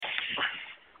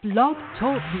Blog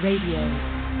Talk Radio.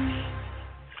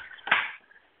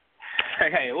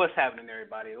 Hey, what's happening,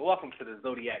 everybody? Welcome to the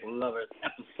Zodiac Lovers,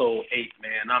 episode 8,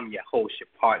 man. I'm your host, your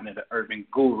partner, the Urban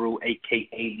Guru,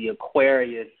 a.k.a. the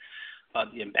Aquarius,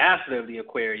 the ambassador of the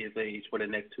Aquarius age for the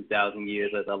next 2,000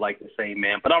 years, as I like to say,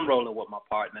 man. But I'm rolling with my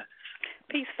partner.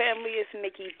 Peace, family. It's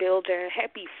Nikki Builder.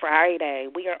 Happy Friday.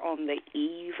 We are on the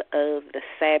eve of the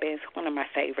Sabbath, one of my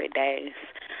favorite days.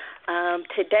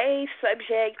 Today's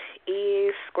subject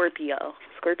is Scorpio.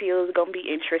 Scorpio is going to be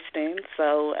interesting,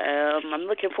 so I'm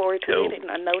looking forward to it, and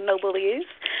I know Noble is.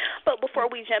 But before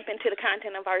we jump into the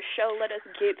content of our show, let us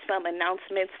get some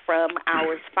announcements from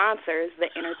our sponsors, the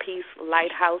Inner Peace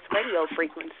Lighthouse radio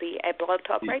frequency at Blog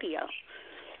Talk Radio.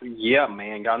 Yeah,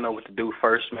 man. Y'all know what to do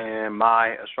first, man.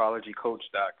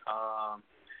 MyAstrologyCoach.com.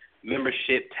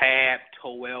 Membership tab,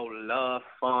 Toel Love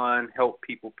Fund, help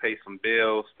people pay some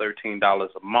bills, $13 a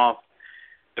month.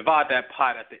 Divide that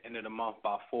pot at the end of the month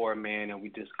by 4, man, and we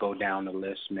just go down the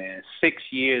list, man. 6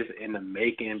 years in the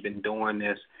making, been doing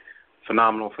this.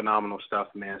 Phenomenal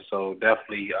stuff, man. So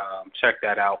definitely check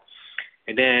that out.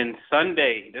 And then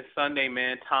this Sunday,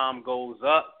 man, time goes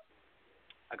up.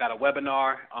 I got a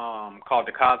webinar called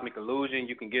The Cosmic Illusion.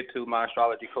 You can get to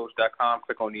myastrologycoach.com,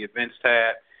 click on the events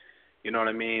tab. You know what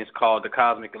I mean? It's called The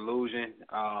Cosmic Illusion.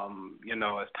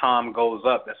 As time goes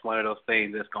up, that's one of those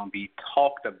things that's going to be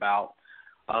talked about.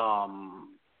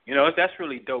 That's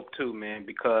really dope too, man,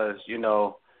 because, you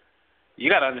got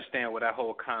to understand where that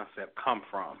whole concept come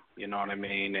from. You know what I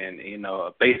mean? And,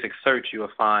 a basic search, you'll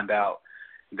find out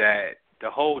that the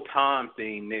whole time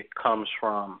thing, Nick, comes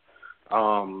from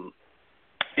the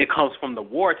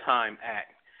Wartime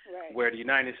Act, right, where the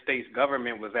United States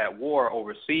government was at war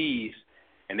overseas.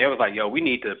 And they was like, yo, we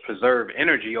need to preserve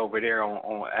energy over there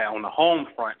on the home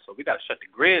front, so we got to shut the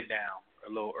grid down a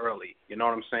little early. You know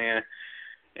what I'm saying?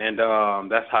 And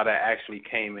that's how that actually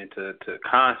came into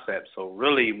concept. So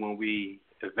really, when we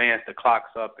advance the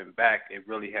clocks up and back, it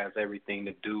really has everything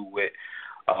to do with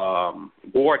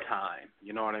wartime.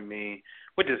 You know what I mean?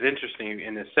 Which is interesting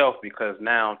in itself, because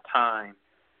now time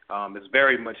is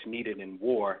very much needed in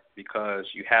war, because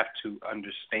you have to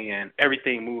understand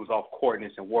everything moves off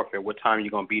coordinates in warfare. What time you're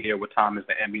going to be there, what time is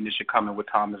the ammunition coming, what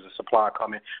time is the supply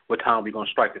coming, what time we're going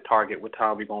to strike the target, what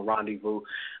time we're going to rendezvous.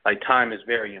 Like, time is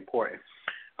very important.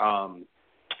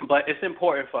 But it's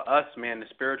important for us, man, the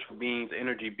spiritual beings,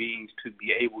 energy beings, to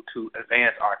be able to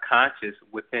advance our conscious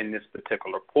within this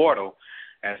particular portal,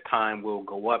 as time will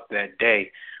go up that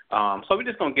day. So we're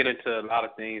just going to get into a lot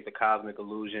of things, the cosmic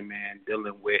illusion, man,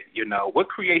 dealing with, what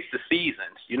creates the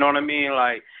seasons. You know what I mean?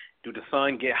 Like, do the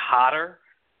sun get hotter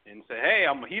and say, hey,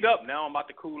 I'm going to heat up now, I'm about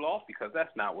to cool off? Because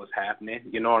that's not what's happening.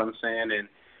 You know what I'm saying? And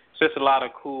it's just a lot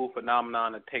of cool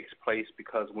phenomenon that takes place,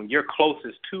 because when you're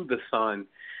closest to the sun,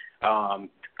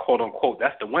 quote unquote,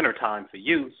 that's the winter time for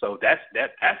you. So that's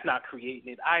not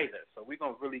creating it either. So we're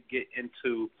going to really get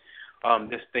into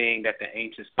this thing that the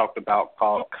ancients talked about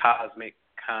called cosmic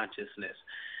consciousness.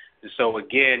 And so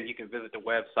again, you can visit the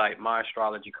website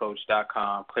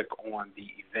myastrologycoach.com, click on the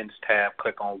events tab,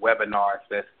 click on webinars.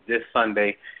 That's this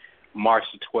Sunday, March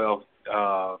the 12th.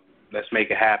 Let's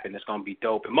make it happen. It's going to be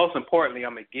dope. And most importantly,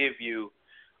 I'm going to give you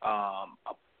a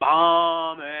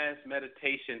bomb-ass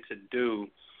meditation to do,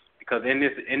 because in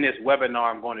this webinar,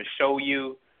 I'm going to show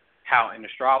you how in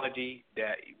astrology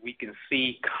that we can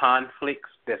see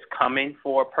conflicts that's coming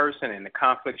for a person and the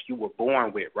conflicts you were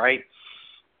born with, right?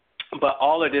 But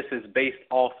all of this is based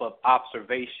off of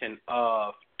observation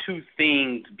of two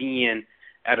things being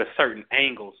at a certain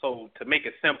angle. So to make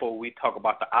it simple, we talk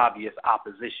about the obvious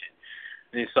opposition.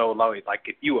 And so like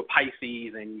if you were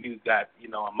Pisces and you got,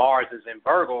 Mars is in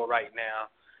Virgo right now,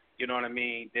 you know what I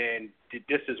mean, then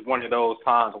this is one of those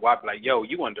times where I'd be like, yo,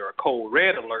 you under a cold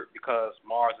red alert, because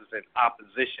Mars is in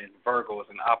opposition, Virgo is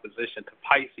in opposition to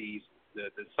Pisces,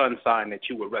 the sun sign that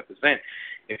you would represent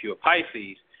if you were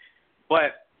Pisces.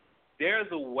 But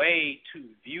there's a way to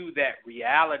view that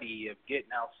reality of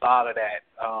getting outside of that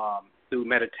through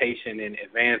meditation and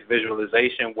advanced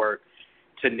visualization work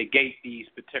to negate these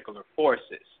particular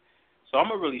forces. So I'm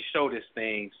going to really show this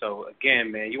thing. So,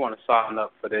 again, man, you want to sign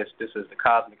up for this. This is the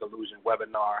Cosmic Illusion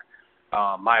webinar,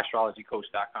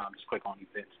 myastrologycoach.com. Just click on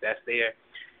events. That's there.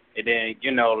 And then,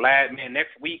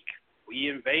 next week we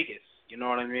in Vegas. You know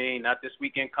what I mean? Not this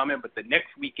weekend coming, but the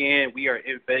next weekend we are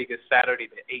in Vegas, Saturday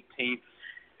the 18th.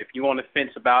 If you want to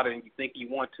fence about it and you think you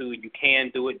want to, you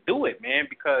can do it, man.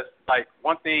 Because, like,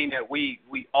 one thing that we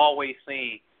always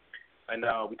see, and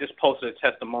we just posted a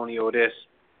testimonial of this,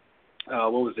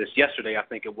 what was this, yesterday I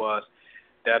think it was,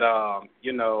 that,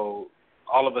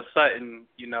 all of a sudden,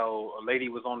 a lady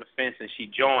was on the fence and she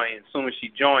joined. As soon as she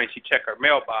joined, she checked her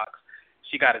mailbox.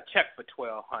 she got a check for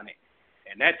 $1,200,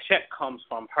 and that check comes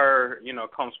from her,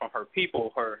 comes from her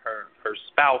people, her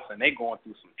spouse, and they going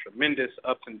through some tremendous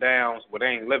ups and downs where they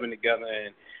ain't living together,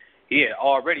 and he had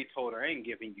already told her, I ain't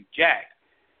giving you jack.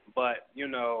 But, you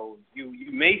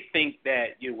may think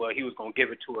that, he was going to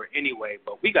give it to her anyway,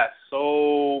 but we got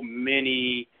so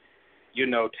many,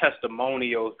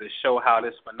 testimonials that show how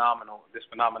this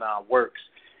phenomenon works,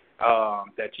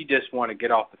 that you just want to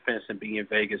get off the fence and be in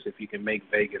Vegas if you can make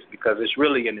Vegas, because it's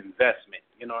really an investment,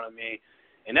 you know what I mean?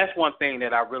 And that's one thing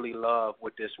that I really love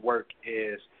with this work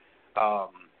is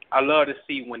I love to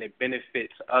see when it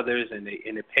benefits others and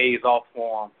it pays off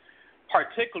for them,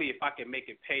 particularly if I can make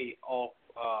it pay off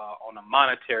on a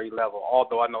monetary level,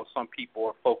 although I know some people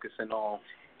are focusing on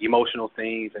emotional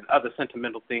things and other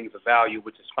sentimental things of value,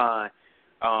 which is fine.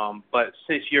 But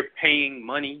since you're paying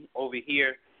money over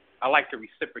here, I like to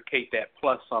reciprocate that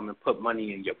plus some and put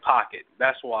money in your pocket.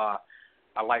 That's why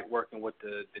I like working with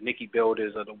the Nikki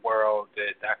Builders of the world,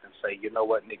 that I can say, you know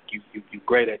what, Nick, you're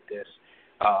great at this.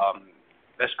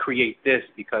 Let's create this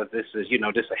because this is,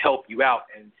 this will help you out.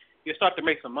 And you'll start to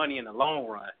make some money in the long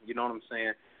run. You know what I'm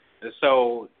saying? And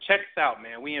so check us out,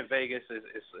 man. We in Vegas.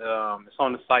 It's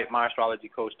on the site,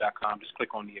 myastrologycoach.com. Just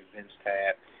click on the events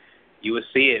tab. You will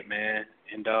see it, man.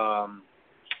 And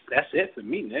that's it for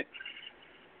me, Nick.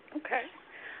 Okay.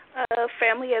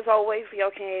 Family, as always, y'all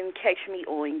can catch me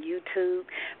on YouTube.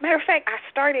 Matter of fact, I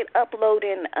started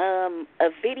uploading a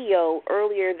video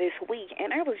earlier this week,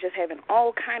 and I was just having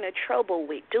all kind of trouble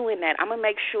with doing that. I'm going to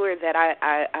make sure that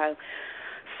I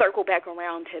circle back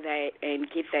around to that and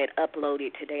get that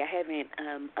uploaded today. I haven't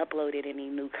uploaded any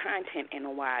new content in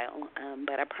a while,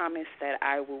 but I promise that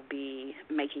I will be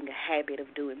making a habit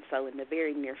of doing so in the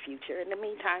very near future. In the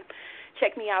meantime,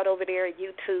 check me out over there at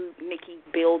YouTube, Nikki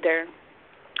Builder.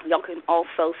 Y'all can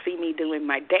also see me doing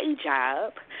my day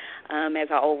job. As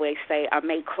I always say, I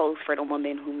make clothes for the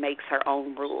woman who makes her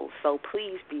own rules. So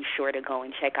please be sure to go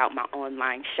and check out my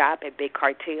online shop at Big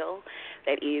Cartel.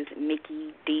 That is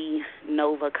Nikki D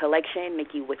Nova Collection,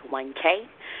 Nikki with 1K,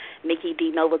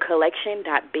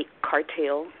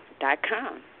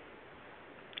 NikkiDNovaCollection.BigCartel.com.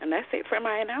 And that's it for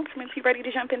my announcements. You ready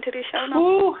to jump into this show now?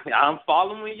 Ooh, I'm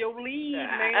following your lead,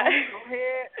 man. Go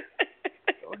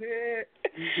ahead.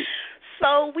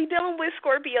 So we dealing with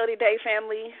Scorpio today,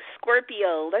 family.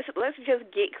 Scorpio, let's just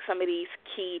get some of these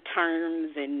key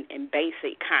terms and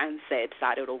basic concepts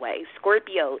out of the way.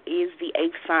 Scorpio is the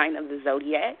 8th sign of the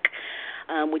zodiac,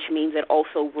 which means it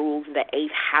also rules the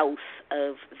 8th house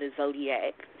of the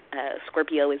zodiac.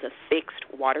 Scorpio is a fixed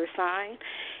water sign.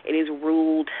 It is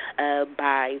ruled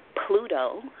by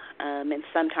Pluto, and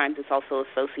sometimes it's also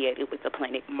associated with the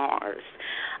planet Mars.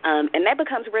 And that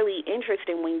becomes really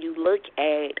interesting when you look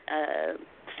at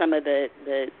some of the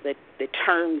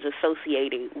terms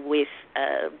associated with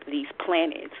these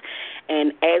planets.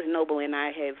 And as Noble and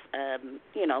I have,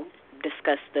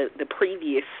 discussed the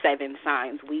previous 7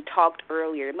 signs, we talked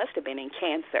earlier, it must have been in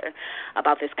Cancer,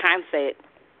 about this concept,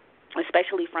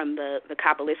 especially from the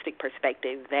Kabbalistic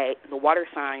perspective, that the water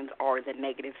signs are the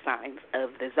negative signs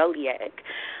of the zodiac.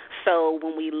 So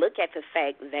when we look at the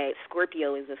fact that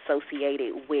Scorpio is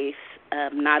associated with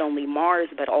not only Mars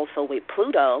but also with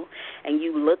Pluto, and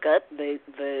you look up the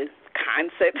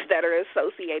concepts that are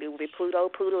associated with Pluto,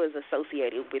 Pluto is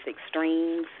associated with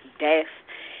extremes, death,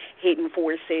 hidden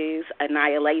forces,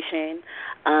 annihilation.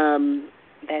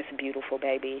 That's beautiful,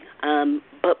 baby.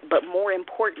 But more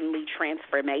importantly,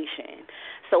 transformation.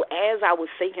 So as I was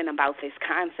thinking about this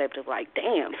concept of like,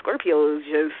 damn, Scorpio is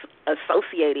just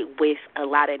associated with a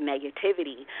lot of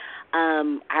negativity,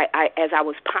 as I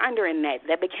was pondering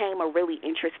that became a really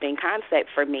interesting concept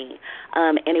for me.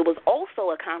 And it was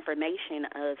also a confirmation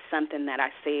of something that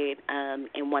I said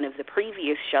in one of the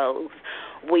previous shows,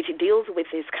 which deals with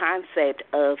this concept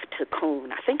of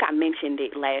tikkun. I think I mentioned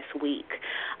it last week.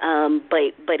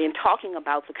 But in talking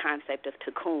about the concept of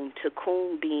tikkun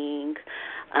being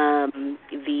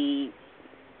the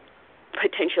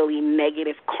potentially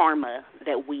negative karma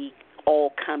that we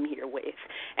all come here with.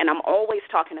 And I'm always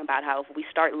talking about how if we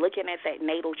start looking at that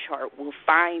natal chart, we'll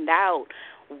find out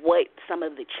what some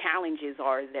of the challenges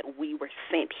are that we were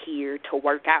sent here to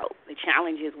work out, the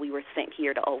challenges we were sent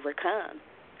here to overcome.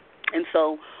 And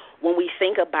so when we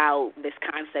think about this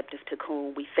concept of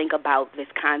tikkun, we think about this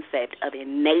concept of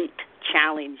innate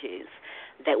challenges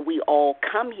that we all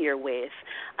come here with.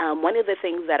 One of the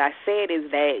things that I said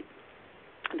is that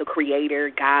the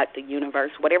Creator, God, the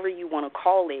universe, whatever you want to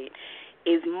call it,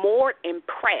 is more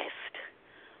impressed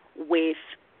with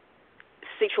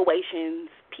situations,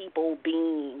 people,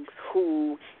 beings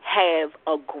who have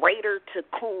a greater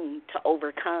tikkun to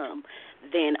overcome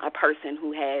than a person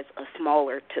who has a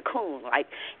smaller cocoon. Like,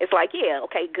 it's like, yeah,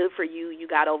 okay, good for you. You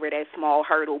got over that small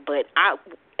hurdle, but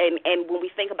and when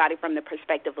we think about it from the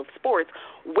perspective of sports,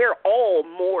 we're all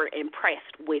more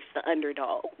impressed with the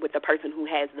underdog, with the person who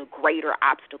has the greater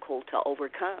obstacle to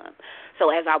overcome. So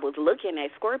as I was looking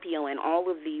at Scorpio and all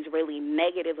of these really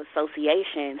negative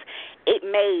associations, it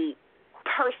made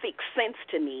perfect sense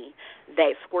to me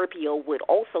that Scorpio would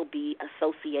also be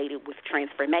associated with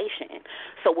transformation.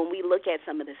 So when we look at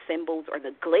some of the symbols or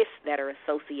the glyphs that are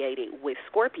associated with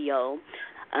Scorpio,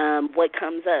 what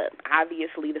comes up?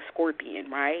 Obviously the scorpion,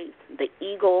 right? The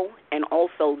eagle, and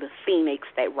also the phoenix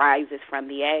that rises from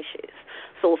the ashes.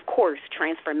 So, of course,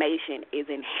 transformation is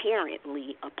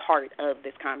inherently a part of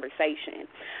this conversation.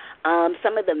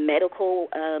 Some of the medical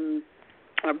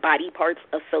or body parts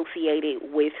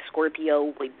associated with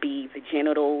Scorpio would be the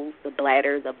genitals, the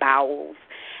bladder, the bowels.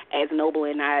 As Noble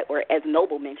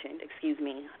mentioned,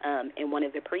 in one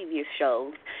of the previous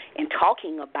shows, in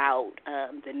talking about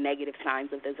the negative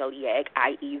signs of the zodiac,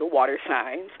 i.e., the water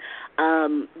signs,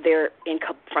 from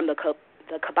the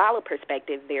Kabbalah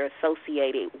perspective, they're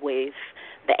associated with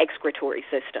the excretory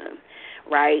system,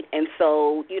 right? And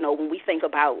so, when we think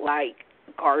about like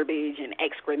garbage and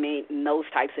excrement and those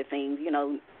types of things,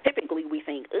 typically we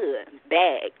think, ugh,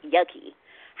 bad, yucky.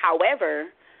 However,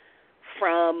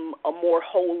 from a more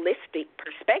holistic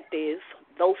perspective,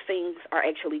 those things are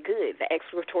actually good. The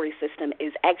excretory system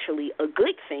is actually a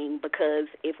good thing, because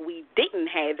if we didn't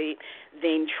have it,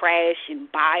 then trash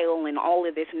and bile and all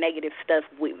of this negative stuff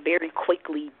would very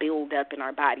quickly build up in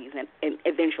our bodies and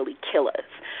eventually kill us.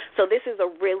 So this is a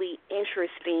really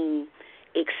interesting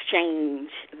exchange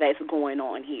that's going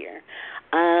on here.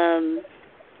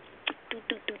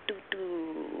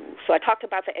 So I talked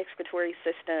about the excretory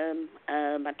system.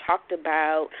 I talked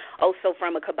about, also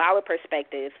from a Kabbalah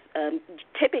perspective,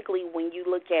 typically when you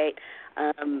look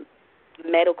at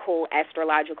medical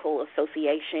astrological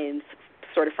associations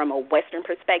sort of from a Western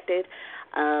perspective,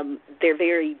 they're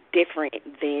very different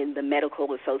than the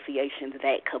medical associations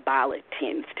that Kabbalah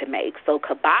tends to make. So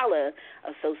Kabbalah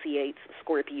associates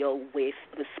Scorpio with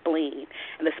the spleen.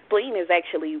 And the spleen is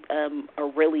actually a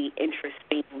really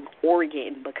interesting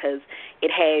organ because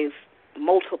it has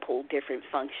multiple different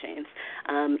functions.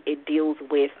 It deals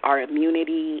with our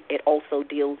immunity. It also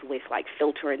deals with like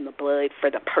filtering the blood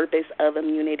for the purpose of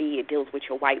immunity. It deals with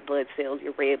your white blood cells,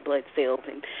 your red blood cells,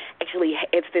 and actually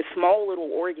it's this small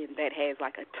little organ that has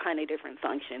like a ton of different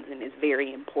functions and is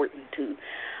very important to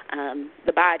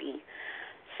the body.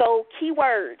 So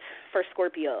keywords for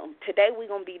Scorpio. Today we're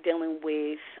going to be dealing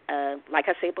with, like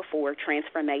I said before,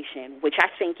 transformation, which I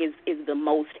think is the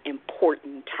most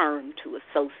important term to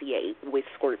associate with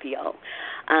Scorpio.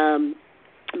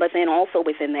 But then also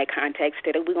within that context,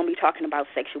 today we're going to be talking about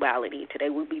sexuality. Today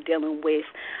we'll be dealing with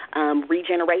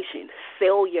regeneration,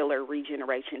 cellular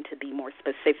regeneration to be more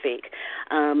specific,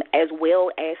 as well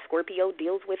as Scorpio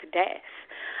deals with death.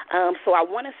 So I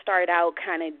want to start out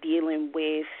kind of dealing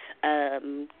with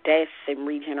death and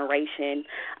regeneration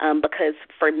because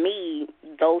for me,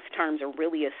 those terms are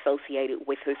really associated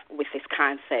with this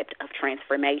concept of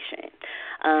transformation.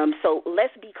 So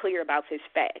let's be clear about this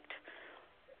fact.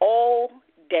 All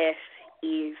death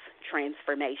is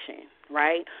transformation,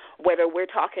 right? Whether we're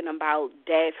talking about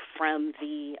death from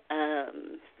the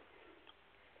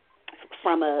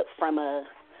from a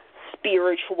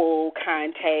spiritual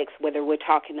context, whether we're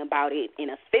talking about it in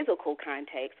a physical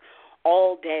context,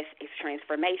 all death is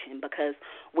transformation because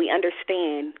we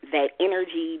understand that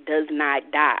energy does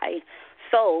not die.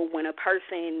 So when a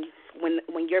person,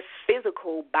 when your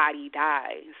physical body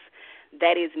dies,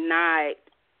 that is not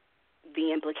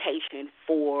the implication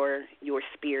for your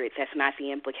spirit. That's not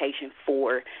the implication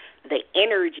for the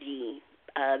energy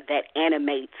that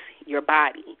animates your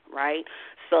body, right?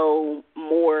 So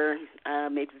more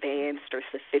advanced or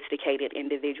sophisticated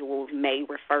individuals may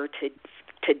refer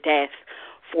to death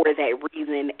for that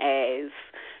reason as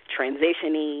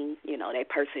transitioning, that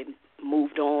person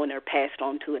moved on or passed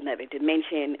on to another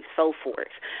dimension and so forth,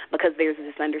 because there's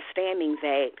this understanding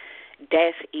that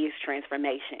death is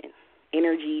transformation.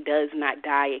 Energy does not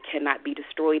die. It cannot be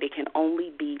destroyed. It can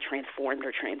only be transformed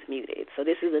or transmuted. So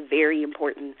this is a very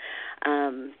important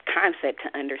concept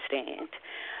to understand.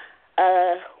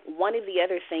 One of the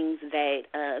other things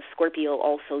that Scorpio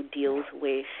also deals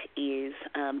with is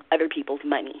other people's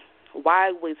money.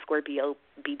 Why would Scorpio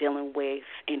be dealing with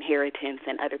inheritance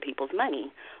and other people's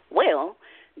money? Well,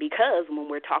 because when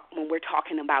we're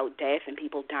talking about death and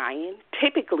people dying,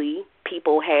 typically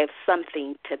people have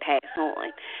something to pass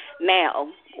on. Now,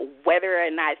 whether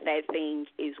or not that thing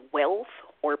is wealth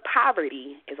or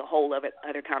poverty is a whole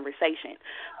other conversation.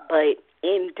 But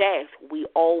in death, we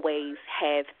always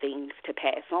have things to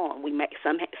pass on.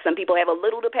 Some people have a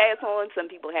little to pass on, some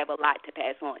people have a lot to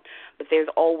pass on, but there's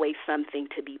always something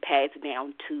to be passed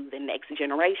down to the next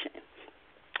generation.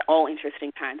 All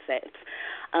interesting concepts.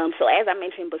 So as I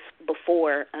mentioned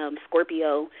before,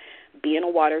 Scorpio being a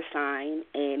water sign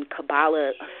and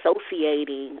Kabbalah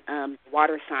associating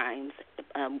water signs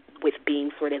with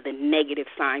being sort of the negative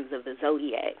signs of the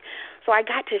zodiac. So I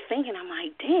got to thinking, I'm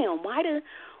like, damn, why do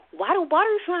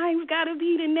water signs got to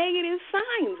be the negative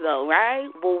signs, though, right?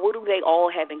 Well, what do they all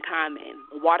have in common?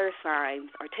 Water signs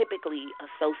are typically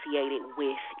associated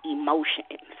with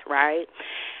emotions, right?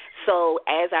 So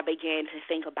as I began to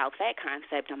think about that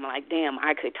concept, I'm like, damn,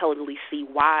 I could totally see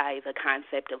why the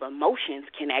concept of emotions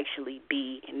can actually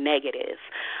be negative.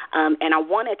 And I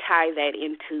want to tie that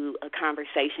into a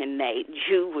conversation that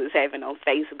Jew was having on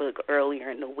Facebook earlier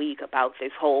in the week about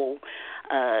this whole,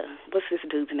 what's this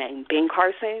dude's name, Ben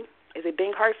Carson? Is it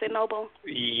Ben Carson, Noble?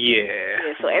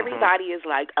 Yeah. So everybody is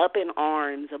like up in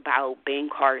arms about Ben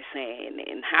Carson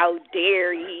and how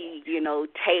dare he,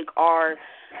 take our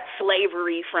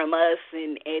slavery from us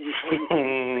and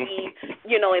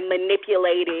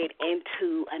manipulate it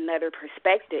into another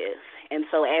perspective. And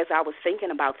so as I was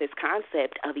thinking about this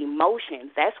concept of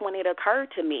emotions, that's when it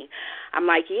occurred to me. I'm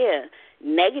like, yeah,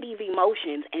 negative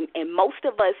emotions, and most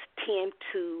of us tend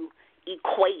to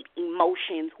equate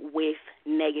emotions with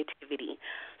negativity.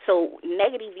 So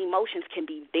negative emotions can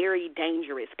be very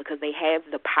dangerous because they have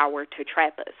the power to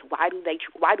trap us. Why do they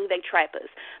trap us?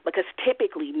 Because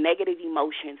typically negative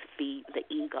emotions feed the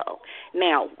ego.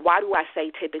 Now, why do I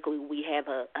say typically we have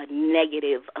a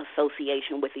negative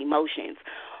association with emotions?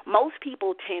 Most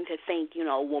people tend to think,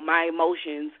 well, my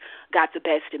emotions got the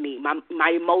best of me.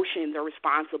 My emotions are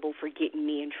responsible for getting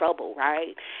me in trouble,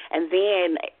 right? And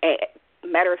then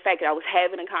matter of fact, I was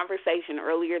having a conversation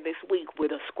earlier this week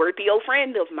with a Scorpio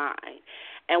friend of mine,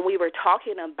 and we were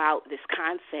talking about this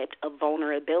concept of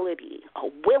vulnerability, a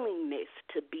willingness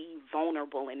to be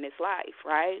vulnerable in this life,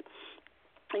 right?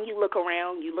 And you look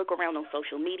around on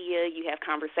social media, you have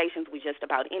conversations with just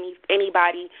about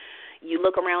anybody. You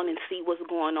look around and see what's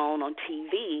going on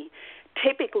TV.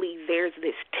 Typically, there's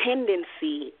this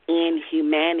tendency in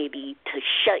humanity to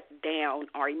shut down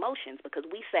our emotions because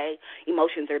we say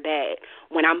emotions are bad.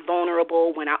 When I'm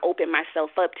vulnerable, when I open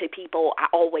myself up to people, I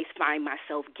always find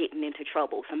myself getting into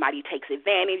trouble. Somebody takes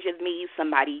advantage of me.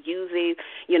 Somebody uses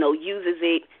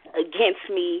it against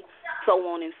me, so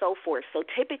on and so forth. So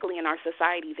typically in our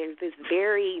society, there's this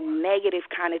very negative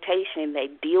connotation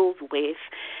that deals with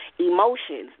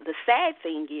emotions. The sad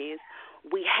thing is,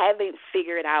 we haven't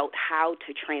figured out how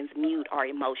to transmute our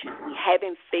emotions. We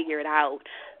haven't figured out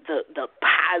the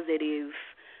positive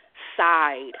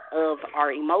side of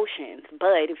our emotions.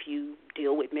 But if you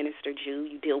deal with Minister Jew,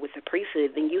 you deal with the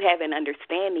priesthood, then you have an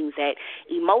understanding that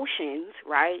emotions,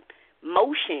 right,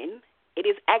 motion, it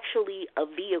is actually a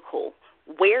vehicle.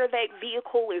 Where that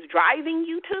vehicle is driving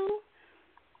you to,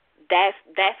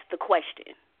 that's the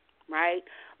question, right?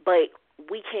 But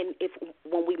we can,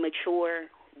 when we mature,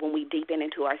 when we deepen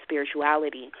into our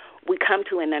spirituality, we come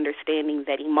to an understanding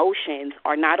that emotions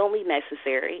are not only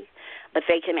necessary, but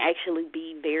they can actually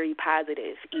be very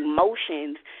positive.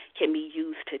 Emotions can be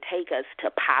used to take us to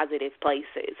positive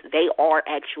places. They are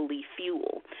actually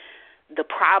fuel. The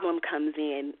problem comes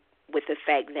in with the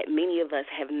fact that many of us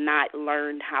have not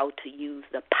learned how to use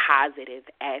the positive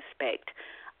aspect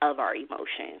of our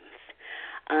emotions.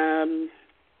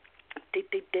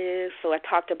 So I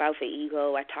talked about the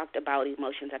ego, I talked about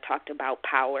emotions, I talked about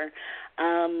power.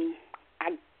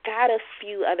 I got a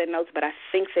few other notes, but I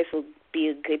think this will be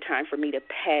a good time for me to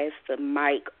pass the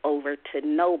mic over to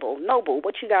Noble. Noble,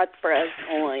 what you got for us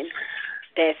on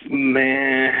that's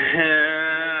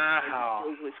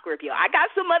with Scorpio? I got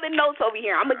some other notes over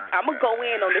here. I'm gonna go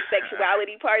in on the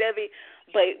sexuality part of it,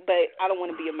 but I don't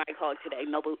want to be a mic hog today.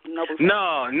 Noble.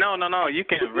 No. You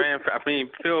can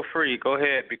feel free. Go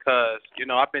ahead because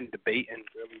I've been debating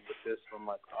really with this. I'm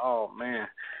like, oh man.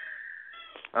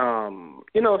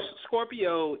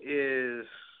 Scorpio is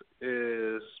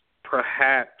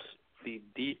perhaps the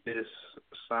deepest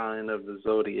sign of the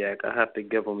zodiac. I have to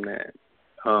give them that.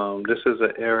 This is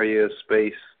an area of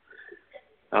space.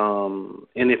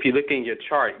 And if you look in your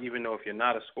chart, even though if you're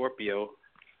not a Scorpio,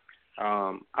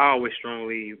 I always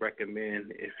strongly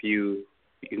recommend if you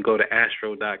can go to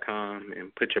astro.com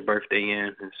and put your birthday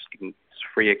in. It's a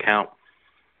free account.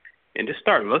 And just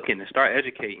start looking and start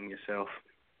educating yourself.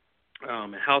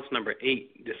 House number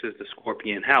 8, this is the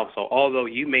Scorpion house. So although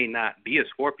you may not be a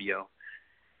Scorpio,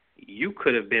 you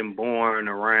could have been born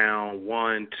around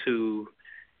 1, 2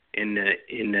 in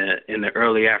the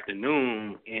early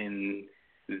afternoon, and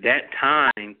that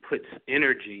time puts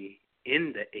energy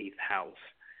in the 8th house.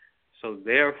 So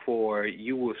therefore,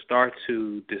 you will start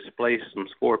to display some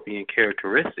Scorpion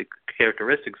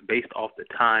characteristics based off the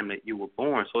time that you were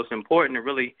born. So it's important to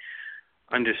really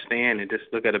understand and just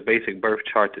look at a basic birth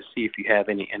chart to see if you have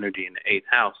any energy in the 8th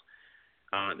house.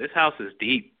 This house is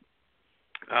deep.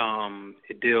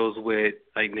 It deals with,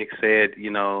 like Nick said,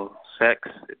 sex.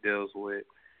 It deals with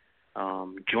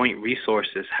joint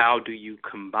resources. How do you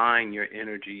combine your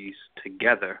energies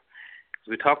together?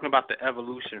 We're talking about the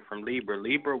evolution from Libra.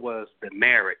 Libra was the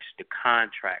marriage, the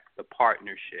contract, the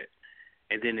partnership.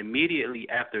 And then immediately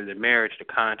after the marriage, the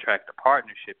contract, the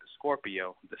partnership is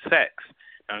Scorpio, the sex.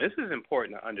 Now, this is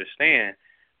important to understand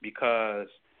because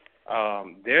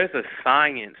there's a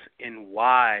science in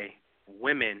why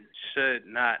women should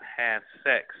not have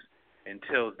sex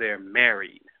until they're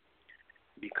married,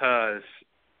 because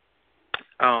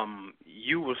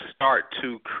you will start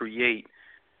to create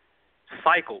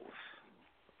cycles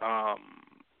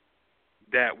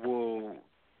that will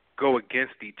go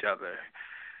against each other.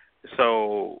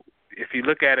 So if you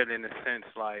look at it in a sense,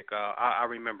 like I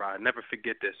remember, I'll never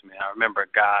forget this, man. I remember a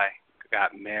guy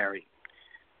got married,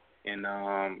 and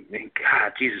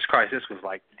God, Jesus Christ, this was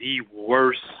like the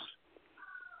worst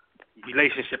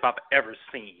relationship I've ever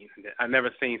seen. I've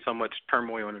never seen so much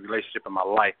turmoil in a relationship in my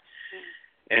life.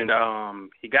 And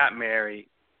he got married,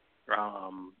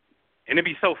 and it'd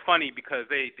be so funny because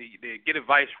they get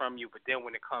advice from you, but then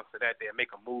when it comes to that, they make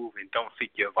a move and don't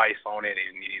seek your advice on it,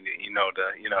 and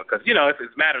because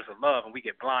it's matters of love, and we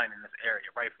get blind in this area,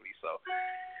 rightfully so.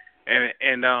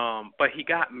 But he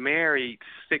got married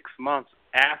 6 months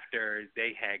after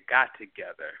they had got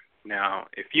together. Now,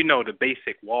 if you know the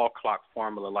basic wall clock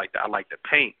formula, like I like to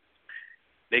paint,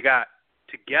 they got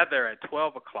together at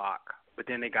 12 o'clock, but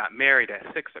then they got married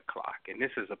at 6 o'clock, and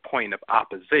this is a point of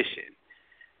opposition.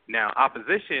 Now,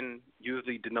 opposition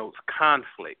usually denotes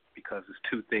conflict because it's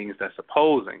two things that's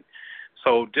opposing.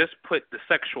 So just put the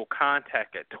sexual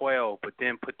contact at 12, but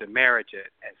then put the marriage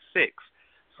at 6.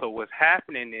 So what's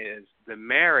happening is the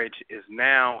marriage is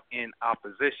now in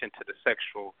opposition to the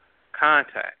sexual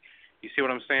contact. You see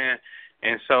what I'm saying?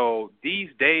 And so these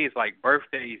days, like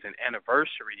birthdays and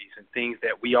anniversaries and things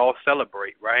that we all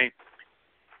celebrate, right?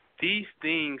 These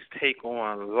things take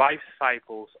on life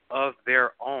cycles of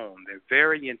their own. They're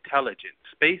very intelligent.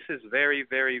 Space is very,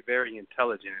 very, very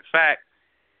intelligent. In fact,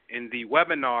 in the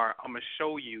webinar, I'm going to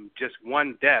show you just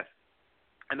one death,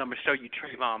 and I'm going to show you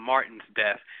Trayvon Martin's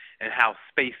death and how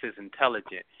space is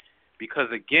intelligent.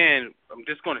 Because again, I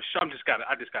just got to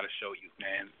show you,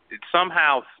 man.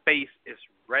 Somehow space is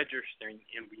registering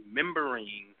and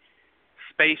remembering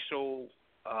spatial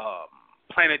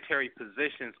planetary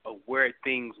positions of where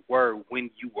things were when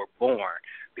you were born.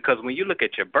 Because when you look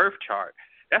at your birth chart,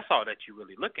 that's all that you're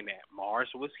really looking at. Mars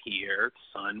was here,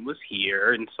 Sun was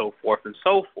here, and so forth and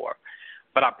so forth.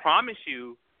 But I promise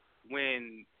you,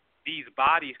 when these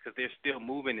bodies, because they're still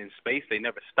moving in space, they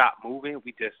never stop moving.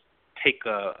 We just take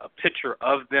a picture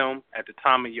of them at the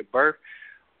time of your birth.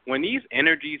 When these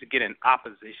energies get in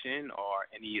opposition or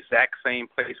in the exact same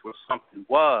place where something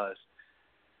was,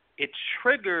 it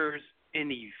triggers an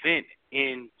event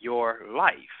in your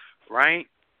life, right?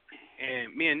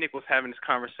 And me and Nick was having this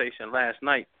conversation last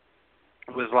night.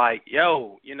 It was like,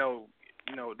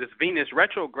 this Venus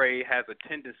retrograde has a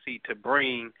tendency to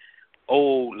bring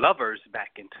old lovers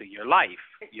back into your life.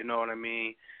 You know what I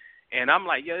mean? And I'm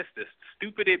like, it's the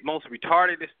stupidest, most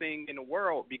retardedest thing in the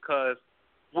world, because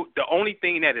the only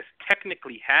thing that is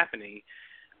technically happening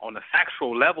on the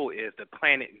factual level is the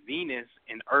planet Venus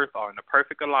and Earth are in a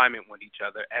perfect alignment with each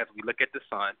other as we look at the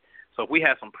sun. So if we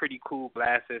have some pretty cool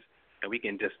glasses and we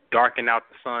can just darken out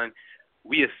the sun,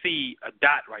 we'll see a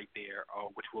dot right there,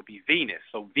 which will be Venus.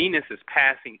 So Venus is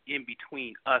passing in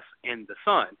between us and the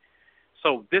sun.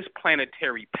 So this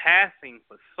planetary passing,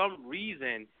 for some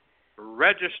reason,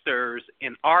 registers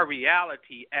in our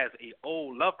reality as a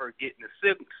old lover getting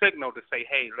a signal to say,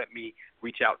 hey, let me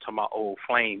reach out to my old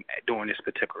flame during this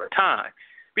particular time.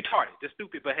 Retarded, just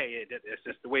stupid, but hey, it's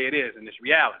just the way it is in this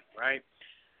reality, right?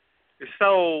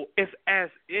 So it's as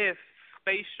if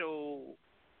space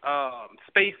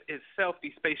itself,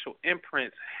 these spatial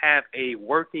imprints, have a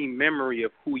working memory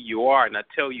of who you are, and I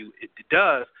tell you, it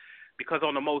does, because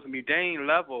on the most mundane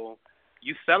level,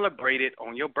 you celebrate it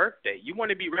on your birthday. You want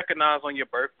to be recognized on your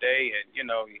birthday, and,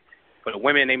 for the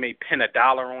women, they may pin $1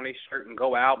 on their shirt and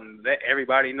go out and let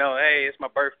everybody know, hey, it's my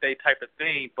birthday type of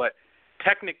thing. But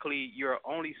technically, you're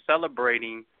only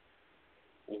celebrating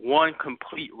one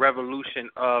complete revolution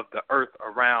of the Earth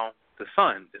around the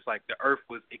sun. It's like the Earth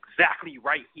was exactly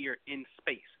right here in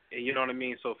space. You know what I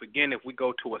mean? So, if we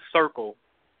go to a circle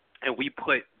and we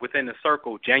put within the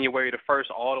circle January the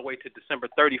 1st all the way to December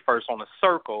 31st on a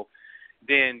circle,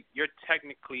 then you're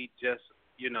technically just,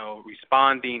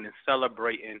 responding and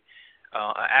celebrating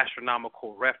an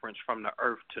astronomical reference from the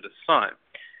Earth to the Sun.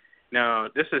 Now,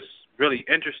 this is really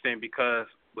interesting because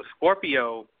with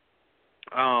Scorpio,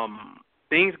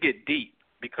 things get deep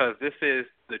because this is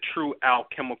the true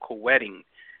alchemical wedding.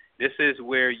 This is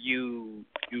where you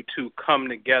two come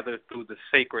together through the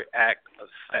sacred act of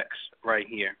sex right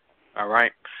here. All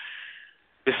right?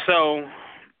 So,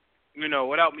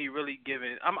 without me really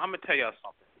giving, I'm going to tell y'all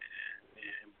something.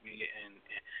 And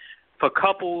for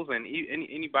couples and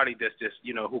anybody that's just,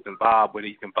 who can vibe with it,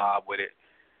 you can vibe with it.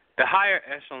 The higher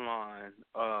echelon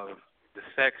of the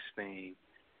sex thing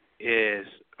is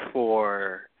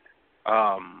for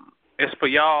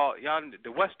y'all.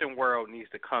 The Western world needs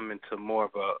to come into more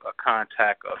of a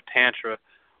contact of Tantra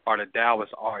or the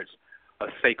Taoist arts of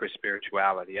sacred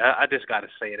spirituality. I just got to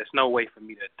say it. There's no way for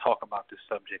me to talk about this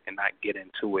subject and not get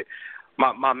into it.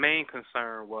 My main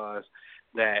concern was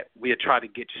that we had tried to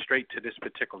get straight to this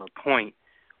particular point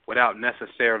without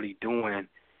necessarily doing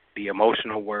the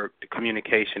emotional work, the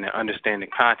communication, and understanding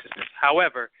consciousness.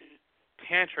 However,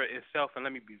 Tantra itself, and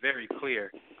let me be very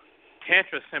clear,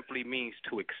 Tantra simply means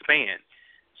to expand.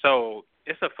 So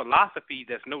it's a philosophy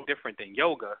that's no different than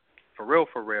yoga, for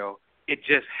real. It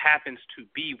just happens to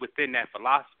be within that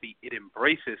philosophy. It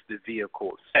embraces the vehicle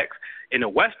of sex. In the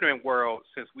Western world,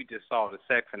 since we just saw the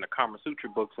sex in the Kama Sutra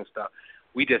books and stuff,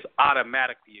 we just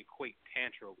automatically equate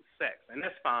Tantra with sex, and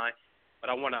that's fine. But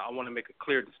I want to make a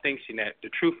clear distinction that the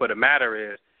truth of the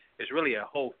matter is really a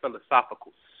whole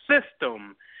philosophical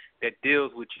system that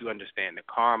deals with you understanding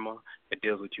karma, that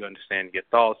deals with you understanding your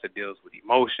thoughts, that deals with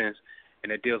emotions,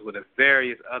 and it deals with the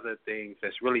various other things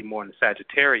that's really more in the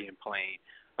Sagittarian plane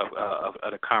of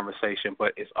the conversation.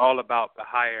 But it's all about the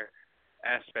higher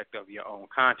aspect of your own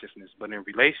consciousness. But in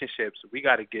relationships, we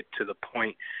got to get to the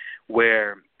point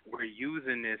where we're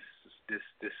using this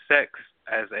sex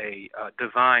as a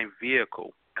divine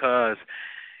vehicle, because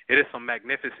it is some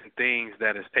magnificent things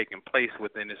that is taking place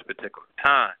within this particular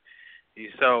time.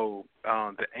 So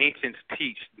the ancients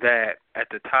teach that at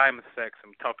the time of sex, and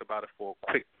we talked about it for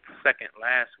a quick second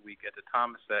last week, at the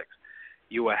time of sex,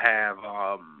 you will have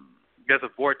there's a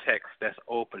vortex that's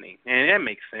opening, and that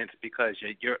makes sense because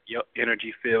your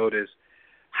energy field is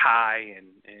high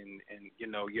and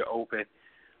you're open.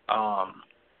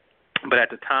 But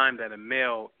at the time that a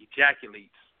male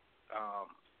ejaculates,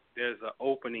 there's an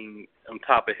opening on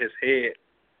top of his head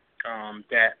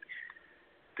that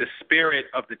the spirit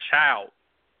of the child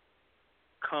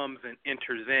comes and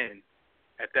enters in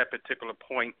at that particular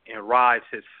point and rides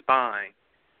his spine.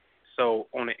 So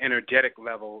on an energetic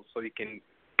level, so he can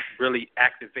really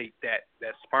activate that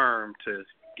sperm to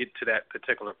get to that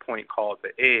particular point called the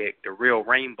egg, the real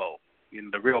rainbow.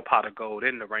 The real pot of gold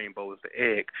in the rainbow is the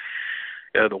egg.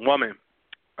 The woman.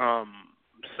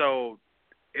 So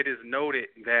it is noted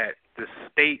that the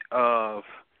state of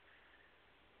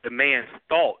the man's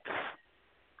thoughts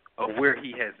of where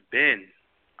he has been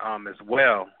as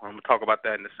well, I'm going to talk about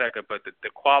that in a second, but the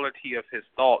quality of his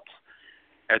thoughts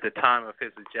at the time of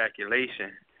his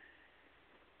ejaculation,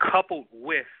 coupled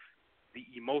with the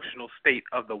emotional state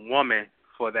of the woman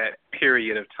for that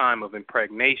period of time of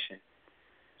impregnation,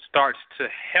 starts to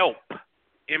help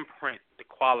imprint the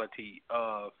quality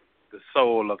of the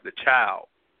soul of the child.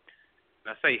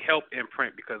 And I say help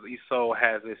imprint because each soul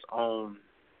has its own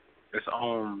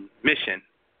mission,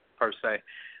 per se.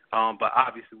 But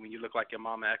obviously, when you look like your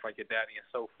mama, act like your daddy, and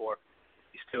so forth,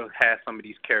 you still have some of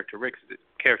these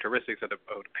characteristics of the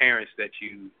parents that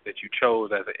you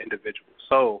chose as an individual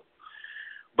soul.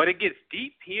 But it gets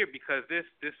deep here because this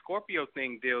Scorpio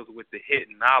thing deals with the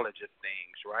hidden knowledge of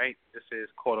things, right? This is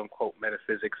quote-unquote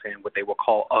metaphysics and what they will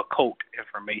call occult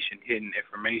information, hidden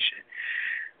information.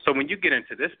 So when you get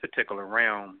into this particular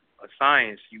realm of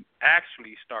science, you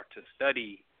actually start to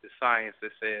study the science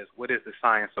that says, what is the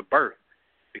science of birth?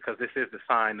 Because this is the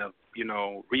sign of,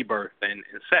 rebirth and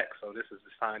sex. So this is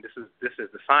the sign. This is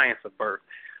the science of birth.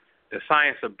 The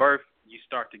science of birth, you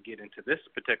start to get into this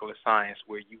particular science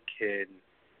where you can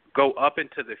go up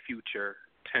into the future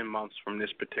 10 months from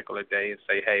this particular day and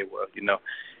say, hey, well,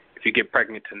 if you get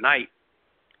pregnant tonight,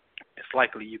 it's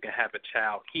likely you can have a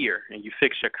child here, and you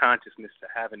fix your consciousness to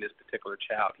having this particular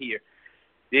child here.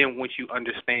 Then once you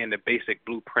understand the basic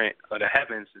blueprint of the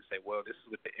heavens and say, well, this is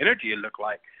what the energy will look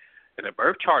like, and the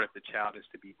birth chart of the child is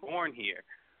to be born here,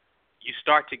 you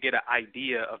start to get an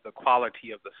idea of the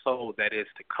quality of the soul that is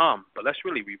to come. But let's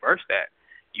really reverse that.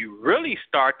 You really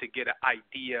start to get an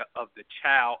idea of the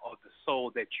child of the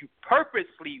soul that you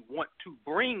purposely want to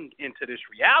bring into this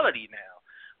reality now,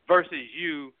 versus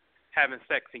you having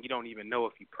sex and you don't even know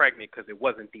if you're pregnant because it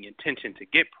wasn't the intention to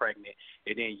get pregnant,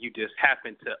 and then you just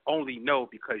happen to only know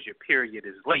because your period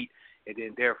is late, and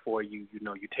then therefore you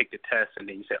take the test and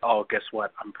then you say, oh, guess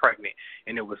what, I'm pregnant,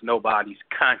 and it was nobody's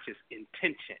conscious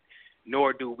intention.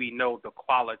 Nor do we know the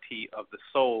quality of the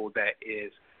soul that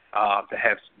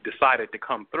has decided to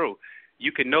come through.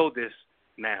 You can know this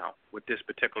now with this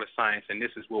particular science, and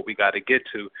this is what we got to get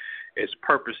to, is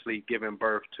purposely giving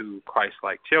birth to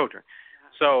Christ-like children.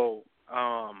 So,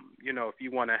 if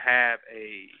you want to have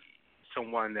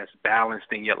someone that's balanced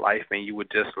in your life and you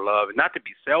would just love, not to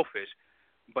be selfish,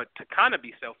 but to kind of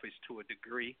be selfish to a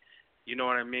degree, you know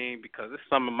what I mean? Because it's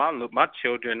some of my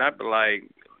children, I'd be like,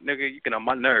 nigga, you get on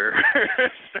my nerve.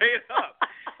 Straight up.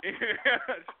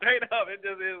 Straight up, it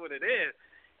just is what it is.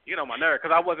 You know, my nerve,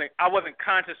 because I wasn't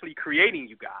consciously creating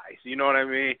you guys. You know what I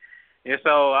mean? And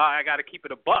so I got to keep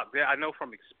it a buck. I know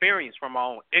from experience, from my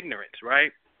own ignorance,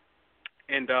 right?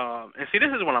 And see,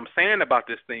 this is what I'm saying about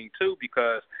this thing too,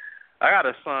 because I got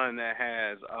a son that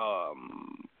has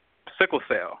sickle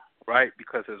cell, right?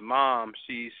 Because his mom,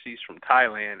 she's from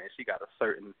Thailand, and they got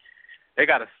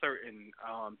a certain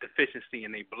deficiency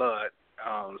in their blood,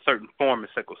 certain form of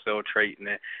sickle cell trait,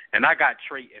 and I got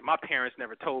trait, and my parents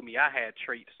never told me I had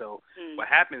trait. So what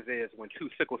happens is when two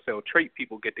sickle cell trait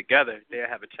people get together, they'll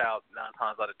have a child 9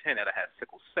 times out of 10 that has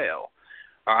sickle cell.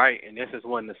 All right, and this is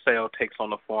when the cell takes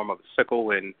on the form of a sickle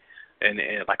and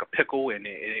like a pickle, and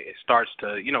it starts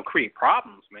to create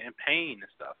problems, man, pain and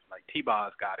stuff. Like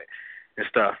T-Bob's got it and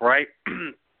stuff, right?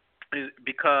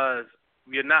 Because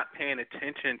you're not paying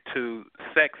attention to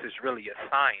sex is really a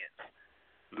science.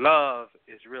 Love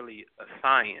is really a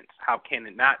science. How can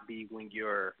it not be when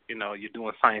you're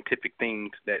doing scientific things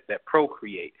that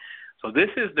procreate? So this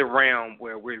is the realm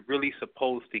where we're really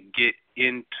supposed to get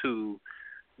into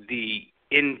the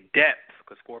in-depth,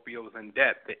 because Scorpio is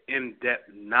in-depth, the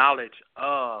in-depth knowledge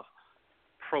of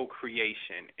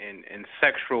procreation and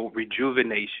sexual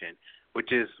rejuvenation,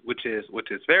 which is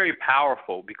very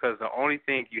powerful, because the only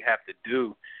thing you have to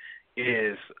do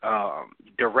is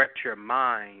direct your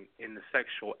mind in the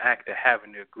sexual act of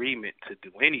having the agreement to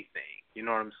do anything. You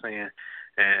know what I'm saying?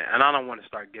 And I don't want to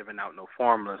start giving out no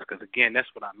formulas, because, again, that's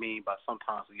what I mean by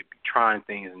sometimes we be trying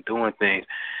things and doing things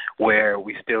where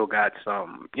we still got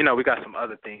some, we got some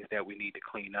other things that we need to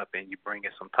clean up, and you bring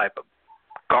in some type of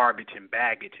garbage and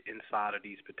baggage inside of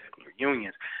these particular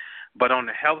unions. But on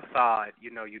the health side, you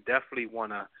definitely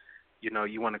want to,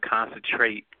 you want to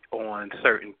concentrate on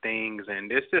certain things,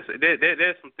 and there's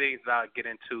some things that I'll get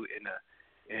into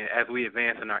as we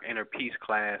advance in our inner peace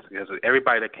class, because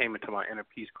everybody that came into my inner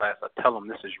peace class, I tell them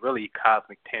this is really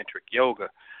cosmic tantric yoga,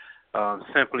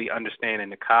 simply understanding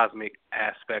the cosmic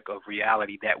aspect of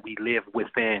reality that we live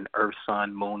within, Earth,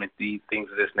 Sun, Moon, and these things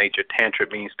of this nature.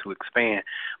 Tantra means to expand,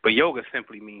 but yoga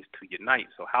simply means to unite.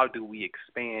 So how do we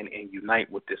expand and unite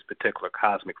with this particular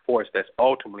cosmic force that's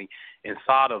ultimately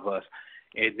inside of us?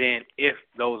 And then if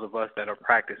those of us that are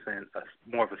practicing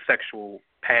more of a sexual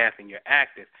path and you're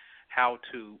active, how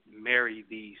to marry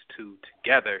these two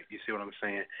together, you see what I'm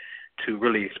saying, to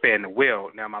really expand the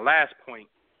will. Now, my last point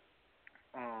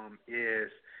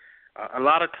is a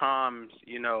lot of times,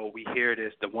 we hear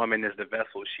this, the woman is the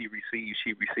vessel, she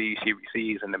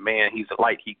receives, and the man, he's the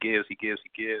light, he gives,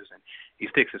 and he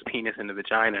sticks his penis in the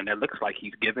vagina, and it looks like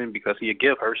he's giving because he'll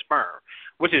give her sperm,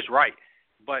 which is right.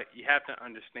 But you have to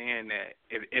understand that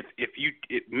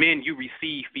if men, you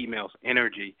receive females'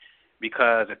 energy,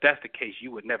 because if that's the case, you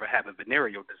would never have a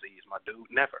venereal disease, my dude,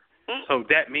 never. So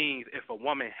that means if a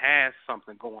woman has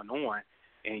something going on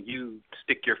and you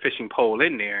stick your fishing pole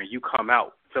in there and you come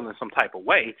out feeling some type of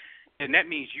way, then that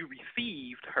means you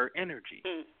received her energy.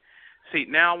 See,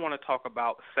 now I want to talk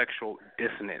about sexual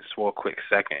dissonance for a quick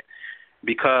second,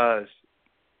 because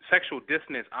sexual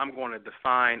dissonance I'm going to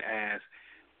define as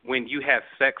when you have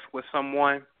sex with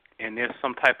someone and there's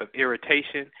some type of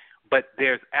irritation, but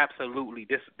there's absolutely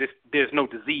there's no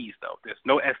disease, though. There's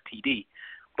no STD,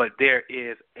 but there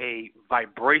is a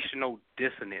vibrational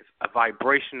dissonance, a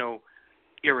vibrational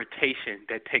irritation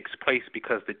that takes place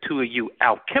because the two of you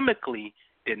alchemically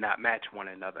did not match one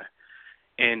another.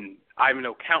 And I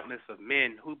know countless of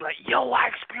men who be like, yo, I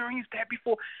experienced that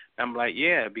before. I'm like,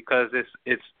 yeah, because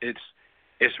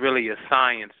it's really a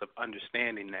science of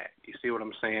understanding that. You see what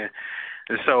I'm saying?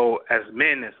 And so as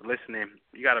men that's listening,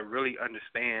 you got to really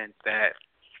understand that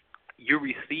you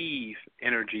receive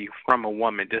energy from a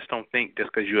woman. Just don't think just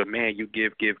because you're a man, you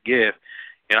give.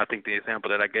 And I think the example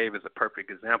that I gave is a perfect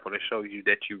example to show you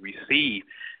that you receive.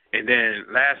 And then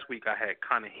last week I had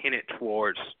kind of hinted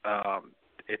towards,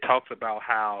 it talks about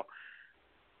how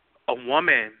a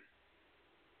woman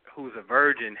who's a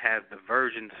virgin has the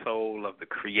virgin soul of the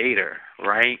Creator,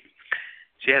 right?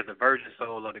 She has the virgin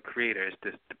soul of the Creator. It's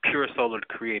the pure soul of the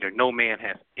Creator. No man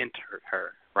has entered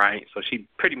her, right? So she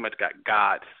pretty much got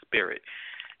God's spirit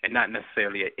and not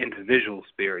necessarily an individual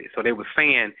spirit. So they were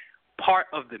saying part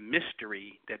of the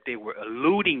mystery that they were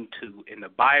alluding to in the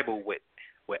Bible with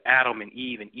Adam and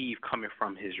Eve coming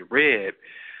from his rib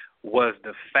was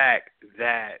the fact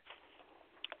that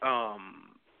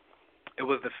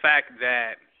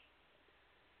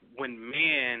when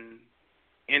man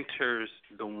enters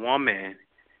the woman,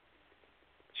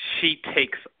 she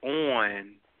takes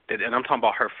on, and I'm talking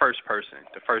about her first person,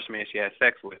 the first man she had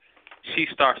sex with, she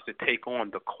starts to take on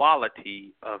the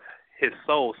quality of his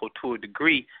soul. So to a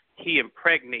degree, he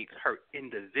impregnates her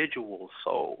individual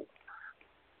soul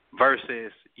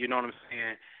versus, you know what I'm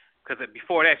saying? Because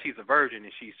before that, she's a virgin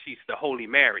and she's the Holy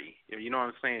Mary. You know what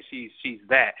I'm saying? She's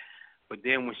that. But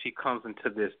then when she comes into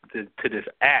this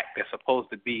act that's supposed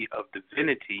to be of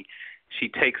divinity, she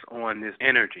takes on this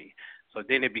energy. So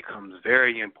then it becomes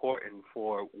very important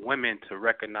for women to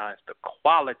recognize the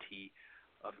quality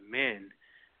of men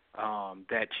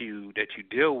that you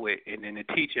deal with. And then the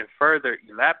teaching further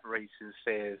elaborates and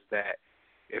says that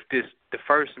if the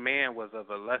first man was of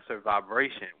a lesser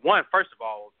vibration, first of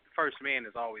all, the first man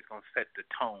is always going to set the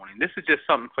tone. And this is just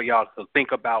something for y'all to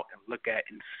think about and look at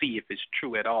and see if it's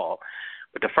true at all.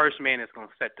 But the first man is going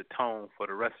to set the tone for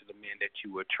the rest of the men that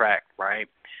you attract, right?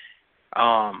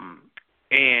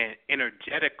 And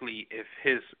energetically,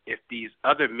 if these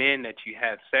other men that you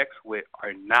have sex with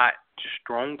are not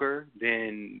stronger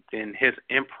than his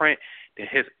imprint, then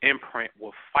his imprint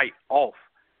will fight off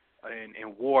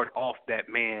and ward off that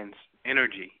man's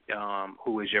energy,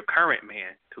 who is your current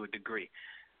man to a degree.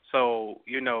 So,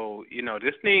 you know,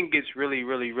 this thing gets really,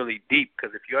 really, really deep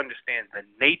because if you understand the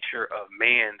nature of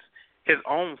his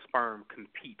own sperm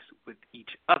competes with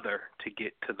each other to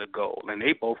get to the goal, and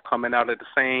they both coming out of the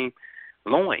same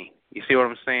loin. You see what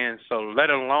I'm saying? So let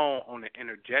alone on the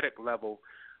energetic level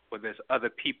where there's other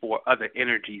people or other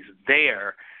energies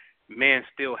there, man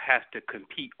still has to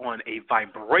compete on a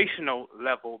vibrational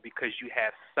level because you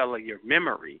have cellular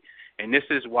memory. And this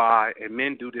is why, and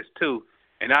men do this too,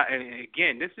 and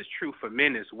again, this is true for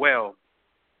men as well,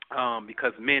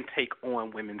 because men take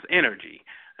on women's energy.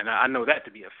 And I know that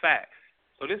to be a fact.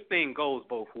 So this thing goes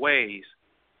both ways,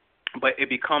 but it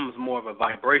becomes more of a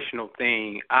vibrational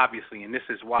thing, obviously, and this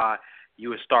is why you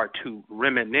would start to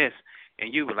reminisce,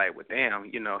 and you were like, well, damn,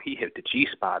 you know, he hit the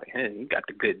G-spot, and he got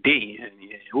the good D, and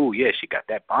oh, yeah, she got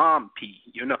that bomb P.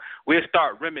 You know, we'll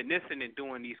start reminiscing and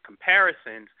doing these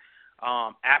comparisons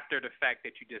after the fact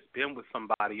that you just been with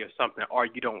somebody or something, or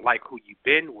you don't like who you've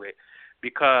been with,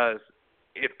 because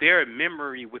if they're a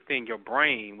memory within your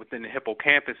brain, within the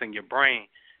hippocampus in your brain,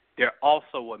 they're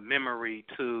also a memory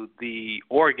to the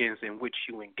organs in which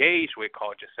you engage with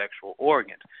called your sexual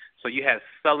organs. So you have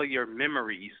cellular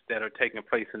memories that are taking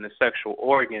place in the sexual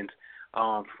organs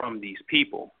from these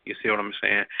people. You see what I'm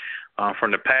saying?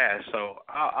 From the past. So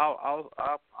I'll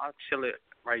chill it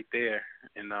right there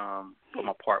and for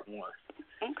my part one.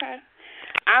 Okay.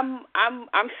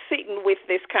 I'm sitting with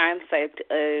this concept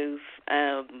of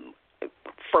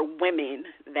for women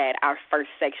that our first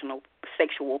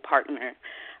sexual partner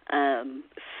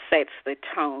sets the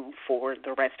tone for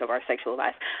the rest of our sexual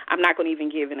life. I'm not going to even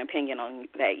give an opinion on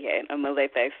that yet. I'm going to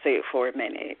let that sit for a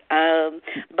minute.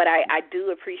 But I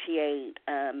do appreciate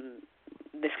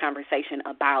this conversation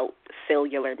about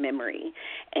cellular memory,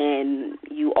 and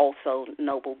you also,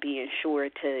 Noble, being sure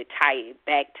to tie it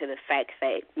back to the fact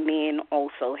that men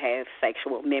also have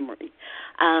sexual memory.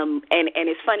 And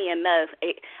it's funny enough,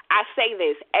 I say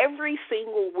this every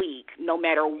single week, no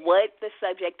matter what the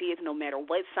subject is, no matter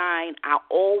what sign, I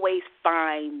always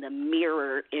find the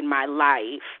mirror in my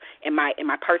life, in my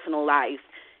personal life,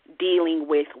 dealing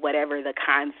with whatever the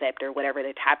concept or whatever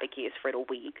the topic is for the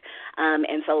week.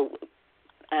 And so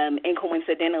and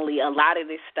coincidentally, a lot of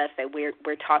this stuff that we're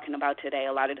talking about today,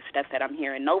 a lot of the stuff that I'm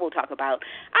hearing Noble talk about,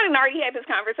 I didn't already had this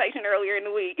conversation earlier in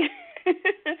the week.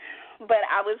 But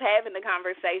I was having the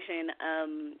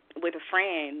conversation with a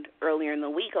friend earlier in the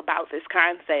week about this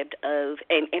concept of,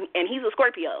 and he's a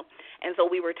Scorpio, and so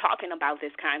we were talking about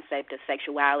this concept of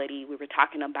sexuality. We were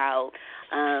talking about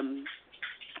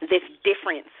this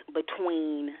difference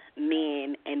between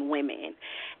men and women.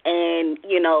 And,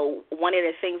 you know, one of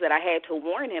the things that I had to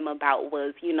warn him about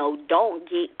was, you know, don't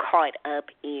get caught up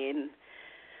in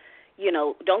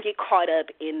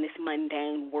this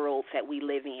mundane world that we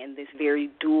live in, this very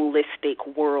dualistic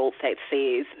world that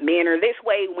says men are this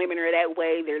way, women are that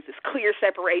way. There's this clear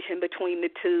separation between the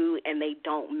two, and they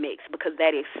don't mix, because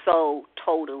that is so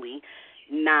totally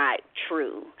not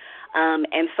true.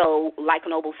 And so, like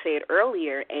Noble said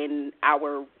earlier, and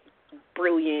our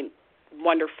brilliant,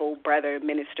 wonderful brother,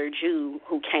 Minister Jew,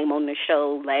 who came on the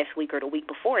show last week or the week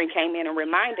before and came in and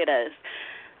reminded us,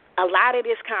 a lot of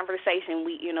this conversation,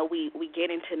 we get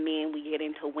into men, we get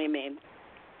into women,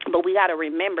 but we got to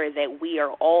remember that we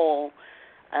are all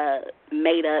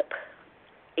made up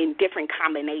in different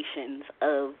combinations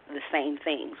of the same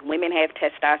things. Women have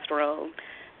testosterone,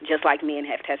 just like men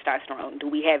have testosterone. Do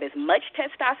we have as much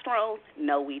testosterone?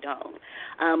 No, we don't.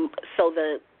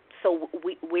 So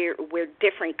we're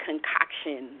different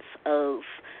concoctions of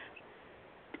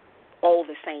all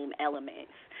the same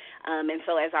elements. And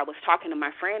so as I was talking to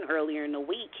my friend earlier in the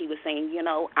week, he was saying,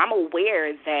 I'm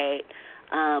aware that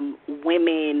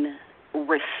women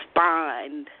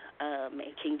respond and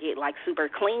can get like super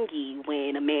clingy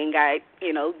when a man got,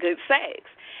 good sex.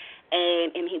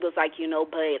 And he was like,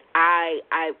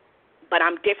 but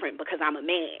I'm different because I'm a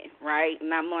man, right?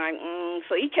 And I'm like,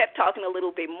 So he kept talking a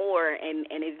little bit more and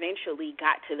eventually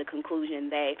got to the conclusion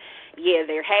that, yeah,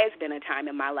 there has been a time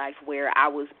in my life where I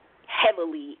was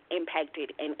heavily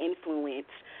impacted and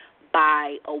influenced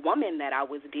by a woman that I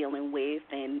was dealing with,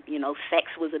 and, sex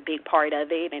was a big part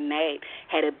of it, and that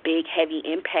had a big, heavy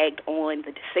impact on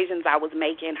the decisions I was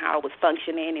making, how I was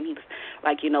functioning. And he was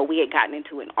like, we had gotten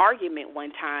into an argument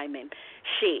one time, and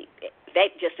shit,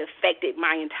 that just affected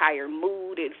my entire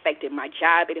mood. It affected my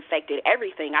job. It affected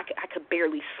everything. I could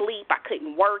barely sleep. I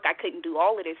couldn't work. I couldn't do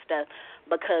all of this stuff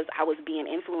because I was being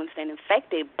influenced and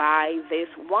affected by this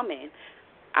woman.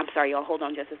 I'm sorry, y'all. Hold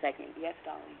on just a second. Yes,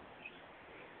 darling.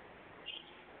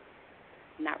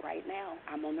 Not right now.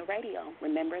 I'm on the radio.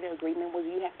 Remember, the agreement was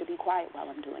you have to be quiet while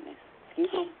I'm doing this. Excuse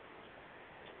me.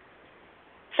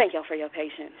 Thank y'all for your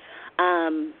patience.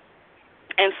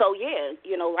 And so, yeah,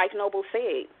 like Noble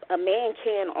said, a man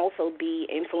can also be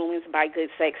influenced by good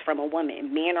sex from a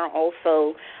woman. Men are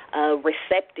also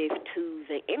receptive to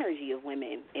the energy of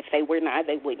women. If they were not,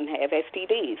 they wouldn't have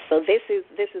STDs. So this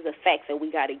is a fact that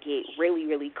we got to get really,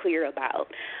 really clear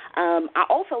about. I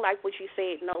also like what you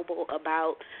said, Noble,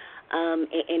 about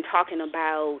in talking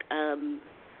about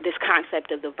this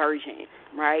concept of the virgin,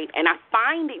 right? And I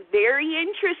find it very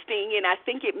interesting, and I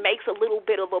think it makes a little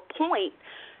bit of a point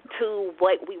to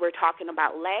what we were talking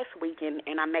about last week, and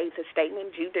I made the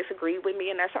statement, you disagree with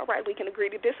me, and that's all right, we can agree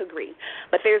to disagree.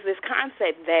 But there's this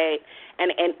concept that,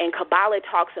 and Kabbalah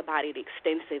talks about it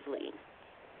extensively,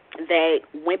 that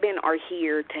women are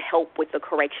here to help with the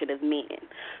correction of men.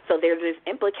 So there's this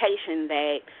implication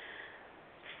that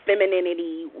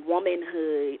femininity,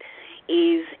 womanhood,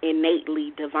 is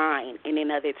innately divine in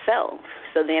and of itself.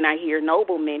 So then I hear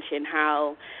Noble mention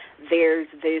how there's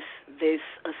this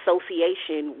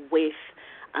association with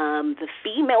the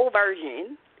female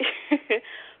version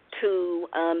to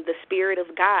the Spirit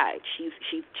of God.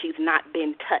 She's not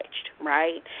been touched,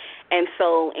 right? And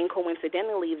so, and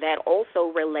coincidentally, that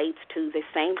also relates to the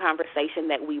same conversation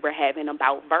that we were having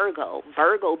about Virgo.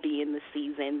 Virgo being the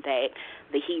season that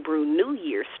the Hebrew New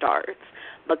Year starts,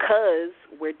 because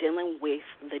we're dealing with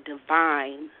the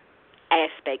divine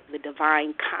aspect, the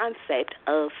divine concept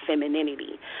of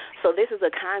femininity. So this is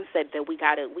a concept that we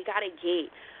gotta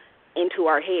get into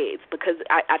our heads, because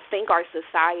I think our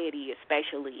society,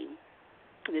 especially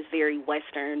this very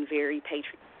Western, very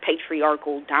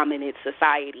patriarchal, dominant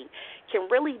society, can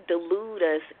really delude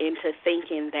us into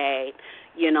thinking that,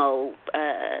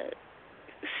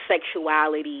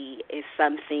 sexuality is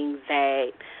something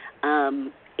that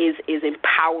is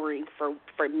empowering for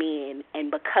men, and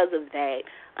because of that,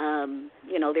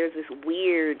 there's this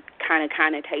weird kind of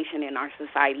connotation in our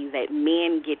society that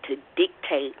men get to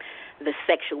dictate the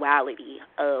sexuality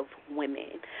of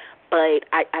women. But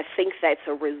I think that's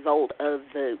a result of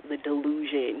the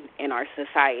delusion in our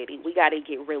society. We got to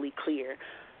get really clear.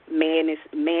 Man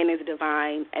is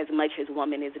divine as much as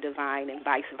woman is divine, and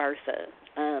vice versa.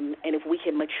 And if we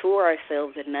can mature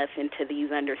ourselves enough into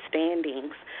these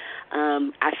understandings,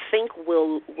 I think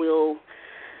we'll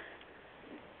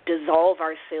dissolve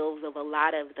ourselves of a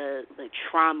lot of the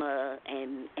trauma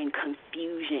and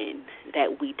confusion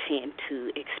that we tend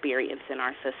to experience in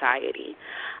our society.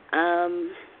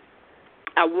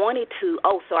 I wanted to,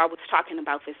 so I was talking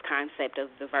about this concept of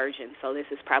the virgin, so this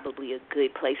is probably a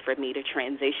good place for me to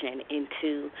transition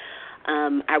into.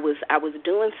 I was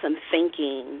doing some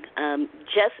thinking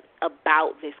just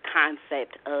about this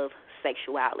concept of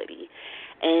sexuality,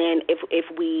 and if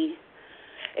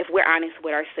we're honest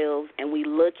with ourselves and we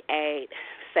look at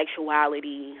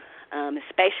sexuality,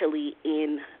 especially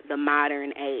in the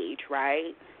modern age,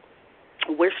 right?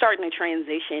 we're starting to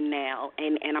transition now,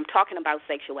 and I'm talking about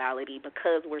sexuality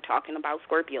because we're talking about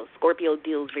Scorpio. Scorpio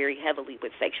deals very heavily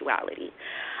with sexuality.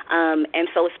 And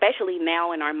so especially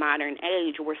now in our modern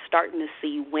age, we're starting to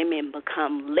see women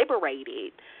become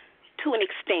liberated to an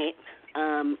extent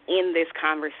in this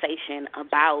conversation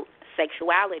about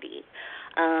sexuality.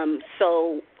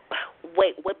 So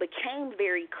what became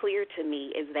very clear to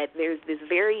me is that there's this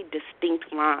very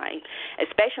distinct line,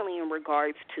 especially in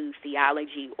regards to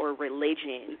theology or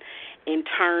religion, in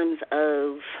terms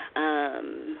of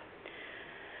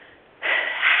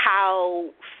how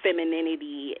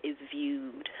femininity is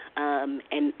viewed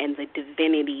and the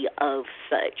divinity of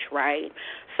such, right?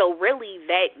 So really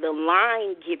that the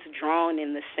line gets drawn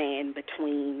in the sand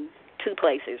between two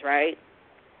places, right?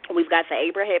 We've got the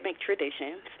Abrahamic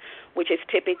traditions, which is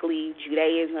typically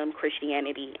Judaism,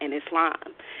 Christianity, and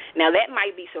Islam. Now, that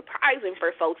might be surprising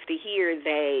for folks to hear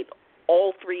that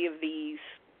all three of these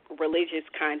religious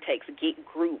contexts get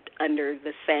grouped under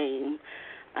the same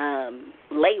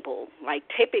label. Like,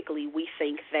 typically we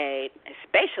think that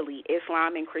especially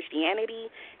Islam and Christianity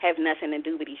have nothing to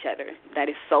do with each other. That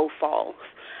is so false.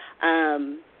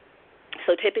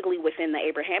 So typically within the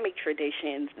Abrahamic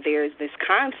traditions, there's this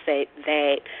concept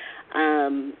that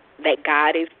that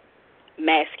God is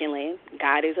masculine,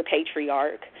 God is a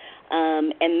patriarch,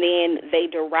 and then they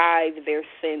derive their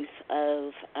sense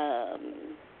of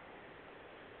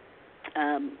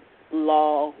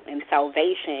law and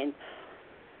salvation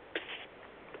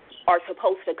are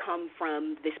supposed to come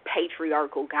from this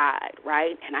patriarchal God,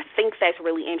 right? And I think that's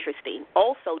really interesting.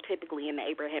 Also, typically in the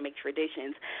Abrahamic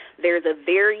traditions, there's a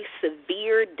very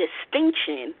severe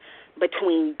distinction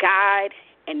between God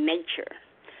and nature.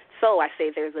 So I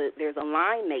say there's a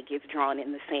line that gets drawn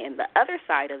in the sand. The other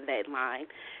side of that line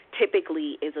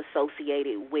typically is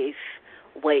associated with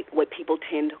what people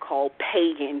tend to call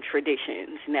pagan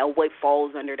traditions. Now, what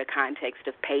falls under the context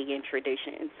of pagan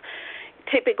traditions?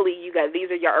 Typically,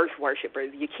 these are your earth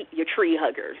worshipers, your tree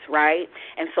huggers, right?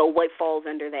 And so what falls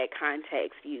under that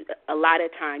context? A lot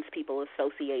of times people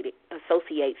associate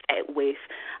that with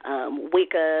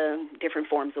Wicca, different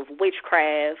forms of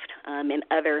witchcraft, and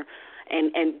other,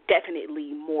 and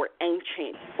definitely more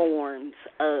ancient forms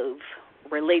of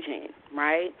religion,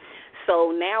 right?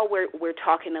 So now we're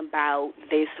talking about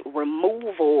this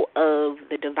removal of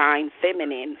the divine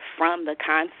feminine from the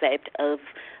concept of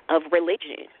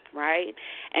religion, right?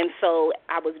 And so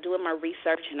I was doing my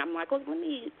research, and I'm like, well, let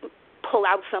me pull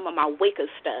out some of my Wicca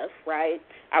stuff, right?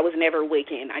 I was never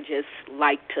Wiccan. I just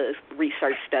like to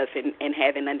research stuff and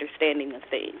have an understanding of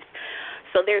things.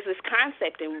 So there's this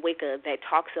concept in Wicca that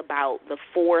talks about the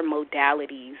 4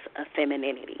 modalities of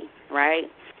femininity, right?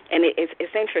 And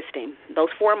it's interesting. Those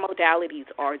 4 modalities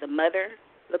are the mother,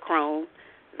 the crone,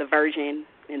 the virgin,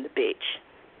 and the bitch,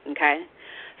 okay?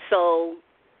 So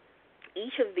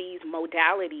each of these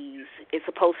modalities is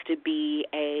supposed to be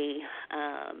a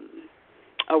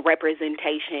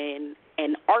representation,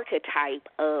 an archetype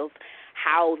of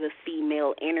how the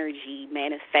female energy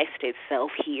manifests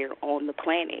itself here on the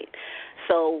planet.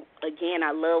 So, again,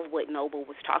 I love what Noble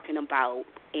was talking about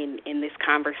in this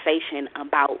conversation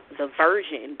about the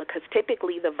virgin, because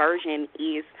typically the virgin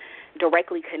is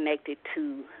directly connected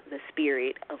to the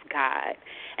spirit of God.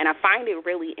 And I find it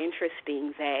really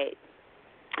interesting that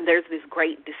there's this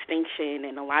great distinction,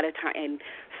 and a lot of time, and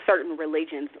certain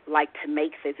religions like to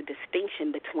make this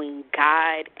distinction between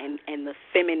God and the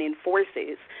feminine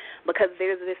forces, because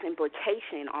there's this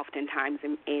implication oftentimes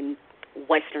in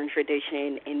Western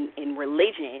tradition, in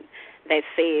religion, that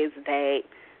says that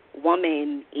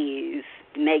woman is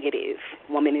negative,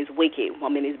 woman is wicked,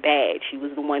 woman is bad. She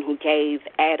was the one who gave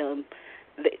Adam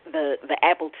the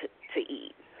apple to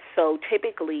eat. So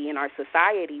typically in our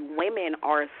society, women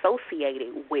are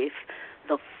associated with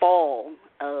the fall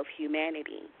of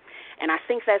humanity. And I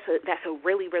think that's a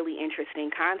really, really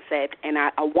interesting concept, and I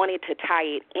wanted to tie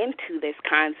it into this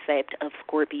concept of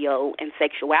Scorpio and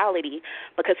sexuality,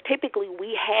 because typically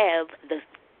we have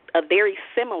a very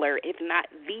similar, if not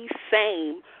the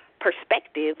same,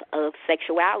 perspective of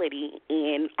sexuality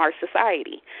in our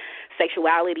society.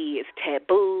 Sexuality is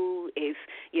taboo,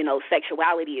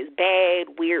 sexuality is bad.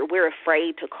 We're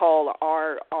afraid to call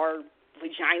our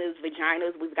vaginas.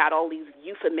 We've got all these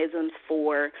euphemisms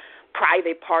for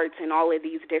private parts and all of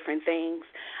these different things.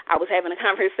 I was having a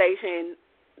conversation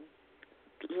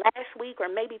last week or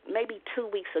maybe 2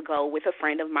 weeks ago with a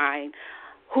friend of mine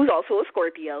who's also a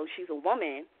Scorpio. She's a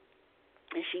woman,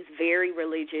 and she's very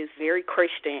religious, very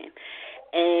Christian.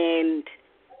 And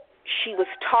she was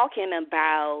talking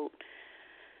about,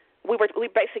 we were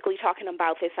basically talking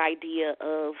about this idea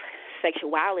of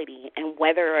sexuality and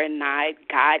whether or not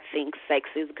God thinks sex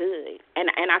is good. And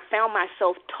I found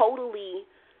myself totally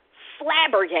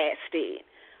flabbergasted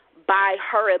by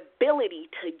her ability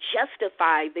to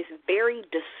justify this very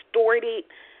distorted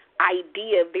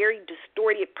idea, very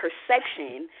distorted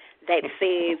perception that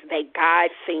says that God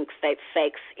thinks that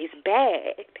sex is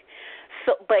bad.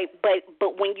 So,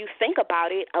 but when you think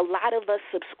about it, a lot of us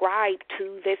subscribe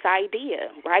to this idea,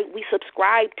 right? We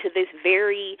subscribe to this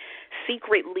very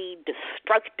secretly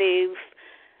destructive,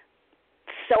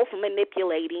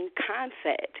 self-manipulating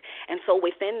concept. And so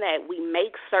within that, we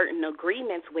make certain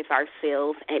agreements with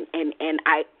ourselves, and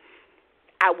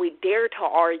I would dare to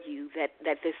argue that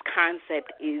this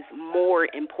concept is more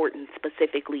important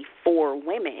specifically for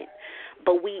women.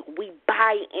 But we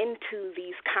buy into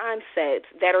these concepts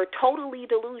that are totally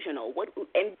delusional.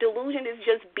 And delusion is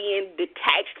just being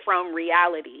detached from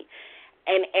reality.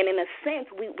 And in a sense,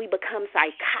 we become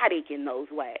psychotic in those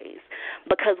ways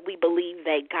because we believe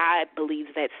that God believes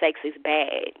that sex is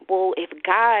bad. Well, if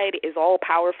God is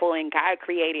all-powerful and God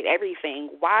created everything,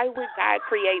 why would God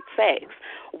create sex?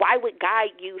 Why would God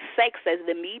use sex as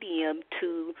the medium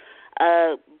to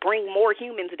bring more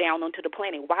humans down onto the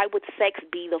planet? Why would sex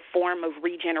be the form of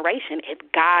regeneration if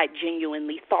God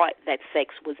genuinely thought that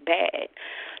sex was bad?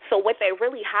 So what that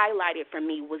really highlighted for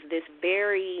me was this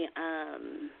very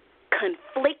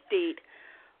conflicted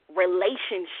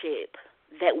relationship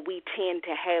that we tend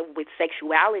to have with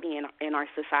sexuality in our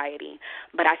society.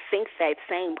 But I think that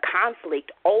same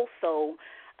conflict also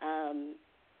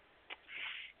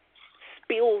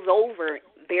spills over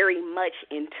very much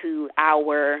into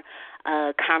our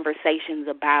conversations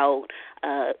about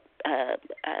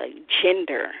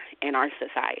gender in our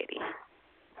society.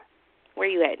 Where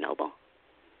you at, Noble?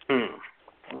 Can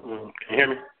you hear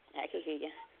me? I can hear you.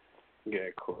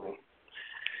 Yeah, cool.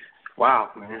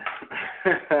 Wow, man.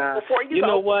 Before you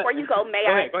go,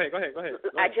 may Go ahead.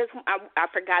 I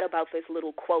forgot about this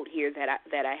little quote here that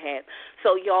I had.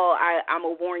 So y'all, I'm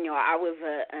gonna warn y'all. I was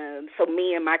so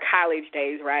me in my college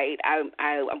days, right?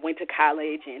 I went to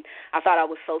college and I thought I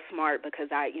was so smart because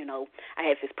I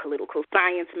had this political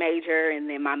science major and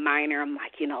then my minor, I'm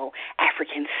like,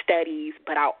 African studies,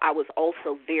 but I was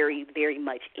also very, very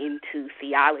much into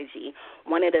theology.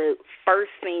 One of the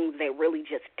first things that really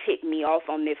just ticked me off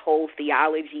on this whole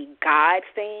theology God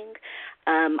thing,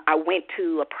 I went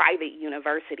to a private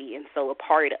university, and so a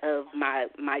part of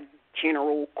my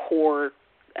general core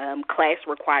class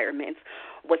requirements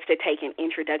was to take an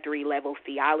introductory level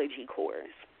theology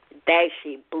course. That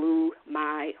shit blew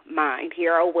my mind.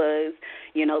 Here I was,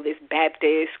 this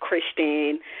Baptist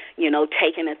Christian,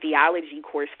 taking a theology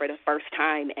course for the first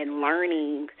time and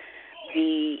learning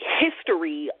the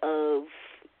history of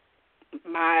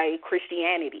my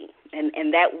Christianity,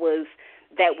 and that was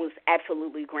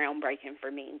absolutely groundbreaking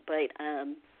for me. But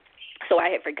so I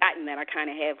had forgotten that I kind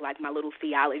of have like my little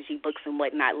theology books and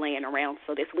whatnot laying around.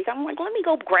 So this week I'm like, let me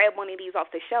go grab one of these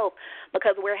off the shelf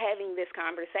because we're having this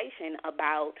conversation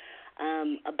about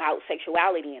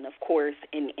sexuality, and of course,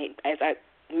 as I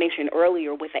mentioned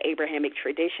earlier, with the Abrahamic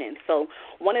tradition. So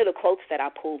one of the quotes that I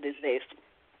pulled is this.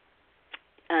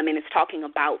 And it's talking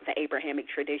about the Abrahamic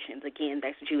traditions. Again,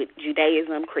 that's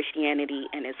Judaism, Christianity,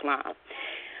 and Islam.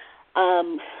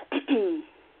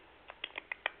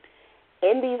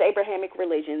 In these Abrahamic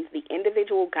religions, the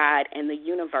individual God and the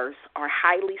universe are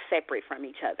highly separate from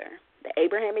each other. The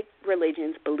Abrahamic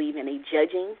religions believe in a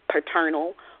judging,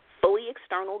 paternal, fully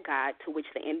external God to which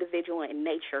the individual and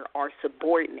nature are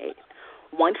subordinate.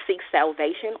 One seeks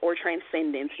salvation or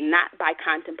transcendence not by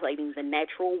contemplating the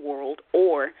natural world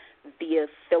or via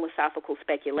philosophical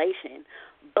speculation,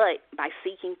 but by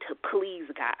seeking to please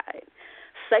God,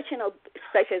 such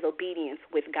as obedience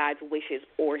with God's wishes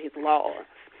or his laws,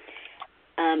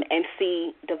 and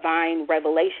see divine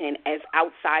revelation as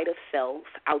outside of self,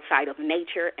 outside of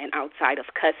nature, and outside of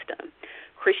custom.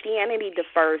 Christianity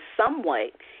differs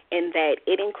somewhat in that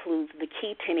it includes the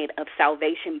key tenet of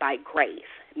salvation by grace,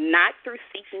 not through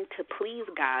seeking to please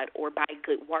God or by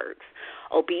good works.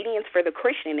 Obedience for the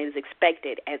Christian is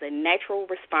expected as a natural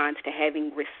response to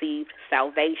having received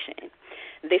salvation.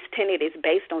 This tenet is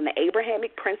based on the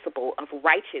Abrahamic principle of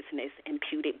righteousness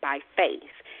imputed by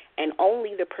faith, and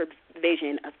only the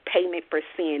provision of payment for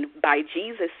sin by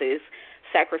Jesus'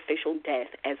 sacrificial death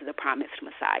as the promised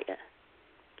Messiah.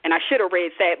 And I should have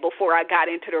read that before I got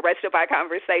into the rest of our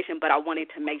conversation, but I wanted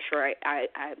to make sure I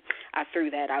threw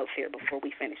that out there before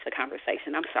we finish the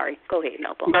conversation. I'm sorry. Go ahead,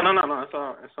 Noble. No.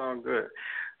 It's all good.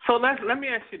 So let me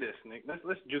ask you this, Nick.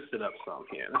 Let's juice it up some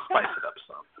here. Let's spice it up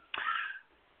some.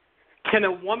 Can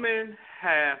a woman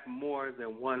have more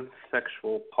than one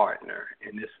sexual partner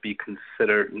and this be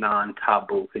considered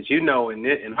non-taboo? Because in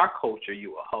our culture,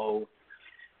 you a hoe,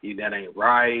 that ain't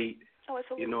right. Oh,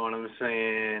 absolutely. You know what I'm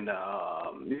saying?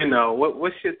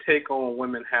 What's your take on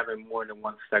women having more than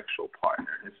one sexual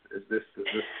partner? Is this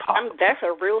possible? That's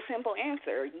a real simple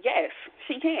answer. Yes,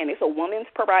 she can. It's a woman's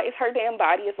prerogative. It's her damn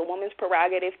body. It's a woman's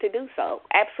prerogative to do so.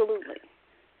 Absolutely.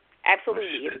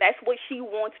 Absolutely. If that's what she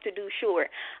wants to do, sure.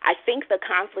 I think the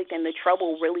conflict and the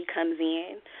trouble really comes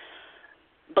in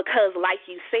because, like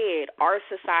you said, our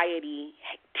society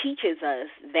teaches us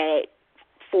that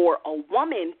for a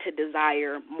woman to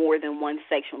desire more than one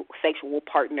sexual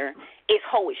partner is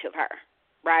hoish of her,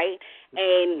 right?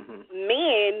 And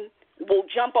men will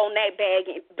jump on that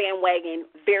bandwagon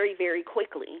very, very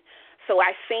quickly. So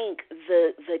I think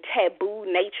the taboo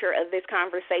nature of this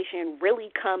conversation really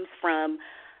comes from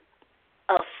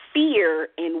a fear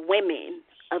in women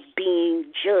of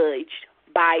being judged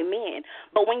by men.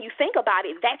 But when you think about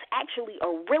it, that's actually a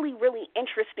really, really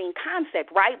interesting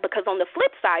concept, right? Because on the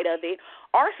flip side of it,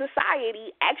 our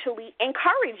society actually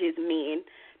encourages men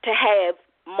to have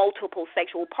multiple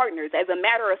sexual partners. As a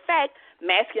matter of fact,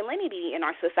 masculinity in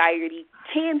our society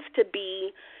tends to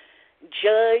be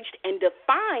judged and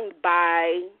defined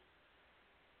by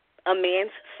a man's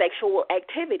sexual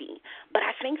activity. But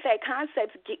I think that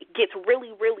concept gets really,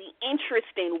 really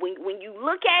interesting when you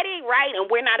look at it, right? And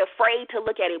we're not afraid to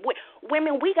look at it.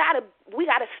 Women, we gotta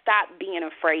stop being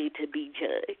afraid to be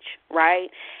judged,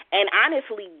 right? And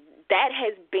honestly, that's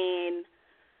been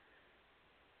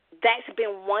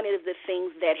one of the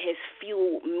things that has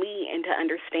fueled me into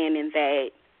understanding that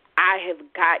I have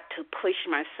got to push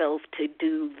myself to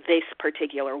do this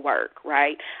particular work,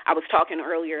 right? I was talking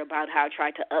earlier about how I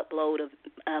tried to upload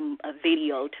a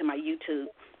video to my YouTube.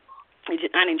 I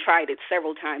done tried it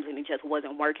several times, and it just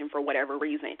wasn't working for whatever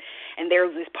reason. And there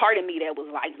was this part of me that was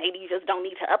like, maybe you just don't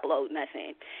need to upload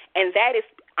nothing. And that is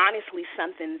honestly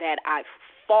something that I've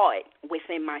fought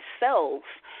within myself,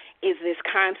 is this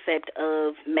concept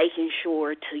of making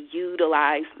sure to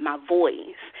utilize my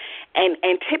voice. And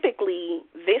typically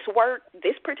this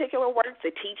particular work, the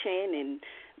teaching and,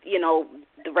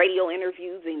 the radio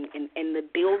interviews and the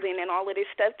building and all of this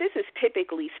stuff, this is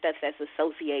typically stuff that's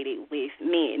associated with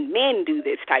men. Men do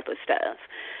this type of stuff.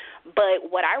 But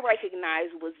what I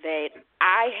recognized was that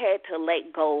I had to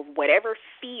let go of whatever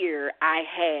fear I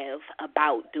have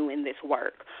about doing this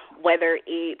work, whether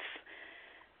it's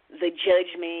the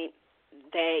judgment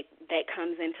that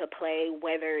comes into play,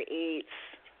 whether it's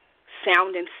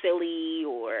sounding silly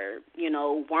or,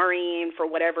 worrying for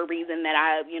whatever reason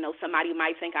that somebody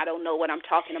might think I don't know what I'm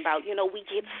talking about. We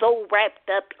get so wrapped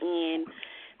up in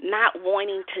not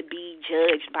wanting to be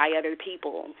judged by other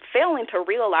people, failing to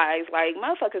realize, like,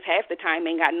 motherfuckers half the time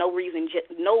ain't got no reason,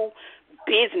 no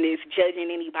business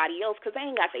judging anybody else because they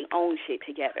ain't got their own shit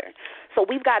together. So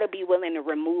we've got to be willing to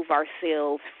remove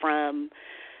ourselves from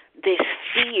this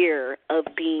fear of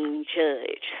being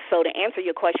judged. So to answer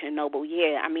your question, Noble,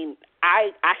 yeah,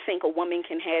 I think a woman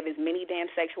can have as many damn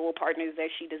sexual partners as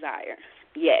she desires.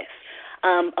 Yes.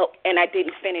 And I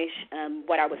didn't finish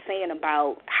what I was saying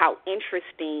about how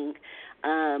interesting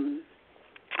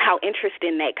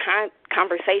that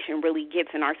conversation really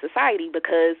gets in our society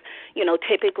because,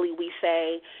 typically we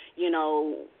say, a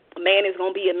man is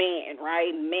going to be a man,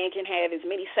 right? A man can have as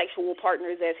many sexual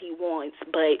partners as he wants.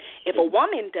 But if a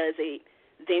woman does it,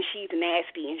 then she's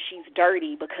nasty and she's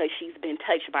dirty because she's been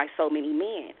touched by so many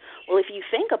men. Well, if you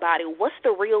think about it, what's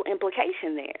the real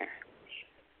implication there?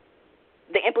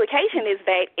 The implication is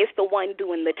that it's the one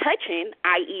doing the touching,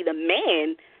 i.e. the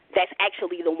man, that's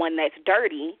actually the one that's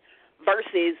dirty,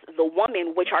 versus the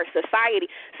woman, which our society,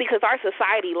 because our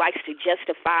society likes to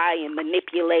justify and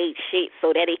manipulate shit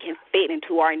so that it can fit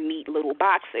into our neat little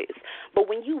boxes. But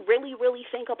when you really, really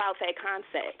think about that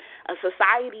concept, a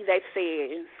society that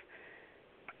says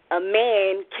a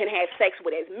man can have sex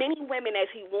with as many women as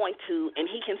he wants to and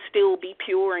he can still be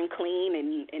pure and clean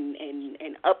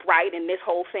and upright in this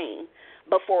whole thing,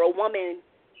 but for a woman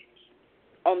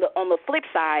on the flip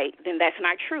side, then that's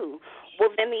not true. Well,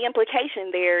 then the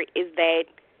implication there is that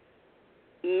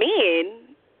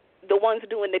men, the ones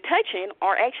doing the touching,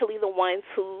 are actually the ones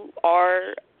who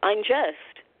are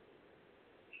unjust.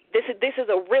 This is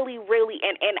a really, really,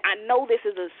 and I know this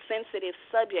is a sensitive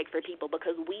subject for people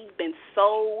because we've been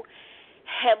so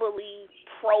heavily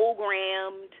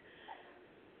programmed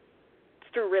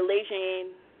through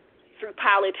religion, through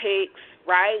politics,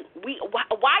 right?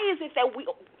 Why is it that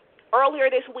earlier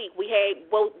this week we had,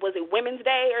 was it Women's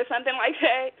Day or something like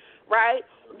that, right?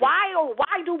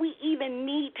 Why do we even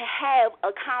need to have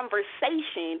a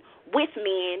conversation with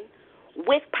men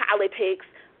with politics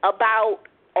about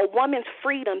a woman's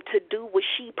freedom to do what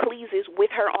she pleases with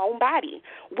her own body.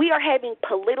 We are having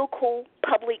political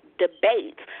public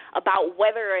debates about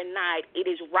whether or not it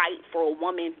is right for a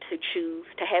woman to choose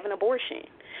to have an abortion.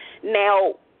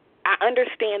 Now, I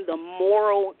understand the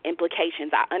moral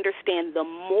implications. I understand the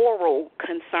moral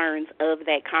concerns of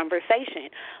that conversation.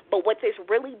 But what this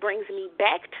really brings me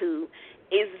back to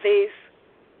is this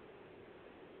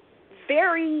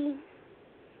very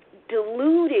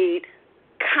diluted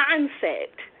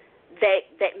concept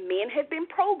that men have been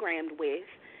programmed with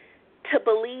to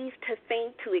believe, to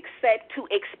think, to accept, to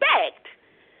expect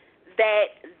that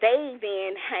they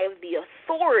then have the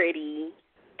authority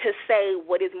to say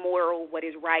what is moral, what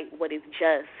is right, what is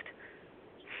just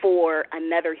for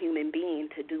another human being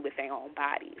to do with their own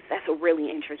bodies. That's a really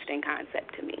interesting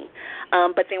concept to me.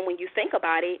 But then when you think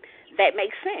about it, that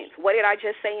makes sense. What did I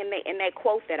just say in that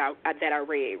quote that I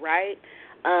read, right?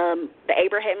 The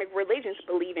Abrahamic religions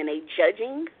believe in a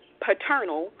judging,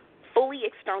 paternal, fully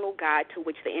external God to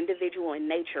which the individual and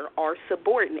nature are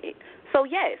subordinate. So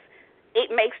yes, it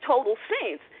makes total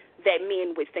sense that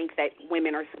men would think that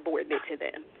women are subordinate to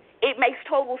them. It makes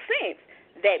total sense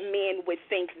that men would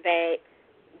think that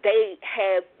they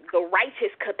have the righteous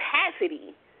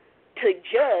capacity to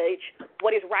judge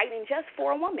what is right and just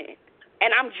for a woman.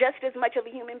 And I'm just as much of a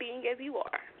human being as you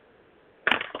are.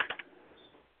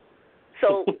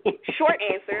 So, short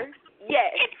answer,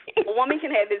 yes, a woman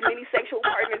can have as many sexual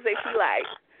partners as she likes.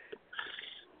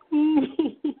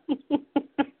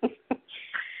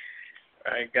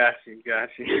 All right, got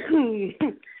you.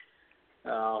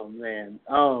 Oh, man.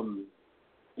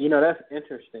 That's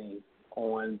interesting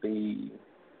on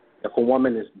if a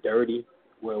woman is dirty,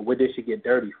 well, where did she get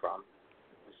dirty from?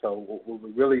 So what we're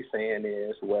really saying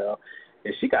is, well,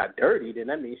 if she got dirty, then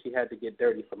that means she had to get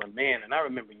dirty from a man. And I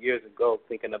remember years ago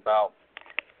thinking about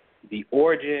the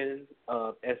origin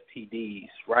of STDs,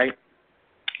 right?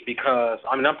 Because,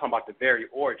 I'm talking about the very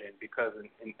origin, because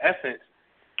in essence,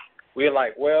 we're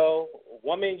like, well,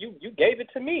 woman, you gave it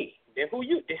to me. Then who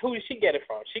did she get it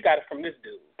from? She got it from this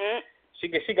dude.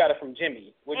 She got it from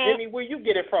Jimmy. Well, Jimmy, where you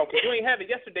get it from? Because you ain't have it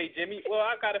yesterday, Jimmy. Well,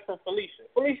 I got it from Felicia.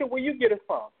 Felicia, where you get it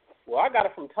from? Well, I got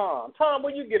it from Tom. Tom,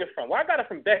 where you get it from? Well, I got it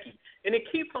from Becky. And it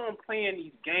keeps on playing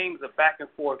these games of back and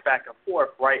forth,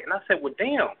 right? And I said, well,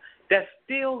 damn, that's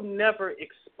still never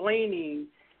explaining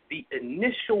the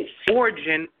initial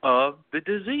origin of the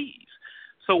disease.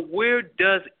 So where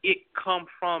does it come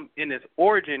from in its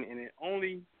origin? And it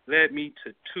only led me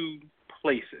to two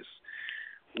places.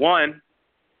 One,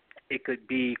 it could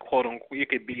be, quote unquote, it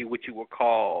could be what you would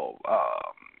call,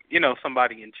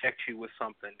 somebody inject you with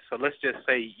something. So let's just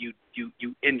say you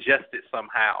ingest it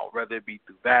somehow, whether it be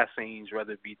through vaccines,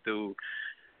 whether it be through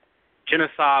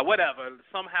genocide, whatever.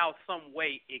 Somehow, some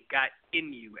way, it got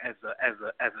in you as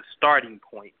a starting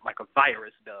point, like a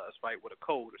virus does, right, with a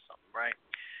cold or something, right?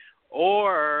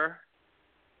 Or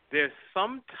there's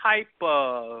some type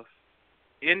of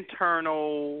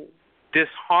internal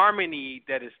disharmony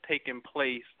that is taking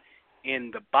place,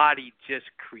 and the body just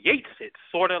creates it,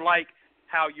 sort of like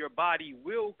how your body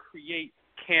will create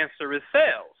cancerous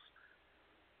cells,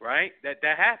 right? That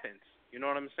happens. You know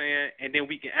what I'm saying? And then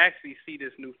we can actually see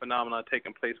this new phenomenon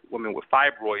taking place with women with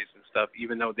fibroids and stuff,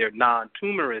 even though they're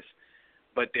non-tumorous,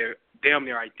 but they're damn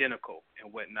near identical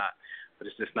and whatnot. But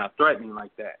it's just not threatening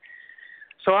like that.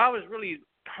 So I was really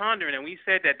pondering, and we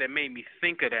said that made me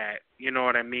think of that, you know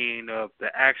what I mean, of the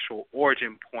actual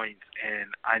origin points. And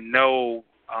I know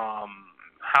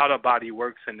how the body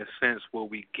works in the sense where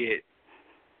we get,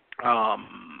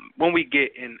 when we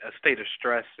get in a state of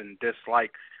stress and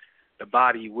dislike, the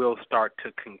body will start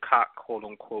to concoct,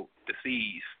 quote-unquote,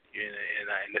 disease.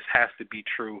 And this has to be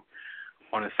true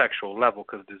on a sexual level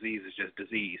because disease is just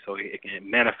disease. So it can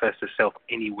manifest itself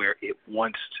anywhere it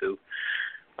wants to.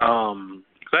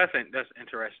 So that's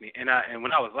interesting. And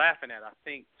when I was laughing at it, I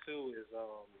think, too, is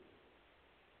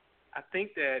I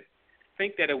think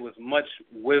that it was much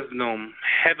wisdom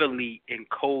heavily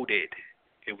encoded.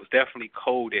 It was definitely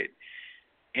coded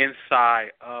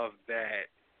inside of that,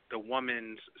 the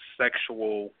woman's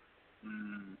sexual,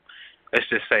 let's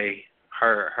just say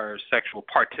her sexual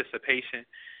participation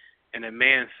and the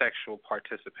man's sexual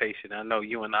participation. I know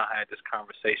you and I had this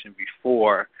conversation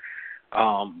before.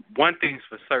 One thing's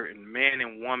for certain, man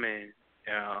and woman,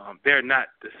 they're not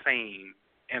the same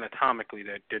anatomically.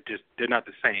 They're not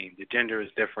the same. The gender is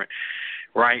different,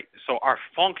 right? So our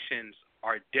functions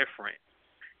are different.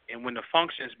 And when the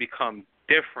functions become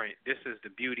different, this is the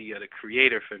beauty of the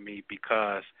Creator for me,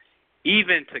 because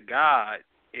even to God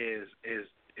is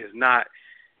not,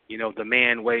 the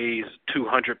man weighs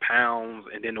 200 pounds,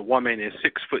 and then the woman is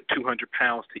 6 foot 200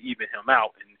 pounds to even him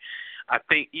out. And I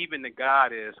think even the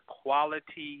God is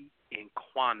quality and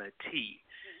quantity.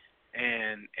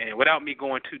 And without me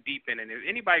going too deep in it, if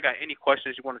anybody got any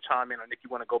questions you want to chime in on, if you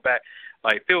want to go back,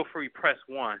 feel free, press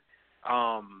 1.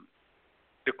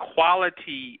 The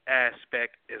quality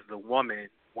aspect is the woman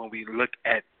when we look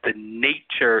at the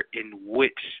nature in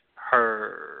which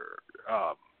her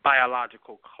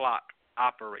biological clock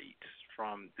operates,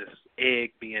 from this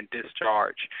egg being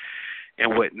discharged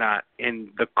and whatnot. And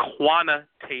the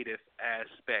quantitative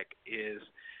aspect is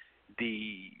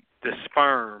the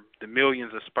sperm, the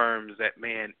millions of sperms that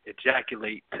man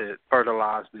ejaculate to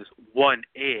fertilize this one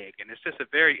egg. And it's just a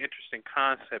very interesting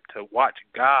concept to watch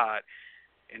God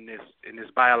in this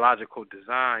biological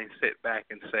design sit back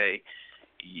and say,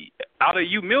 out of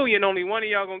you million, only one of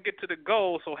y'all gonna get to the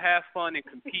goal. So have fun and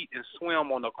compete and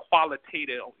swim on a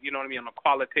quantitative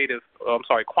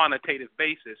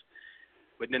basis.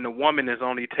 But then the woman is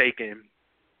only taking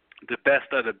the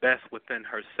best of the best within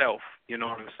herself. You know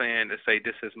what I'm saying? To say,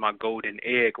 this is my golden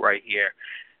egg right here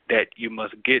that you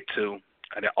must get to,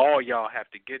 that all y'all have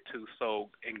to get to. So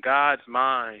in God's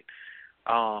mind,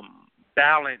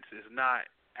 balance is not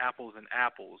apples and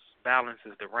apples. Balance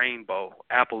is the rainbow.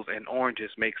 Apples and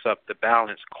oranges makes up the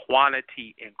balance.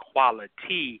 Quantity and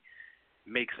quality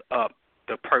makes up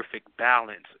the perfect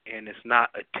balance, and it's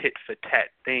not a tit-for-tat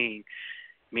thing,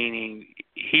 meaning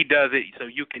he does it so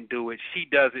you can do it, she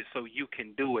does it so you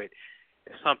can do it.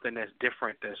 It's something that's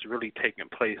different, that's really taking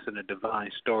place in a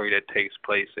divine story that takes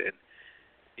place in,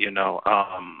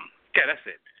 that's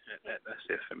it. That's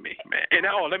it for me, man. And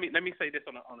let me say this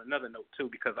on another note too,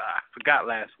 because I forgot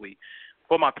last week.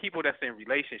 For my people that's in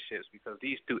relationships, because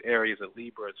these two areas of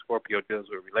Libra and Scorpio deals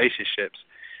with relationships.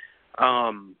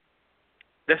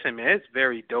 Listen, man, it's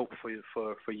very dope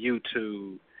for you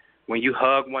to, when you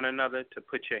hug one another, to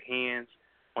put your hands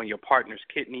on your partner's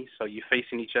kidneys, so you're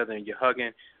facing each other and you're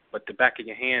hugging, but the back of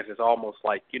your hands is almost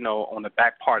like, on the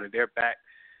back part of their back,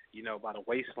 by the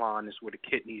waistline is where the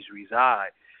kidneys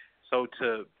reside. So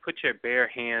to put your bare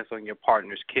hands on your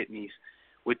partner's kidneys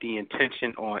with the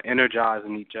intention on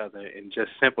energizing each other and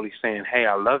just simply saying, hey,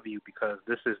 I love you, because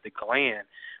this is the gland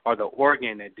or the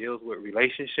organ that deals with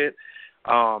relationship,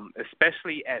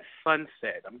 especially at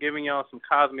sunset. I'm giving y'all some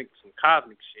cosmic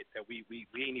shit that we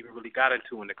ain't even really got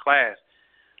into in the class.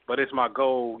 But it's my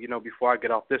goal, before I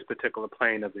get off this particular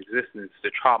plane of existence,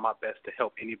 to try my best to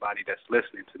help anybody that's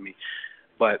listening to me.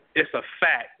 But it's a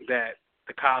fact that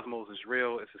the cosmos is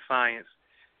real. It's a science.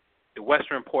 The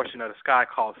western portion of the sky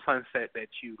called sunset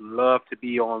that you love to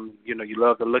be on, you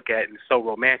love to look at, and it's so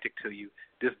romantic to you.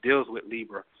 This deals with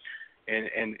Libra and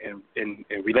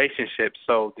relationships.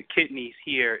 So the kidneys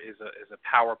here is a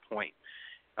PowerPoint,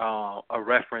 a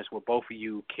reference where both of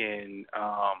you can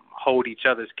hold each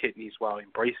other's kidneys while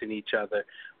embracing each other,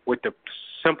 with the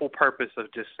simple purpose of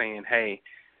just saying, hey,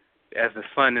 as the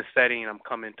sun is setting, I'm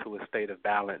coming to a state of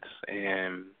balance,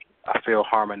 and I feel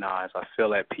harmonized. I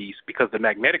feel at peace, because the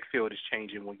magnetic field is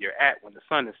changing when the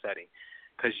sun is setting,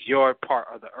 because your part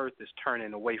of the earth is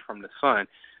turning away from the sun.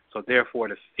 So therefore,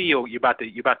 the field, you're about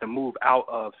to move out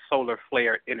of solar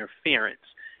flare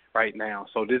interference right now.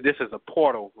 So this is a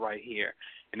portal right here,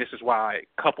 and this is why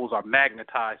couples are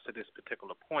magnetized to this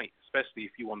particular point, especially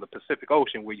if you're on the Pacific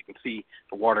Ocean, where you can see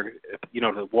the water,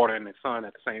 the water and the sun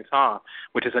at the same time,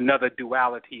 which is another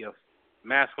duality of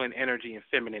masculine energy and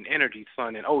feminine energy,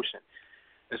 sun and ocean.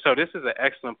 And so this is an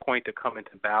excellent point to come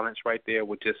into balance right there,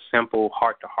 with just simple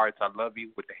heart-to-hearts, I love you,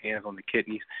 with the hands on the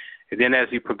kidneys. And then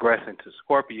as you progress into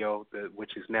Scorpio,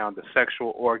 which is now the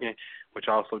sexual organ, which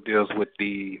also deals with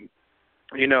the,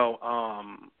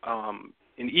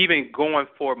 and even going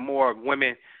for more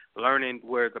women, learning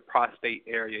where the prostate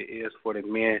area is for the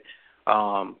men,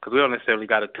 because we don't necessarily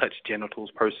got to touch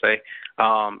genitals per se,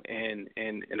 and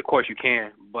of course you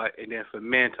can, but and then for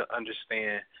men to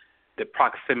understand the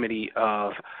proximity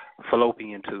of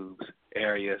fallopian tubes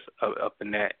areas up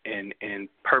in that, and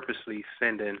purposely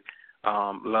sending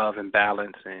love and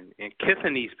balance and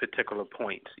kissing these particular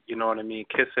points, you know what I mean,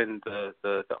 kissing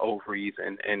the ovaries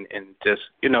and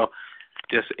just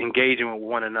just engaging with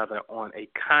one another on a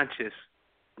conscious,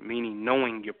 meaning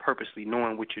you're purposely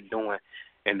knowing what you're doing,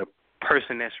 and the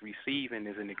person that's receiving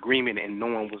is in agreement and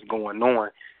knowing what's going on,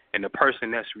 and the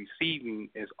person that's receiving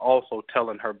is also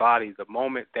telling her body, the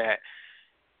moment that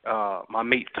my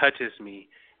mate touches me,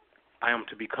 I am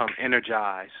to become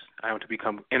energized. I am to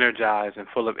become energized and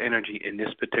full of energy in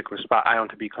this particular spot. I am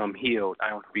to become healed. I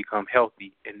am to become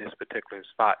healthy in this particular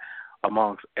spot.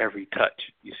 amongst every touch.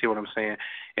 You see what I'm saying?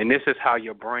 And this is how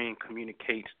your brain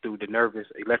communicates through the nervous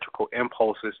electrical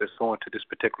impulses that's going to this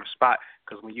particular spot.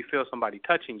 Because when you feel somebody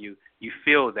touching you, you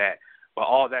feel that. But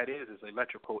all that is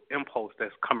electrical impulse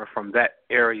that's coming from that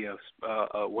area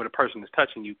where the person is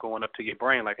touching you, going up to your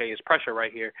brain like, hey, it's pressure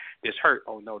right here. This hurt.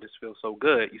 Oh, no, this feels so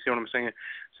good. You see what I'm saying?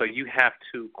 So you have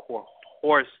to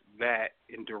coerce that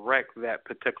and direct that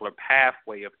particular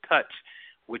pathway of touch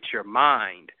with your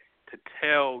mind to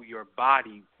tell your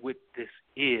body what this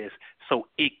is so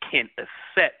it can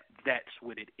accept that's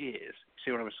what it is.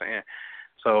 See what I'm saying?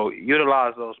 So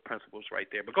utilize those principles right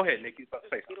there. But go ahead, Nick. You about to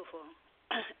say something. Beautiful.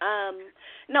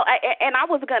 No, I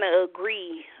was going to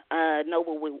agree,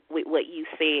 Noble, with what you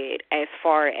said as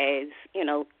far as,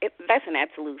 that's an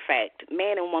absolute fact.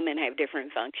 Man and woman have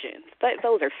different functions.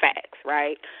 Those are facts,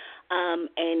 right?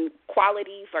 And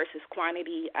quality versus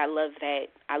quantity, I love that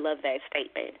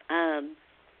statement.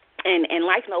 And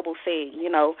like Noble said,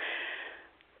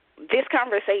 this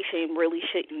conversation really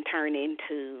shouldn't turn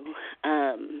into,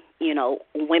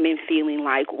 women feeling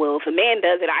like, well, if a man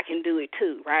does it, I can do it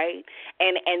too, right?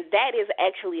 And that is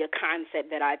actually a concept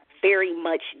that I very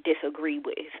much disagree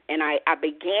with. And I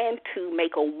began to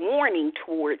make a warning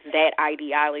towards that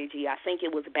ideology. I think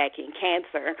it was back in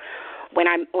Cancer when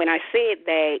I said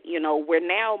that, we're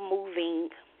now moving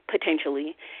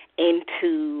potentially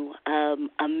into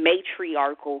a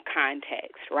matriarchal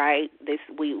context, right?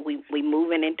 We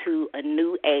moving into a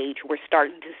new age. We're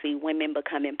starting to see women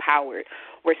become empowered.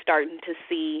 We're starting to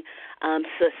see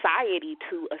society,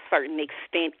 to a certain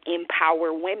extent,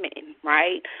 empower women,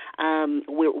 right?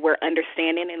 We're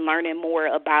understanding and learning more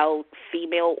about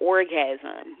female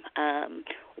orgasm.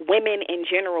 Women in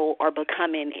general are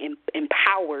becoming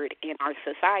empowered in our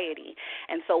society.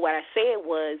 And so what I said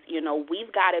was,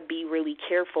 we've got to be really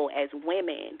careful as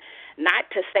women not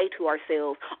to say to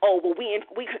ourselves, oh, well, we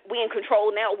in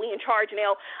control now, we in charge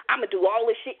now, I'm going to do all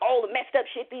this shit, all the messed up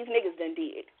shit these niggas done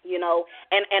did,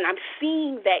 And I'm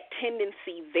seeing that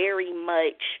tendency very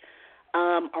much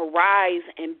arise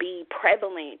and be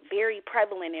prevalent, very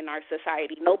prevalent in our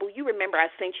society. Noble, you remember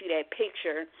I sent you that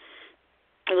picture.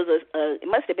 It was it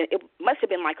must have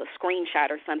been like a screenshot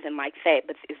or something like that.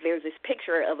 But there's this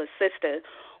picture of a sister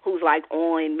who's like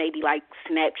on maybe like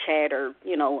Snapchat or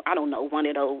I don't know, one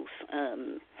of those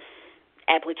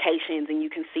applications, and you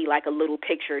can see like a little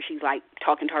picture. She's like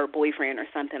talking to her boyfriend or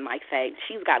something like that.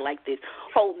 She's got like this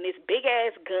holding this big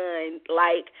ass gun,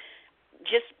 like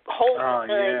just holding a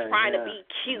gun, trying to be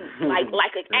cute,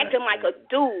 acting like a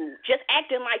dude, just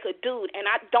acting like a dude. And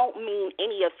I don't mean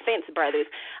any offense, brothers.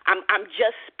 I'm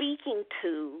just speaking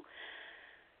to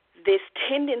this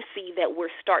tendency that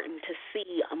we're starting to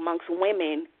see amongst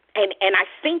women, and I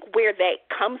think where that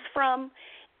comes from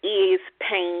is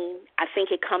pain. I think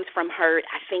it comes from hurt.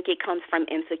 I think it comes from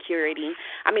insecurity.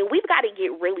 I mean, we've got to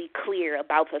get really clear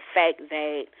about the fact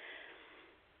that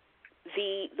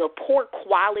the poor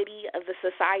quality of the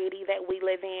society that we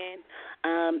live in,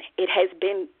 it has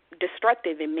been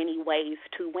destructive in many ways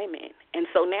to women. And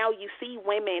so now you see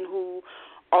women who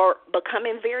are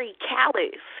becoming very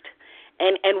calloused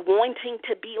and wanting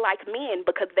to be like men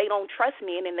because they don't trust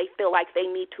men and they feel like they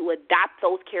need to adopt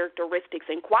those characteristics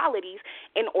and qualities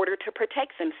in order to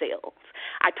protect themselves.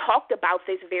 I talked about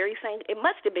this very same, it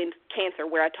must have been Cancer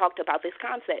where I talked about this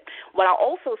concept. What I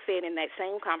also said in that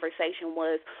same conversation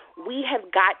was we have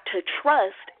got to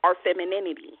trust our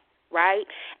femininity. Right?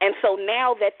 And so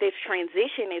now that this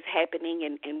transition is happening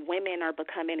and women are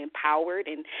becoming empowered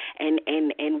and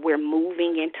we're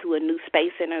moving into a new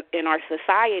space in our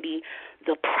society,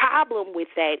 the problem with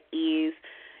that is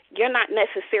you're not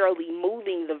necessarily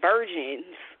moving the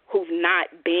virgins who've not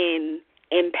been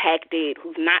impacted,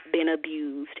 who've not been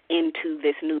abused into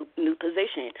this new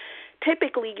position.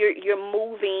 Typically, you're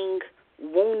moving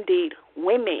wounded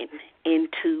women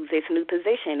into this new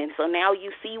position. And so now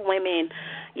you see women,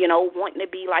 wanting to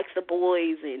be like the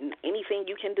boys and anything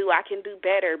you can do, I can do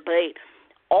better. But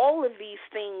all of these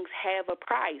things have a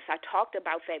price. I talked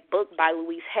about that book by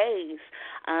Louise Hayes,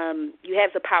 You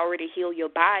Have the Power to Heal Your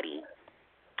Body.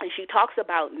 And she talks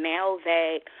about now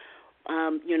that,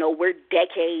 we're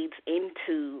decades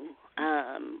into,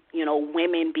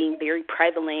 women being very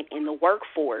prevalent in the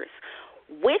workforce.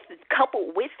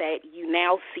 Coupled with that, you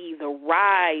now see the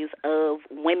rise of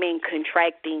women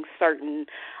contracting certain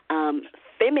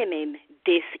feminine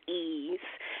dis-ease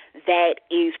that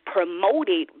is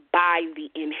promoted by the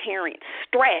inherent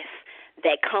stress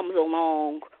that comes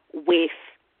along with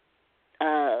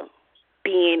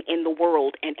being in the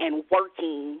world and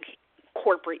working,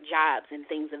 corporate jobs and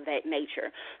things of that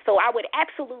nature. So I would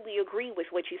absolutely agree with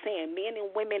what you're saying. Men and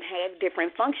women have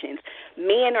different functions.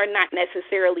 Men are not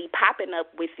necessarily popping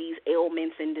up with these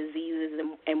ailments and diseases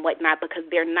and whatnot because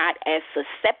they're not as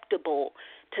susceptible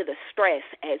to the stress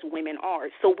as women are.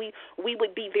 So we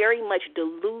would be very much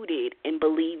deluded in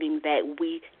believing that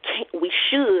we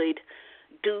should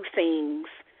do things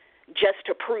just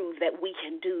to prove that we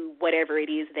can do whatever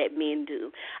it is that men do.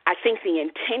 I think the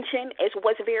intention is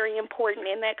what's very important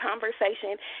in that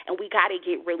conversation, and we got to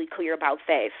get really clear about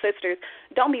that. Sisters,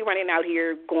 don't be running out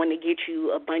here going to get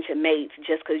you a bunch of mates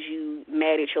just because you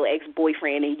mad at your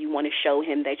ex-boyfriend and you want to show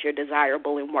him that you're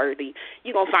desirable and worthy.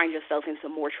 You're going to find yourself in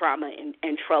some more trauma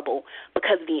and trouble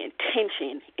because the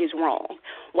intention is wrong.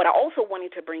 What I also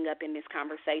wanted to bring up in this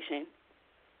conversation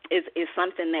is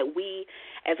something that we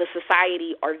as a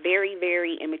society are very,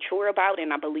 very immature about,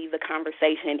 and I believe the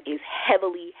conversation is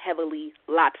heavily, heavily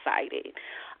lopsided.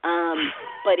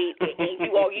 But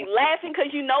you laughing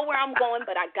because you know where I'm going,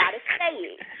 but I got to say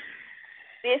it.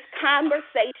 This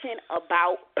conversation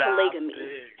about polygamy.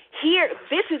 Here,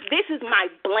 this is my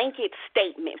blanket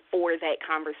statement for that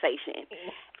conversation.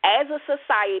 As a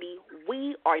society,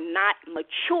 we are not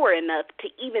mature enough to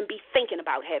even be thinking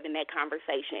about having that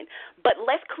conversation. But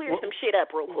let's clear some shit up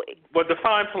real quick. Well,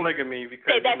 define polygamy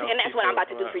because that's what I'm about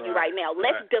to do for you right now.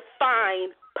 Let's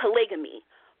define polygamy.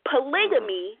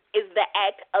 Polygamy is the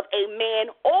act of a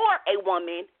man or a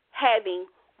woman having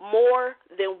more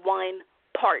than one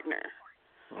partner.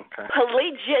 Okay.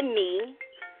 Polygyny,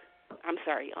 I'm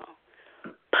sorry, y'all.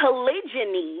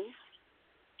 Polygyny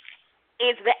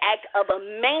is the act of a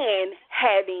man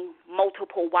having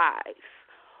multiple wives.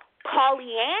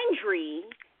 Polyandry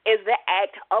is the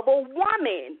act of a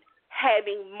woman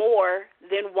having more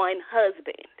than one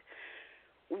husband.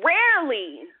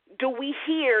 Rarely do we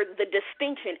hear the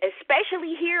distinction,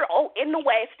 especially here in the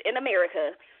West, in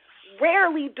America,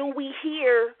 rarely do we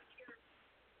hear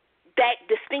that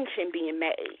distinction being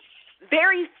made.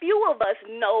 Very few of us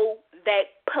know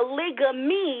that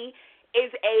polygamy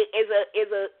is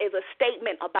a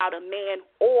statement about a man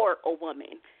or a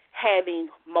woman having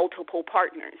multiple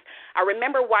partners. I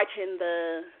remember watching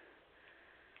the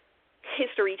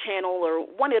History Channel or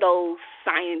one of those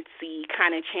science-y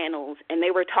kind of channels, and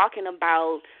they were talking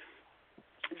about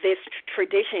this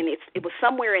tradition. It was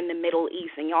somewhere in the Middle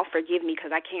East, and y'all forgive me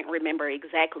because I can't remember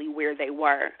exactly where they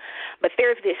were. But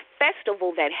there's this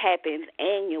festival that happens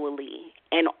annually,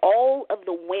 and all of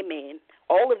the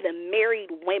married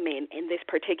women in this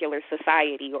particular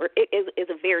society, or it is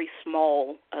a very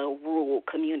small rural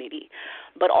community,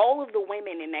 but all of the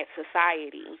women in that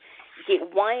society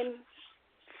get one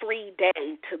free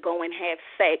day to go and have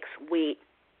sex with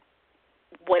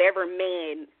whatever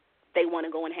man they want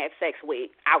to go and have sex with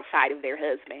outside of their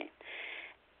husband.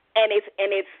 And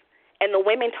the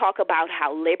women talk about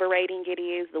how liberating it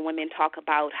is. The women talk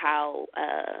about how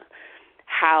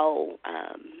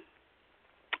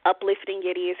uplifting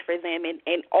it is for them,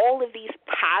 and all of these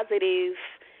positive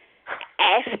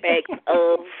aspects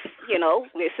of,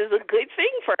 this is a good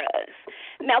thing for us.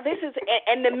 Now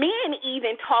and the men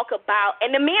even talk about,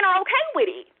 and the men are okay with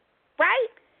it,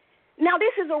 right? Now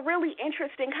this is a really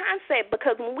interesting concept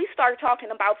because when we start talking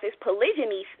about this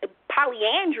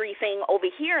polyandry thing over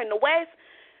here in the West,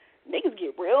 niggas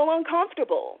get real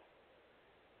uncomfortable.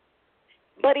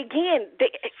 But again,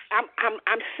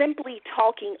 I'm simply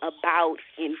talking about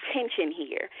intention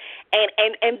here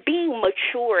and being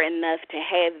mature enough to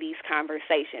have these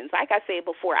conversations. Like I said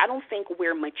before, I don't think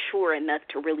we're mature enough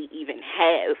to really even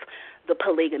have the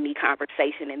polygamy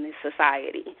conversation in this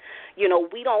society.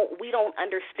 We don't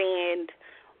understand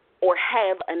or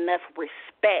have enough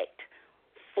respect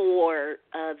for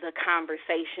the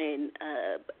conversation.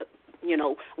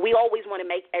 We always want to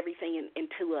make everything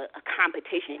into a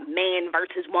competition, man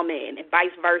versus woman and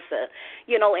vice versa,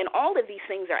 and all of these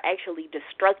things are actually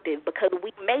destructive because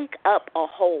we make up a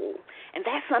whole, and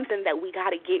that's something that we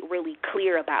got to get really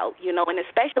clear about, and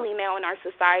especially now in our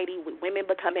society with women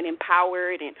becoming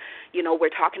empowered and, we're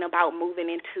talking about moving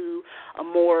into a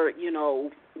more,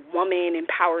 woman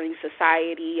empowering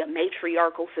society, a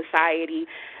matriarchal society.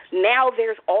 Now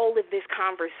there's all of this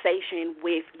conversation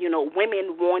with,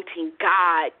 women wanting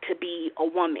God to be a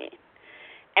woman.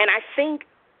 And I think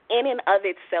in and of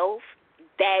itself,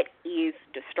 that is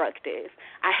destructive.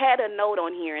 I had a note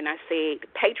on here and I said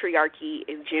patriarchy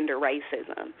is gender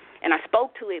racism. And I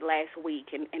spoke to it last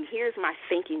week, and here's my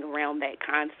thinking around that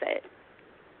concept.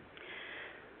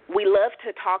 We love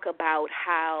to talk about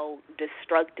how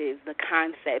destructive the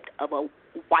concept of a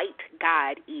white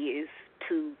God is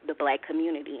to the black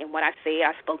community. And what I said,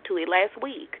 I spoke to it last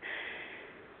week.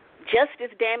 just as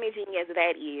damaging as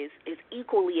that is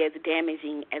equally as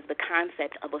damaging as the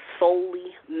concept of a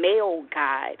solely male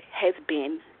God has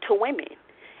been to women.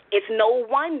 It's no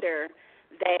wonder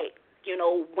that,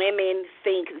 women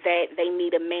think that they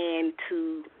need a man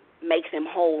to make them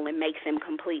whole and make them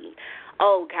complete.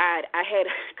 Oh, God, I had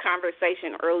a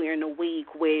conversation earlier in the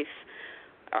week with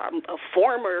a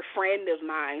former friend of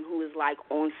mine who is like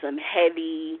on some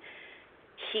heavy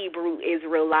Hebrew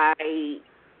Israelite,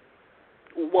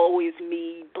 woe is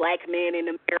me, black man in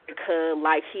America,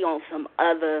 like he on some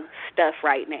other stuff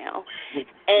right now.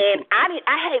 And I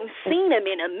hadn't seen him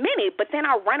in a minute, but then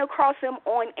I run across him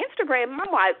on Instagram, and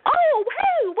I'm like, oh,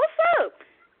 hey, what's up?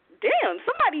 Damn,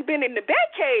 somebody been in the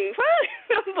Batcave, huh?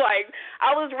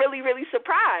 I was really, really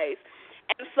surprised.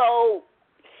 And so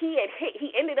he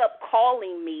ended up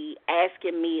calling me,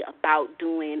 asking me about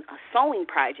doing a sewing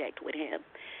project with him.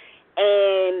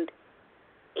 And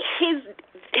his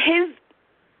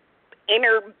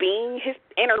inner being, his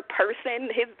inner person,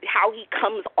 how he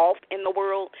comes off in the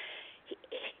world,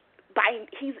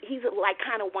 he's like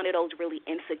kind of one of those really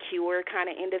insecure kind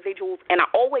of individuals, and I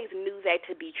always knew that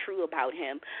to be true about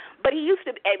him. But he used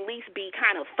to at least be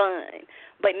kind of fun.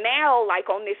 But now, like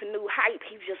on this new hype,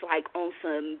 he's just like on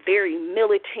some very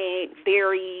militant,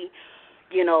 very,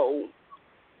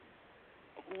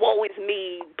 woe is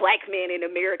me, black man in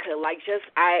America.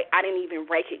 I didn't even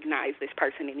recognize this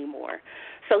person anymore.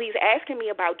 So he's asking me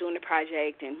about doing the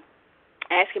project and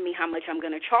asking me how much I'm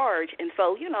going to charge. And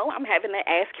so, I'm having to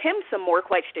ask him some more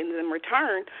questions in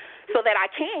return so that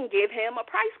I can give him a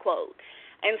price quote.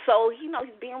 And so, he's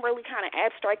being really kind of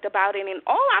abstract about it. And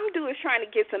all I'm doing is trying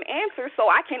to get some answers so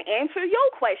I can answer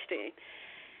your question.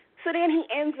 So then he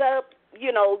ends up,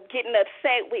 getting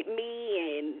upset with me,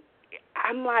 and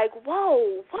I'm like,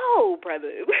 whoa,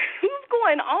 brother, what's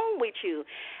going on with you?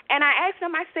 And I asked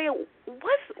him, I said,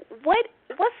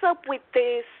 what's up with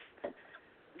this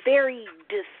very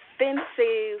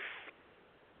defensive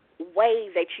way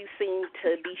that you seem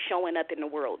to be showing up in the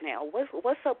world now?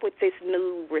 What's up with this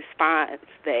new response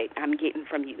that I'm getting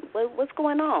from you? What's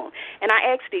going on? And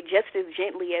I asked it just as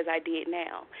gently as I did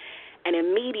now. And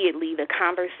immediately the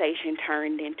conversation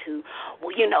turned into, well,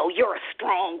 you're a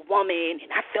strong woman, and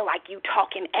I feel like you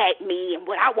talking at me, and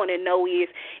what I want to know is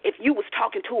if you was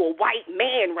talking to a white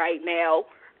man right now,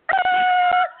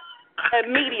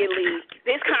 immediately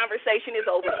this conversation is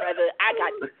over, brother. I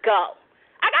got to go.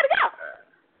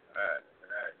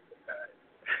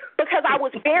 Because I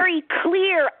was very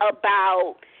clear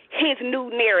about his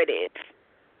new narrative.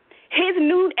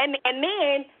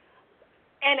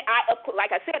 And I, like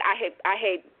I said, I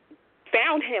had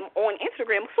found him on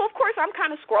Instagram. So, of course, I'm kind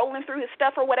of scrolling through his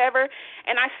stuff or whatever,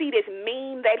 and I see this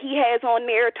meme that he has on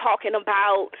there talking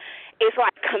about, it's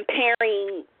like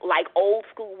comparing, like, old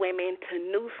school women to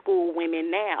new school women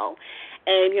now.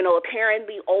 And,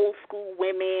 apparently old school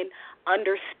women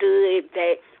understood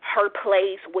that her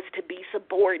place was to be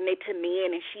subordinate to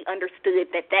men, and she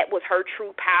understood that that was her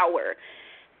true power.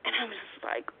 And I was just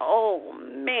like, oh,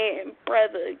 man,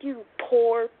 brother, you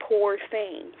poor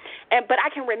thing. But I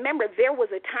can remember there was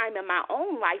a time in my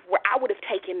own life where I would have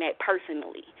taken that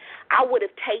personally. I would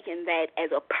have taken that as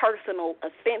a personal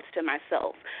offense to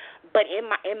myself. But in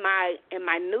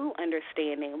my new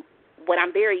understanding, what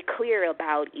I'm very clear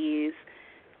about is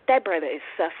that brother is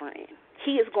suffering.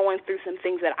 He is going through some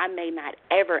things that I may not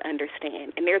ever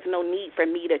understand, and there's no need for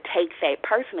me to take that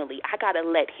personally. I got to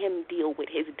let him deal with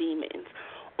his demons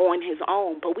on his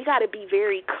own. But we got to be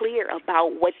very clear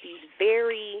about what these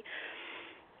very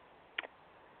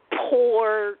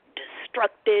poor,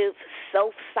 destructive,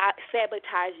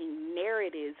 self-sabotaging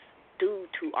narratives do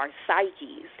to our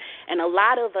psyches. And a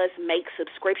lot of us make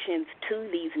subscriptions to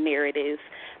these narratives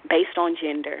based on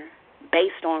gender,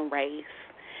 based on race,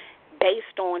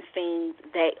 based on things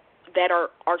that are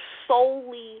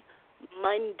solely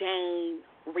mundane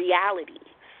realities.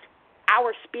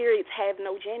 Our spirits have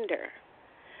no gender.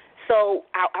 So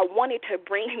I wanted to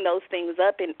bring those things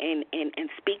up and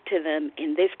speak to them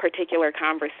in this particular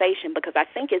conversation because I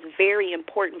think it's very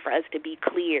important for us to be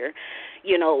clear,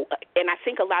 and I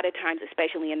think a lot of times,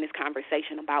 especially in this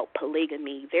conversation about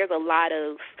polygamy, there's a lot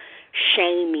of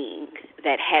shaming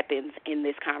that happens in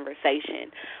this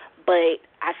conversation. But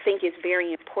I think it's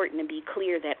very important to be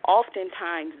clear that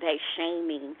oftentimes that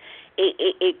shaming,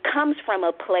 it comes from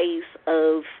a place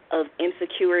of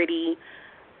insecurity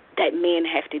that men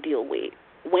have to deal with.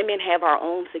 Women have our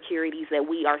own securities that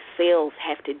we ourselves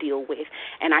have to deal with,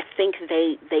 and I think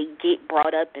they get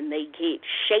brought up and they get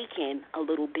shaken a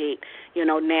little bit,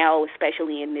 now,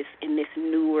 especially in this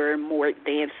newer, more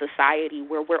advanced society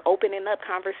where we're opening up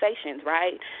conversations,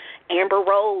 right? Amber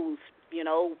Rose,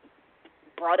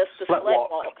 brought us to Slut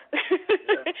Walk.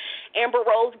 Amber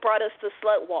Rose brought us to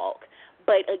Slut Walk.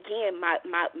 But again,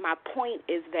 my point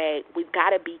is that we've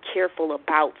got to be careful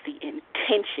about the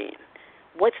intention.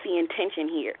 What's the intention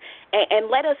here? And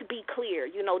let us be clear.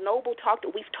 You know,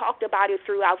 we've talked about it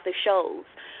throughout the shows.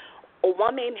 A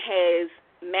woman has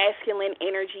masculine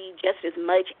energy just as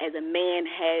much as a man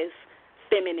has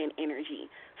feminine energy.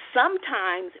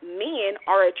 Sometimes men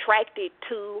are attracted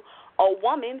to a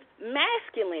woman's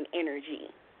masculine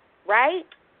energy, right?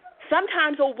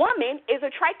 Sometimes a woman is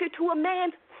attracted to a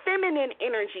man's feminine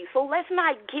energy. So let's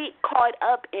not get caught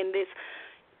up in this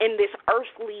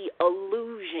earthly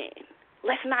illusion.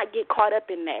 Let's not get caught up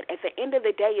in that. At the end of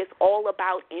the day, it's all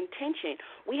about intention.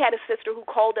 We had a sister who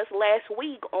called us last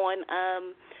week on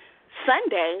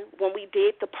Sunday when we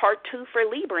did the part 2 for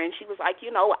Libra, and she was like, you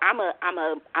know, I'm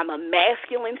a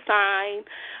masculine sign.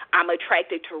 I'm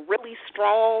attracted to really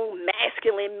strong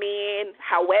masculine men.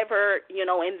 However, you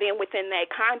know, and then within that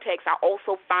context, I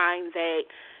also find that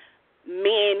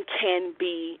men can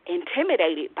be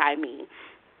intimidated by me.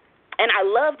 And I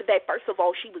loved that, first of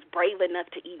all, she was brave enough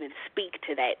to even speak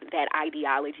to that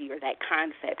ideology or that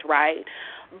concept, right?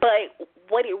 But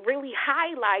what it really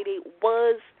highlighted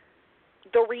was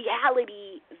the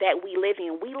reality that we live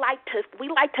in. We like to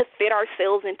fit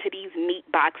ourselves into these neat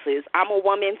boxes. I'm a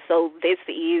woman, so this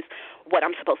is what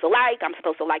I'm supposed to like. I'm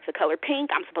supposed to like the color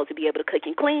pink. I'm supposed to be able to cook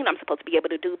and clean. I'm supposed to be able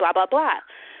to do blah, blah, blah.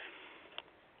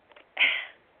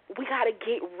 We got to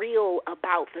get real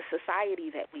about the society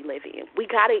that we live in. We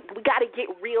got to get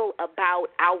real about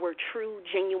our true,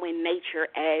 genuine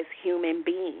nature as human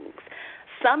beings.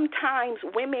 Sometimes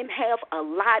women have a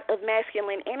lot of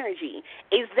masculine energy.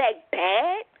 Is that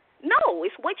bad? No,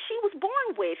 it's what she was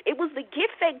born with. It was the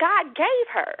gift that God gave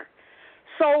her.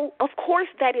 So, of course,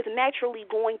 that is naturally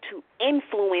going to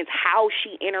influence how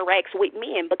she interacts with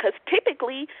men, because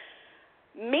typically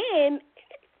men,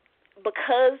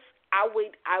 because I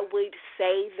would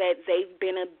say that they've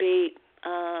been a bit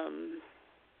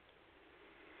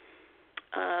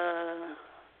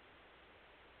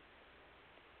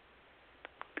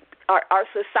our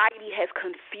society has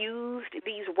confused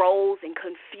these roles and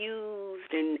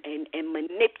confused and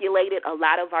manipulated a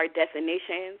lot of our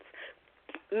definitions.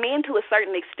 Men, to a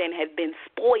certain extent, have been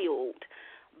spoiled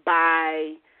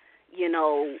by, you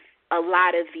know, a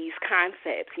lot of these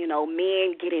concepts. You know,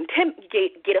 men get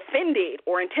offended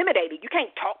or intimidated. You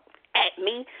can't talk at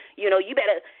me. You know, you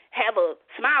better have a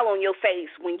smile on your face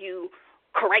when you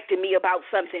corrected me about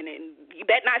something, and you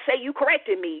better not say you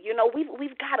corrected me. You know,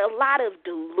 we've got a lot of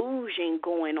delusion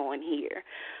going on here.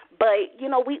 But, you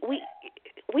know, we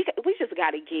just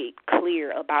got to get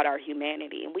clear about our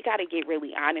humanity, and we got to get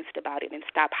really honest about it and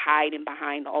stop hiding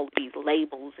behind all of these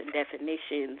labels and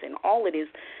definitions and all of this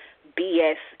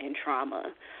BS and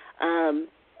trauma.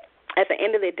 At the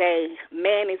end of the day,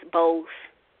 man is both,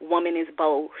 woman is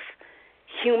both.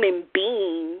 Human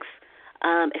beings,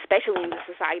 especially in the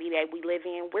society that we live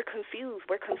in, we're confused,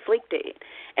 we're conflicted.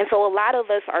 And so a lot of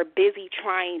us are busy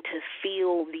trying to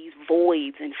fill these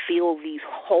voids and fill these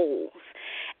holes.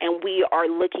 And we are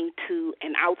looking to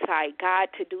an outside God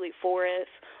to do it for us.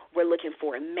 We're looking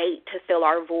for a mate to fill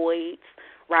our voids,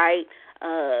 right?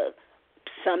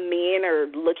 Some men are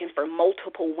looking for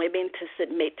multiple women to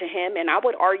submit to him, and I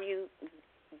would argue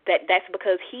that that's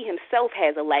because he himself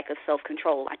has a lack of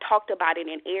self-control. I talked about it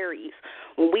in Aries.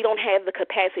 When we don't have the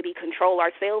capacity to control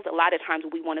ourselves, a lot of times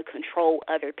we want to control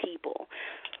other people.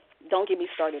 Don't get me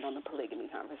started on the polygamy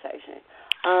conversation.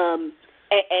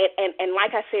 And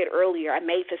like I said earlier, I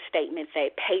made the statement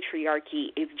that patriarchy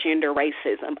is gender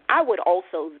racism. I would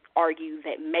also argue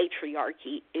that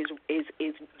matriarchy is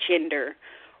gender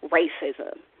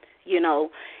racism. You know,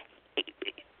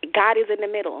 God is in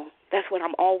the middle. That's what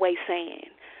I'm always saying.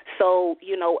 So,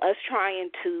 you know, us trying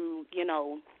to, you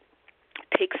know,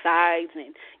 pick sides,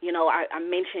 and, you know, I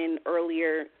mentioned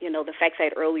earlier, you know, the fact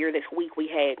that earlier this week we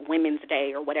had Women's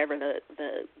Day or whatever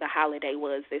the holiday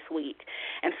was this week.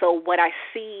 And so what I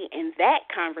see in that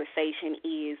conversation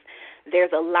is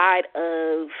there's a lot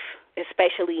of,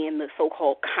 especially in the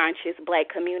so-called conscious black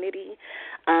community,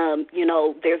 you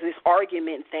know, there's this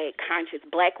argument that conscious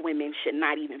black women should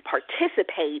not even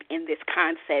participate in this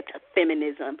concept of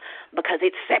feminism because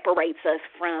it separates us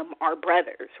from our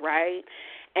brothers, right?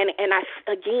 And I,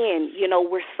 again, you know,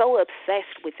 we're so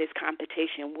obsessed with this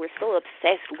competition. We're so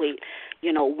obsessed with,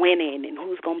 you know, winning and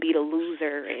who's going to be the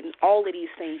loser and all of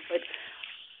these things. But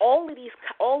all of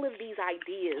these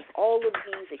ideas, all of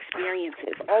these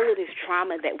experiences, all of this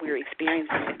trauma that we're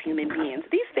experiencing as human beings,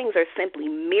 these things are simply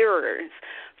mirrors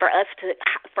for us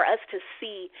to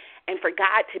see and for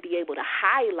God to be able to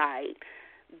highlight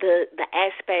the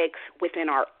aspects within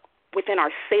our within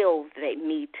ourselves that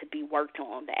need to be worked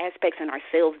on, the aspects in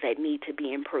ourselves that need to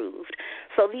be improved.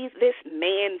 So this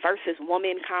man versus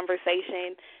woman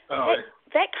conversation,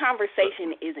 that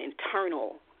conversation is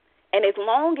internal. And as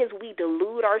long as we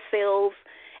delude ourselves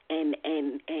and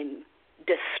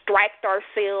distract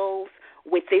ourselves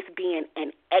with this being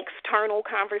an external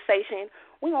conversation,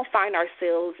 we're going to find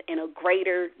ourselves in a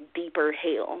greater, deeper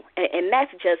hell. And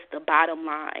that's just the bottom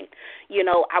line. You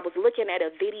know, I was looking at a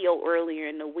video earlier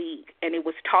in the week, and it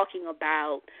was talking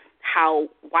about how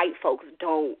white folks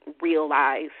don't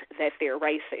realize that they're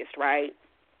racist, right?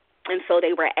 And so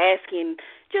they were asking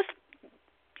just,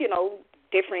 you know,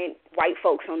 different white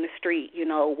folks on the street, you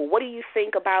know, well, what do you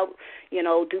think about, you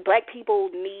know, do black people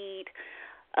need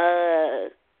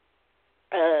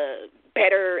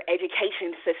better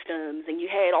education systems? And you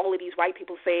had all of these white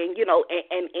people saying, you know,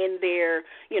 and in their,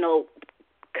 you know,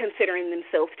 considering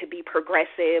themselves to be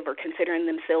progressive or considering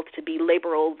themselves to be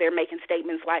liberal, they're making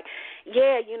statements like,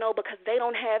 yeah, you know, because they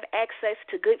don't have access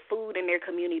to good food in their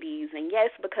communities, and yes,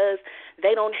 because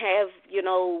they don't have, you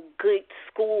know, good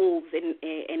schools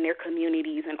in their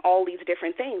communities, and all these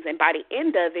different things. And by the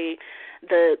end of it,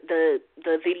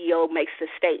 the video makes the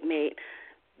statement,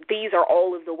 these are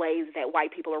all of the ways that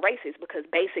white people are racist, because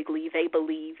basically they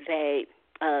believe that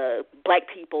black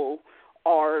people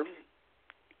are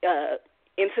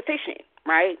insufficient,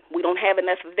 right? We don't have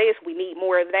enough of this, we need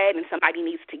more of that, and somebody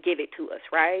needs to give it to us,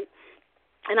 right?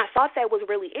 And I thought that was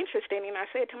really interesting, and I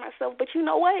said to myself, but you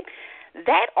know what?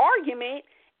 That argument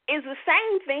is the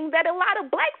same thing that a lot of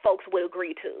black folks would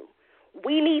agree to.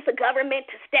 We need the government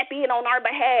to step in on our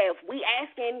behalf. We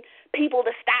asking people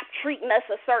to stop treating us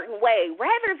a certain way,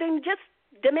 rather than just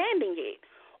demanding it,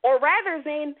 or rather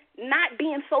than not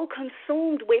being so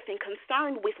consumed with and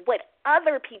concerned with what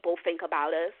other people think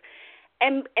about us,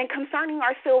 and concerning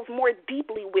ourselves more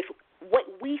deeply with what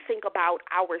we think about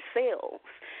ourselves.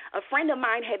 A friend of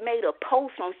mine had made a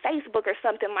post on Facebook or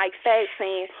something like that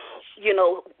saying, you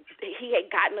know, he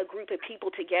had gotten a group of people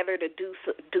together to do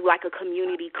like a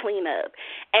community cleanup.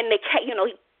 And, you know,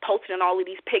 he posting all of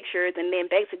these pictures and then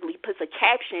basically puts a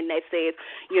caption that says,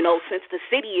 you know, since the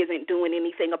city isn't doing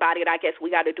anything about it, I guess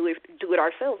we got to do it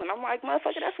ourselves. And I'm like,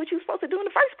 motherfucker, that's what you're supposed to do in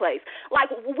the first place.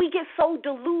 Like, we get so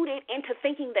deluded into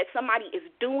thinking that somebody is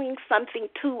doing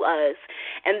something to us,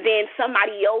 and then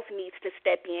somebody else needs to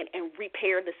step in and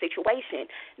repair the situation,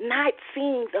 not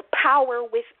seeing the power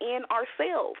within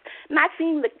ourselves, not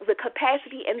seeing the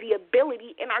capacity and the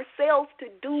ability in ourselves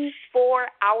to do for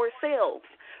ourselves.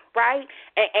 Right,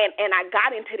 and I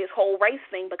got into this whole race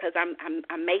thing because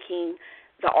I'm making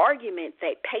the argument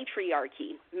that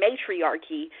matriarchy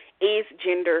is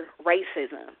gender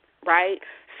racism, right?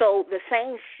 So the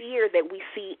same fear that we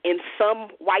see in some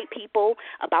white people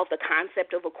about the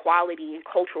concept of equality and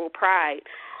cultural pride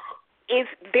is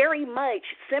very much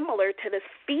similar to the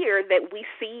fear that we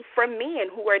see from men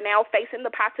who are now facing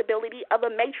the possibility of a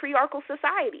matriarchal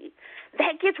society.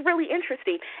 That gets really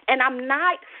interesting. And I'm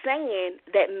not saying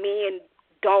that men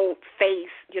don't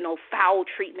face, you know, foul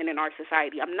treatment in our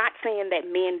society. I'm not saying that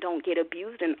men don't get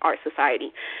abused in our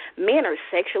society. Men are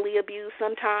sexually abused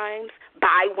sometimes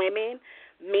by women.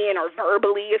 Men are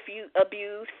verbally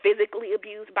abused, physically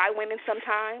abused by women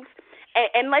sometimes.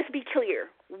 And let's be clear,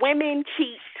 women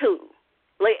cheat too.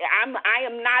 Like, I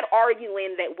am not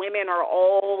arguing that women are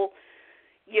all,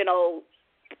 you know,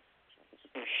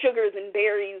 sugars and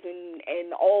berries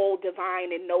and all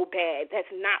divine and no bad.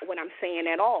 That's not what I'm saying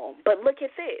at all. But look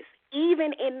at this.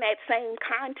 Even in that same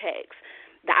context,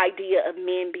 the idea of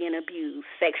men being abused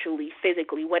sexually,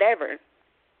 physically, whatever,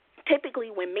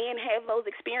 typically when men have those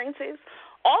experiences,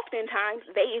 oftentimes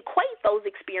they equate those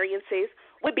experiences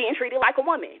with being treated like a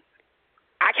woman.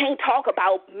 I can't talk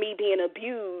about me being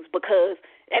abused because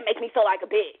that makes me feel like a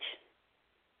bitch.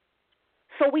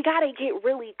 So we got to get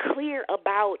really clear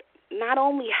about not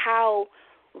only how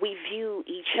we view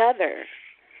each other,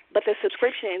 but the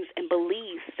subscriptions and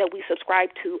beliefs that we subscribe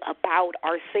to about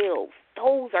ourselves.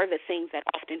 Those are the things that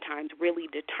oftentimes really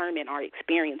determine our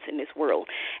experience in this world.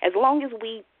 As long as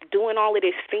we doing all of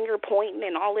this finger pointing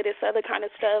and all of this other kind of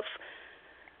stuff,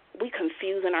 we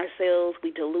confusing ourselves,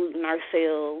 we deluding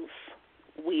ourselves,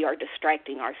 we are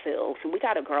distracting ourselves, and we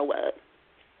got to grow up.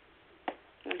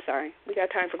 I'm sorry. We got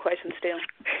time for questions still.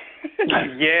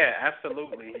 Yeah,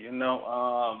 absolutely. You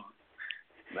know,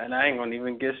 man, I ain't going to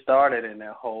even get started in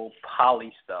that whole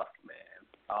poly stuff,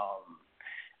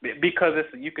 man. Because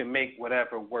you can make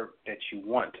whatever work that you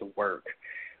want to work.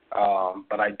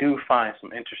 But I do find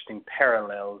some interesting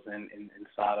parallels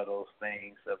inside of those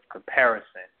things of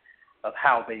comparison of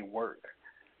how they work.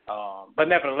 But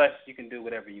nevertheless, you can do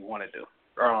whatever you want to do.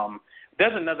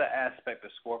 There's another aspect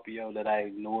of Scorpio that I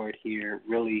ignored here,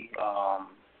 really,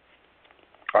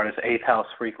 or this 8th house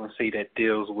frequency that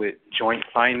deals with joint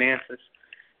finances.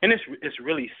 And it's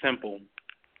really simple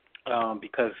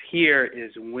because here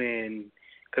is when,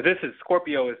 because this is,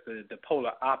 Scorpio is the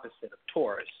polar opposite of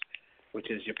Taurus, which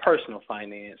is your personal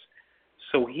finance.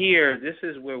 So here, this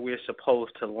is where we're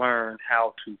supposed to learn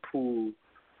how to pool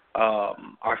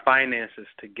our finances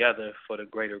together for the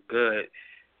greater good.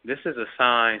 This is a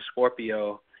sign,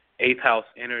 Scorpio, 8th house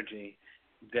energy,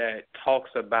 that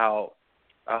talks about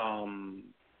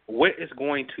what is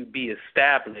going to be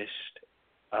established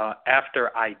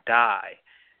after I die.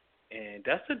 And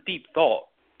that's a deep thought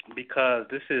because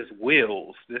this is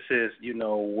wills. This is,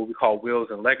 what we call wills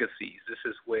and legacies. This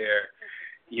is where,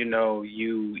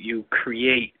 you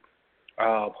create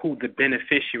who the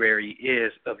beneficiary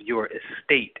is of your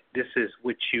estate. This is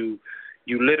what you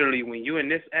literally, when you're in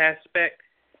this aspect,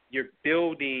 you're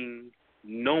building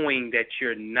knowing that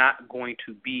you're not going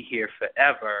to be here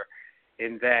forever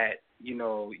and that,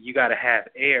 you got to have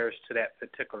heirs to that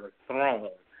particular throne.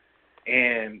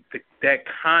 And that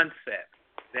concept,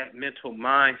 that mental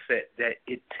mindset that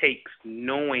it takes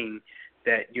knowing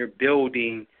that you're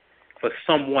building for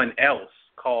someone else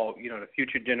called, the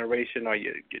future generation or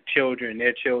your children,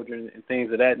 their children, and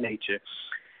things of that nature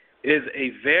is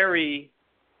a very,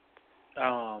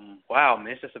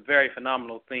 it's just a very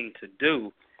phenomenal thing to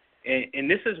do. And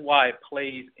this is why it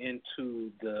plays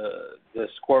into the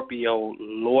Scorpio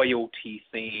loyalty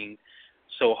thing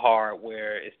so hard,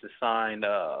 where it's the sign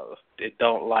of it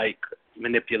don't like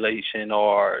manipulation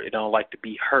or it don't like to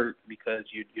be hurt because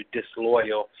you're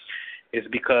disloyal. It's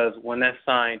because when that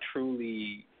sign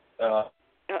truly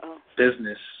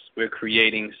business, we're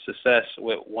creating success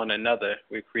with one another.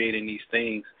 We're creating these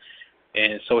things.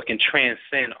 And so it can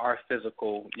transcend our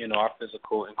physical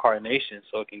incarnation.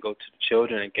 So it can go to the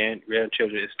children, again,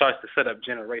 grandchildren. It starts to set up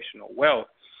generational wealth.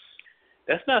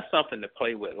 That's not something to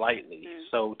play with lightly.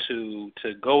 So to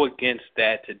go against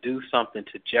that, to do something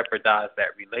to jeopardize that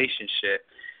relationship,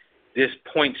 this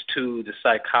points to the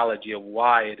psychology of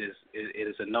why it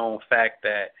is a known fact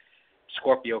that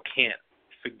Scorpio can't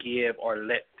forgive or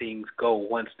let things go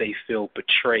once they feel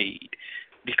betrayed,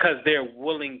 because they're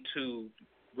willing to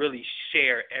really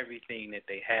share everything that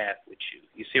they have with you.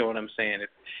 You see what I'm saying?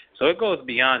 So it goes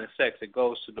beyond the sex. It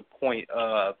goes to the point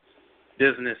of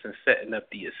business and setting up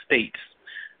the estates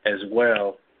as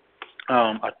well.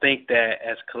 I think that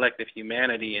as collective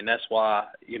humanity, and that's why,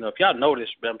 if y'all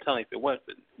noticed, but I'm telling you, if it wasn't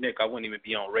for Nick, I wouldn't even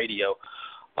be on radio.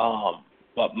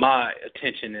 But my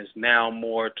attention is now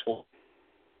more toward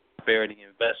Prosperity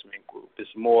Investment Group. It's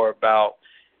more about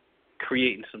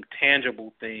creating some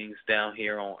tangible things down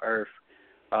here on Earth,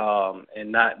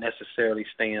 and not necessarily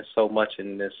staying so much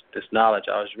in this knowledge.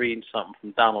 I was reading something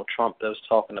from Donald Trump that was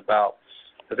talking about,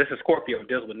 because this is Scorpio,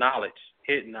 deals with knowledge,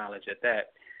 hidden knowledge at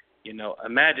that.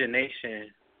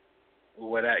 Imagination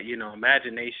without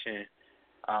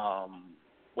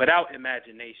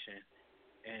imagination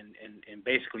and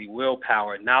basically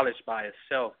willpower, knowledge by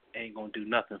itself ain't gonna do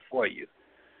nothing for you.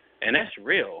 And that's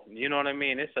real. You know what I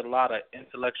mean? It's a lot of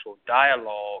intellectual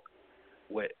dialogue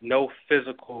with no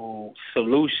physical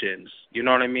solutions. You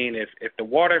know what I mean? If the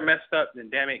water messed up, then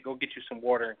damn it, go get you some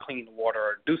water and clean the water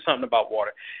or do something about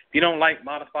water. If you don't like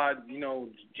modified,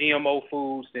 GMO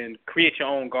foods, then create your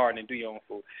own garden and do your own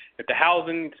food. If the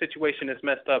housing situation is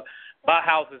messed up, buy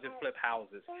houses and flip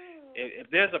houses. If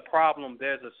there's a problem,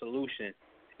 there's a solution.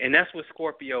 And that's what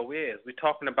Scorpio is. We're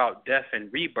talking about death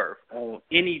and rebirth on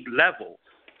any level.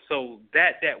 So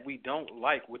that we don't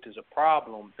like, which is a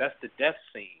problem, that's the death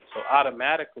scene. So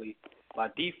automatically, by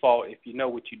default, if you know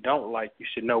what you don't like, you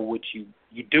should know what you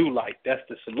do like. That's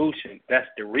the solution. That's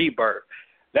the rebirth.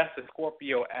 That's the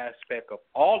Scorpio aspect of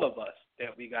all of us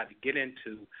that we got to get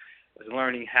into, is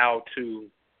learning how to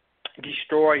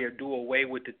destroy or do away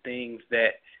with the things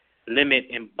that limit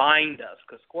and bind us.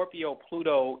 Because Scorpio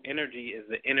Pluto energy is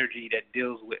the energy that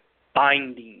deals with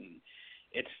binding.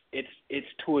 It's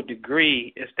to a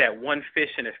degree, it's that one fish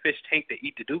in a fish tank that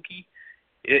eat the dookie.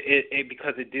 It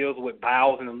because it deals with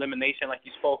bowels and elimination, like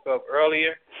you spoke of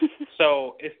earlier.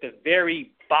 So it's the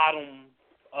very bottom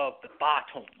of the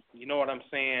bottom. You know what I'm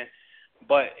saying?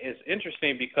 But it's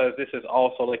interesting because this is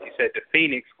also, like you said, the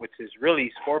Phoenix, which is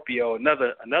really Scorpio.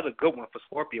 Another good one for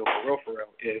Scorpio, for real,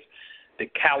 is the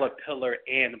caterpillar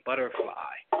and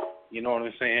butterfly. You know what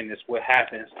I'm saying? It's what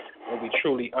happens when we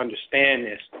truly understand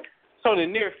this. So in the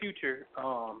near future,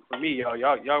 for me,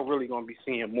 y'all really gonna be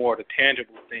seeing more of the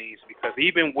tangible things, because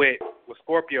even with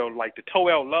Scorpio, like the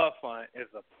Toel Love Fund is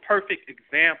a perfect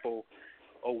example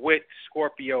of what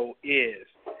Scorpio is.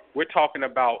 we're talking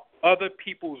about other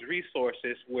people's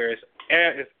resources, where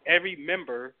it's every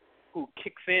member who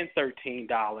kicks in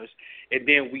 $13, and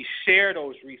then we share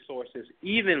those resources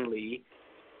evenly,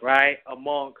 right,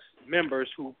 amongst members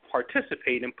who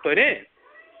participate and put in.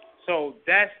 So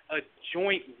that's a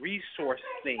joint resource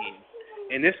thing.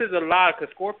 And this is a lot,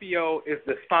 because Scorpio is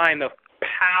the sign of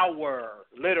power,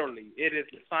 literally. It is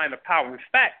the sign of power. In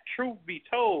fact, truth be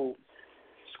told,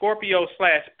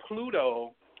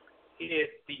 Scorpio/Pluto is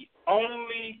the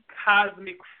only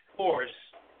cosmic force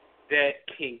that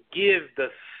can give the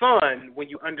sun, when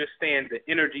you understand the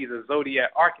energy of the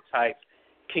zodiac archetypes,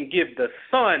 can give the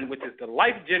sun, which is the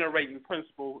life-generating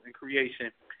principle in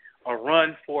creation, a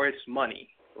run for its money.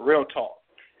 Real talk.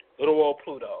 Little old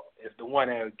Pluto is the one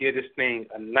that will give this thing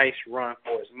a nice run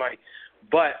for its money.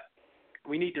 But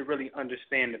we need to really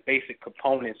understand the basic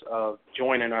components of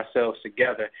joining ourselves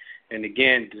together. And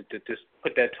again, to just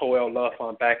put that toil love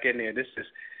on back in there. This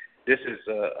is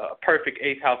a perfect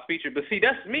eighth house feature. But see,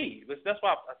 that's me. That's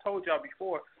why I told y'all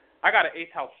before. I got an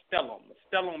eighth house stellium. A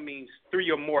stellium means 3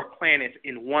 or more planets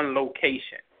in one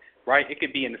location, right? It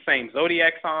could be in the same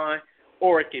zodiac sign,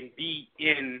 or it can be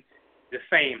in the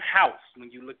same house when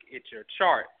you look at your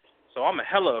chart. So I'm a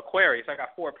hella Aquarius. I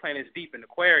got 4 planets deep in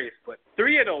Aquarius, but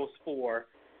 3 of those 4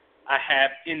 I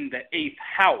have in the 8th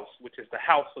house, which is the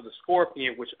house of the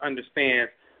Scorpion, which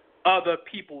understands other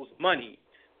people's money.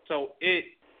 So it...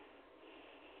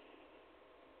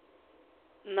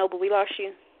 No, but we lost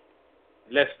you.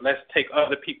 Let's take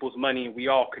other people's money and we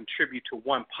all contribute to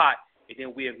one pot, and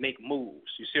then we'll make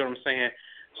moves. You see what I'm saying?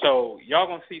 So y'all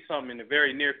going to see something in the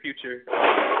very near future,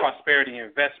 Prosperity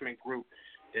Investment Group,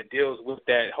 that deals with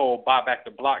that whole Buy Back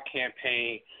the Block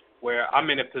campaign, where I'm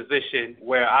in a position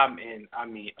where I'm in,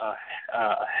 a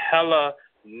hella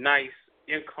nice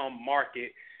income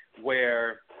market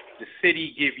where the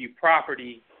city give you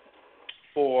property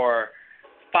for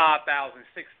 $5,000,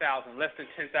 $6,000, less than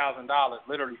 $10,000,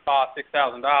 literally $5,000,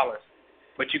 $6,000,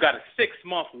 but you got a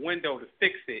 6-month window to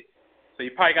fix it. So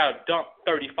you probably got to dump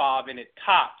 $35 in it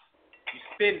tops. You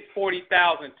spend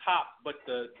 $40,000 tops, but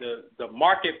the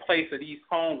marketplace of these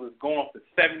homes is going for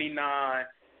 $79,000,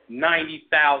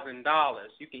 $90,000.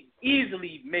 You can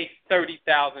easily make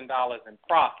 $30,000 in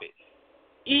profit.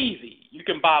 Easy. You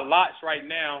can buy lots right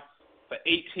now for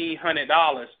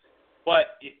 $1,800.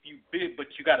 But if you build, but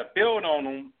you got to build on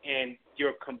them, and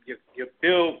your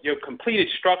completed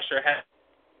structure has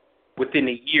within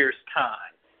a year's time.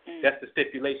 That's the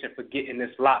stipulation for getting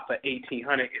this lot for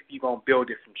 $1,800 if you're gonna build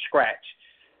it from scratch.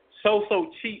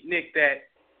 So cheap, Nick, that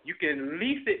you can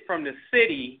lease it from the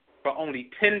city for only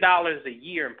 $10 a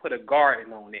year and put a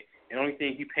garden on it. And the only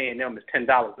thing you paying them is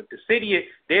 $10. But the city,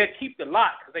 they'll keep the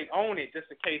lot because they own it, just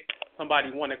in case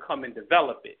somebody want to come and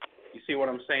develop it. You see what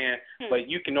I'm saying? But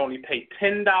you can only pay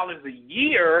 $10 a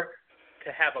year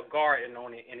to have a garden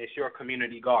on it, and it's your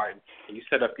community garden. And you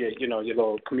set up your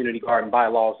little community garden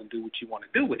bylaws and do what you want to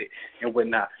do with it and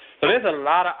whatnot. So there's a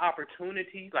lot of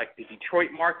opportunity, like the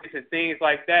Detroit markets and things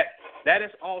like that. That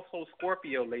is also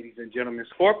Scorpio, ladies and gentlemen.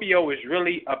 Scorpio is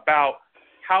really about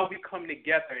how we come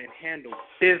together and handle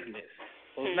business.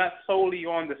 So it's not solely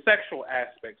on the sexual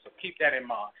aspect, so keep that in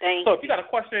mind. So if you got a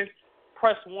question,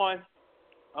 press 1.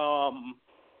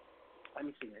 Let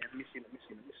me see.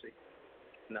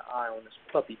 The eye on this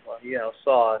puppy. Well, yeah, I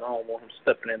saw it. I don't want him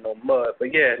stepping in no mud.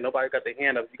 But yeah, nobody got their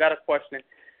hand up. If you got a question,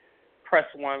 press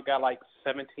 1. We got like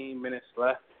 17 minutes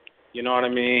left. You know what I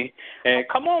mean? And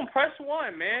come on, press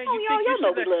 1, man. Y'all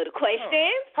know we love the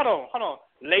questions. Hold on.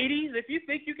 Ladies, if you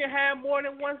think you can have more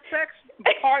than one sex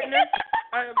partner,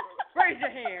 raise your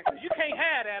hand. 'Cause you can't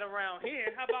have that around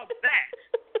here. How about that?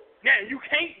 Yeah, you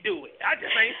can't do it. I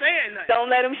just ain't saying nothing. Don't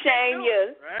let them shame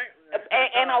you. Right?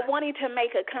 And I wanted to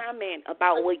make a comment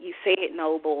about what you said,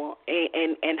 Noble,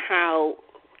 and how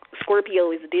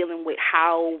Scorpio is dealing with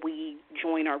how we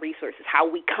join our resources, how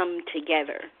we come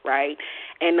together, right?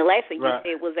 And the last thing you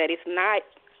said was that it's not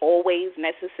always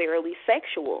necessarily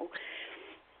sexual.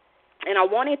 And I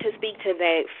wanted to speak to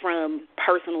that from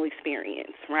personal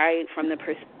experience, right, from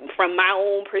my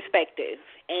own perspective,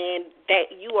 and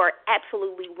that you are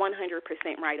absolutely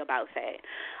 100% right about that.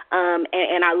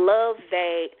 And I love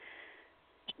that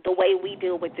the way we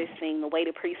deal with this thing, the way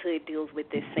the priesthood deals with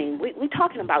this thing, we're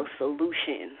talking about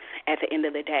solutions at the end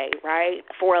of the day, right?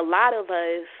 For a lot of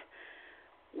us,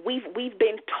 we've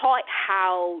been taught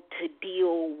how to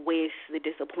deal with the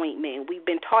disappointment. We've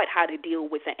been taught how to deal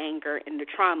with the anger and the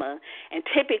trauma, and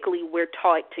typically we're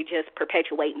taught to just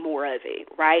perpetuate more of it,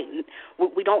 right?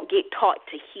 We don't get taught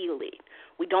to heal it.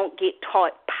 We don't get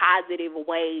taught positive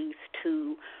ways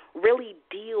to really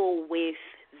deal with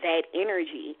that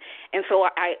energy. And so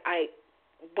I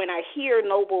when I hear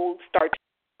Noble start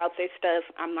talking about this stuff,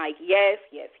 I'm like, yes,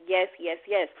 yes, yes, yes,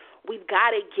 yes. We've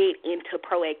got to get into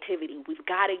proactivity. We've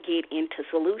got to get into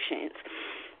solutions.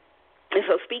 And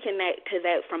so speaking to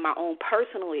that from my own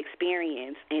personal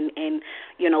experience, and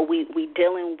you know, we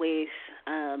dealing with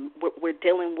we're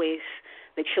dealing with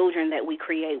the children that we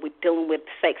create. We're dealing with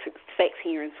sex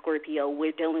here in Scorpio.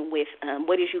 We're dealing with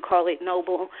what did you call it,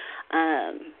 Noble?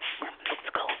 Let's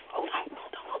go. Hold on.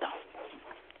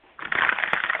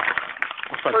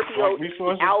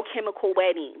 Scorpio alchemical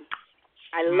wedding.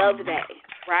 I love that,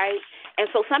 right? And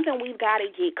so something we've got to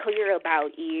get clear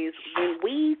about is when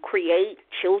we create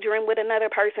children with another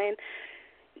person,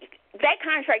 that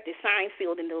contract is signed,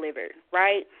 sealed, and delivered,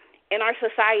 right? In our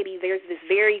society, there's this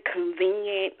very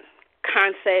convenient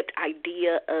concept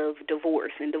idea of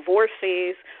divorce. And divorce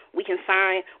says we can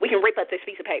rip up this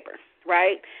piece of paper,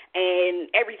 right? And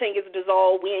everything is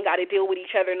dissolved. We ain't got to deal with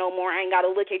each other no more. I ain't got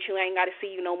to look at you. I ain't got to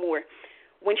see you no more.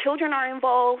 When children are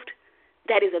involved,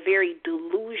 that is a very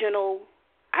delusional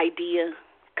idea,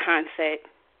 concept,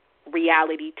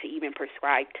 reality to even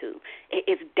prescribe to.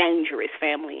 It's dangerous,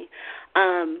 family.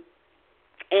 And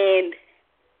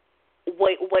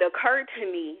what occurred to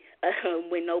me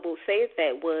when Noble said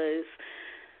that was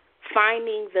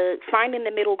finding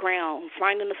the middle ground,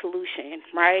 finding the solution,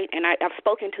 right? And I've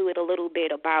spoken to it a little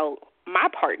bit about my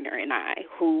partner and I,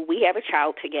 who we have a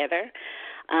child together.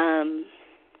 And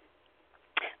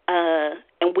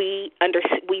we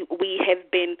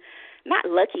have been not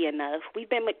lucky enough. We've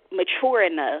been mature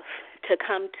enough to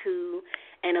come to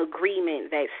an agreement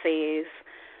that says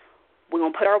we're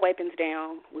going to put our weapons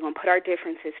down, we're going to put our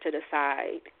differences to the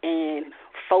side, and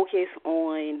focus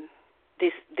on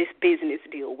this business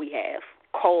deal we have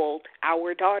called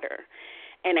our daughter.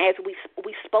 And as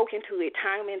we've spoken to it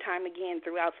time and time again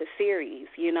throughout the series,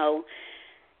 you know,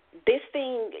 this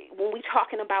thing, when we're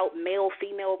talking about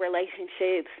male-female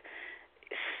relationships,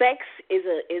 sex is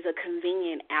a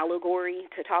convenient allegory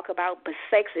to talk about, but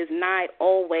sex is not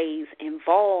always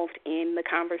involved in the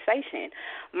conversation.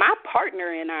 My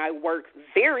partner and I work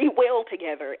very well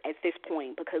together at this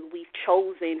point because we've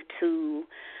chosen to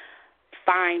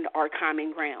find our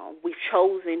common ground. We've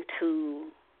chosen to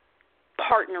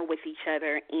partner with each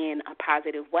other in a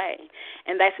positive way.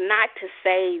 And that's not to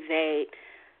say that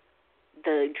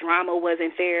the drama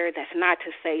wasn't there. That's not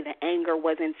to say the anger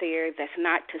wasn't there. That's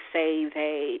not to say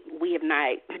that we have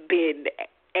not been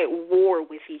at war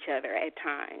with each other at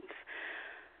times.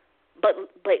 But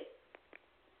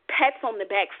pats on the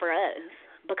back for us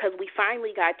because we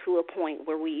finally got to a point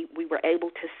where we were able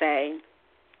to say,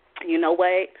 you know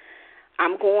what,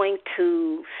 I'm going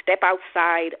to step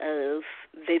outside of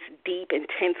this deep,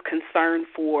 intense concern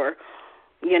for,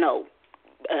 you know,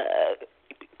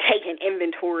 taking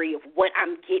inventory of what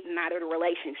I'm getting out of the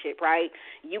relationship, right?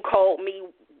 You called me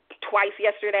twice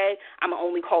yesterday, I'm going to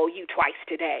only call you twice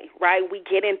today, right? We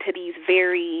get into these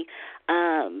very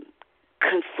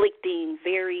conflicting,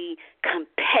 very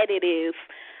competitive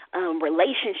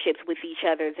relationships with each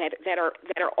other that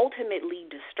are ultimately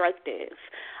destructive.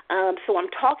 So I'm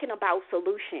talking about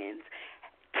solutions.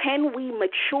 Can we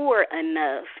mature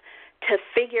enough to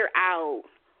figure out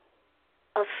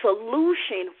a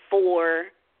solution for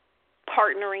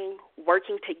partnering,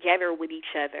 working together with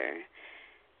each other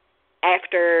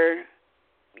after,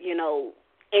 you know,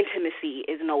 intimacy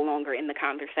is no longer in the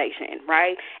conversation,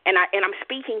 right? And I'm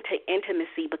speaking to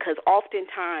intimacy because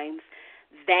oftentimes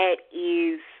that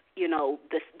is, you know,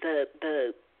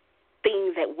 the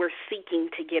thing that we're seeking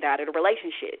to get out of the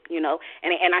relationship, you know,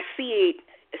 and I see it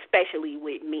especially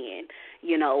with men.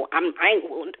 You know,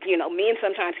 men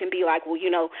sometimes can be like, well,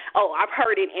 you know, oh, I've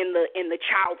heard it in the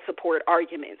child support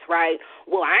arguments, right?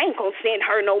 Well, I ain't gonna send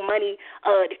her no money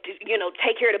to, you know,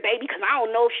 take care of the baby because I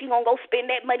don't know if she gonna go spend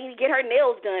that money to get her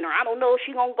nails done, or I don't know if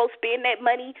she gonna go spend that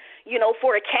money, you know,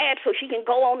 for a cab so she can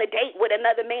go on a date with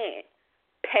another man.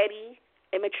 Petty,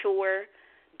 immature,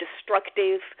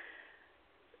 destructive,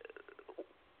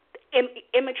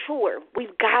 immature.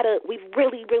 We've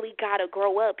really, really gotta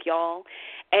grow up, y'all.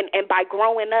 And by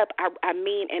growing up, I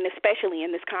mean, and especially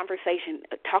in this conversation,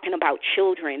 talking about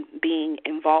children being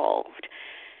involved.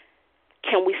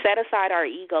 Can we set aside our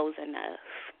egos enough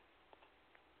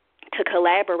to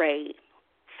collaborate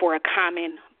for a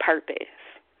common purpose?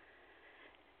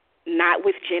 Not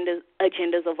with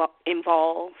agendas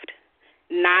involved,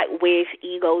 not with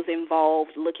egos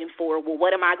involved looking for, well,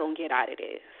 what am I going to get out of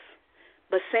this?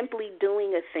 But simply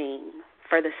doing a thing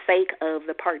for the sake of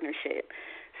the partnership,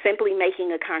 simply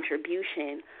making a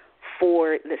contribution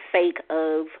for the sake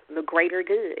of the greater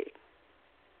good.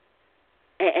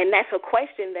 And that's a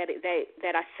question that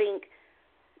I think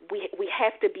we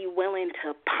have to be willing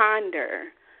to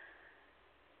ponder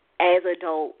as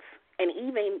adults, and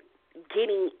even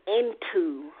getting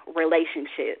into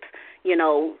relationships.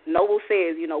 Noble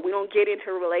says, we don't get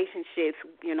into relationships,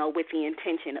 with the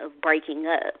intention of breaking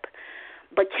up.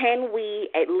 But can we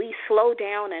at least slow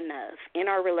down enough in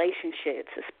our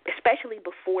relationships, especially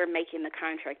before making the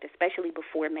contract, especially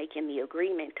before making the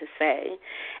agreement, to say,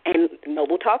 and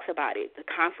Noble talks about it, the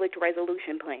conflict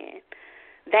resolution plan.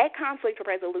 That conflict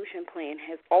resolution plan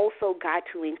has also got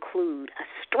to include a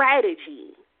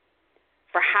strategy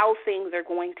for how things are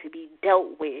going to be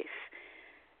dealt with,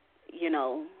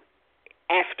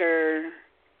 after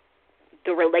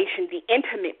the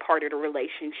intimate part of the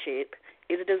relationship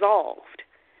is dissolved.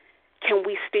 Can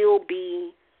we still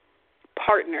be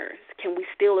partners? Can we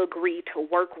still agree to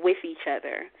work with each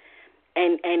other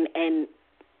and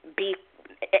be?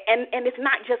 And it's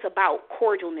not just about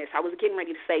cordialness. I was getting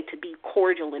ready to say to be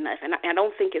cordial enough, and I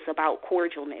don't think it's about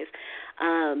cordialness.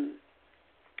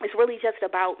 It's really just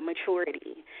about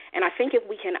maturity. And I think if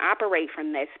we can operate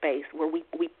from that space where we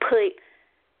put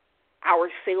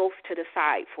ourselves to the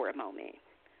side for a moment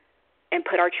and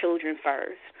put our children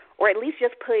first, or at least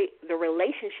just put the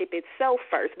relationship itself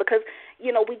first. Because,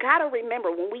 we got to remember,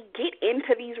 when we get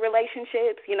into these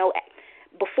relationships,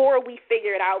 before we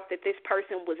figured out that this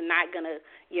person was not going to,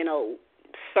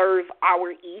 serve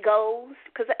our egos,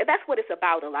 because that's what it's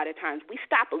about a lot of times. We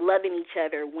stop loving each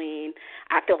other when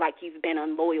I feel like you've been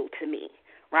unloyal to me,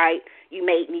 right? You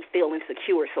made me feel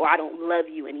insecure, so I don't love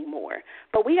you anymore.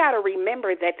 But we got to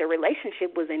remember that the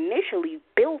relationship was initially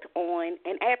built on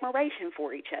an admiration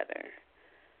for each other.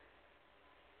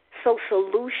 So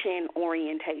solution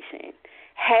orientation,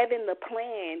 having the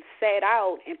plan set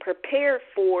out and prepared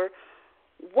for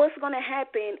what's going to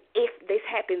happen if this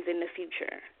happens in the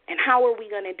future, and how are we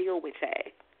going to deal with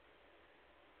that?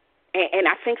 And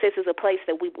I think this is a place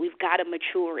that we've got to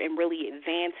mature and really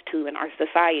advance to in our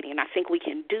society, and I think we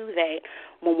can do that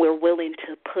when we're willing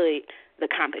to put the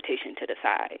competition to the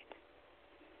side.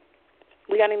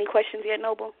 We got any questions yet,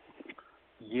 Noble?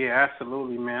 Yeah,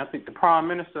 absolutely, man. I think the Prime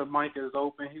Minister mic is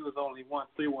open. He was only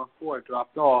 1314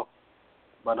 dropped off.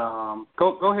 But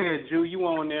go ahead, Jew. You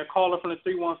on there. Caller from the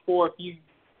 314. If you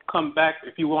come back,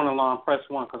 if you want to press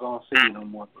 1 because I don't see you no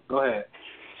more. But go ahead.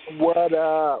 What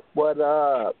up? What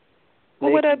up?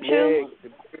 What up, Jew?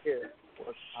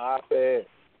 What's poppin'?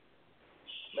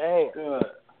 Man. Good.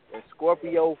 And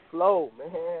Scorpio flow,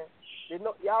 man.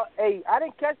 Y'all, hey, I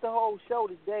didn't catch the whole show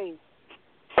today.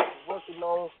 Working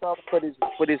on something for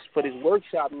this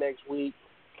workshop next week,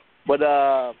 but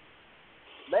man,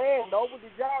 Noble,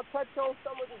 did y'all touch on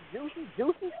some of the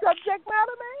juicy subject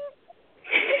matter, man?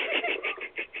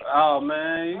 Oh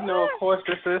man, of course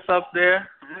it's up there.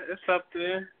 It's up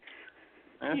there.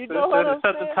 It's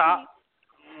at the top.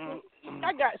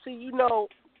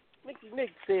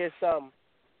 Nick said something,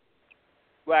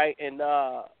 right, and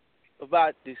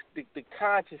about the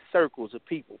conscious circles of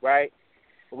people, right?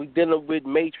 We dealing with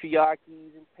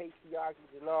matriarchies and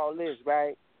patriarchies and all this,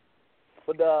 right?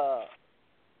 But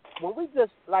when we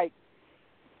just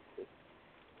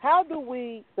how do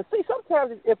we? See, sometimes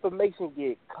this information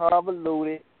get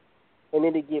convoluted, and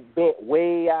then it get bent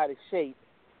way out of shape,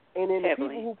 and then the people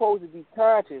who supposed to be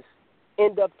conscious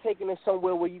end up taking it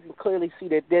somewhere where you can clearly see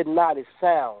that they're not as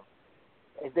sound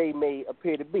as they may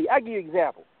appear to be. I'll give you an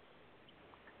example.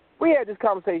 We had this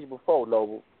conversation before,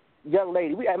 Noble. Young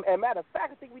lady, and matter of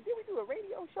fact, I think we do a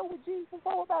radio show with G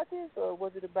before about this, or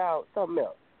was it about something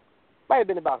else? Might have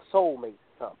been about soulmates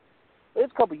or something.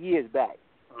 It's a couple of years back.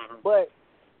 Mm-hmm. But,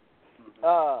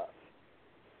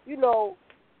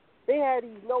 they had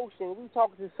these notions. We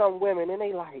talking to some women, and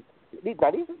they like, this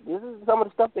is some of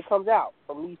the stuff that comes out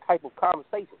from these type of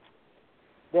conversations.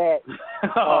 That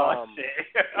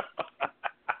shit.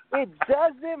 It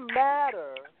doesn't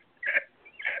matter.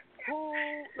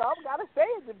 I gotta say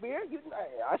it, Jabir.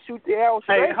 I shoot the arrow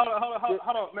straight. Hey, hold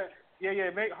on, man.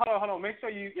 Yeah, hold on. Make sure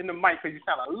you in the mic because you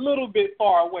sound a little bit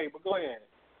far away. But go ahead.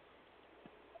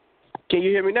 Can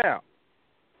you hear me now?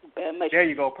 There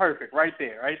you go. Perfect. Right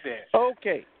there.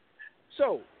 Okay.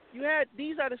 So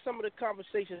these are some of the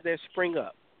conversations that spring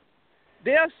up.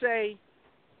 They'll say,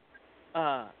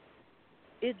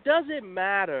 it doesn't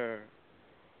matter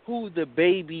who the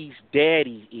baby's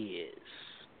daddy is.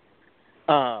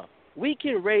 We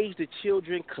can raise the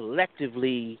children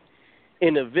collectively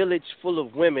in a village full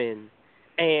of women,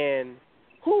 and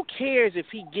who cares if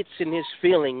he gets in his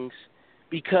feelings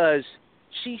because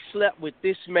she slept with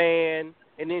this man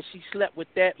and then she slept with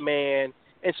that man,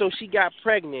 and so she got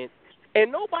pregnant,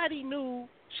 and nobody knew.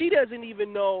 She doesn't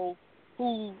even know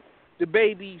who the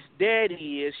baby's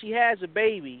daddy is. She has a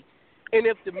baby, and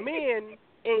if the men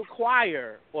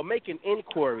inquire or make an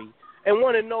inquiry and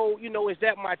want to know, is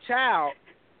that my child?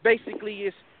 Basically,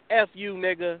 it's F you,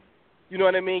 nigga. You know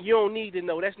what I mean? You don't need to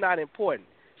know. That's not important.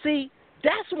 See,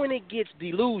 that's when it gets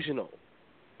delusional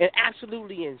and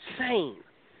absolutely insane.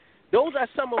 Those are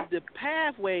some of the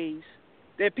pathways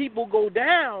that people go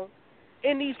down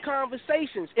in these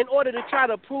conversations in order to try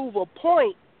to prove a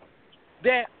point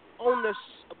that on the,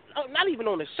 not even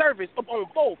on the surface, but on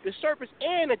both the surface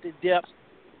and at the depths,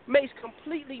 makes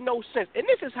completely no sense. And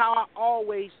this is how I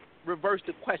always reverse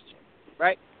the question,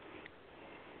 right?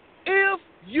 If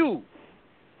you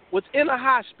was in a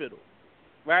hospital,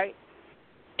 right,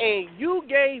 and you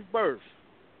gave birth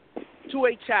to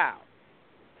a child,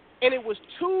 and it was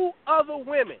two other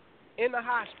women in the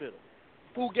hospital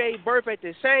who gave birth at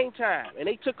the same time, and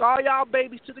they took all y'all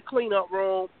babies to the cleanup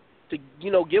room to,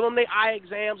 give them their eye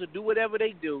exams or do whatever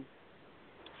they do,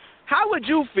 how would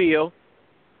you feel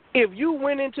if you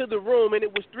went into the room and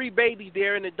it was three babies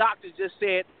there and the doctor just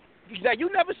said, now you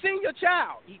never seen your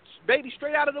child, baby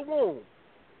straight out of the womb,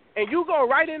 and you go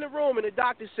right in the room and the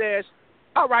doctor says,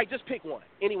 all right, just pick one,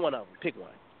 any one of them, pick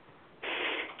one.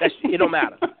 It don't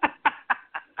matter.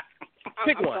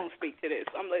 Pick one. Don't speak to this.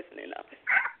 I'm listening up.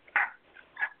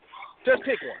 Just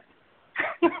pick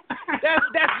one.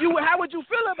 That's you. How would you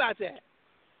feel about that?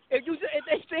 If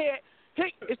they said,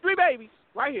 hey, it's three babies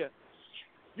right here.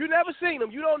 You never seen them.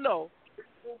 You don't know.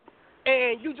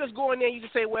 And you just go in there and you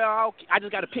just say, well, okay, I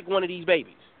just got to pick one of these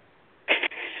babies.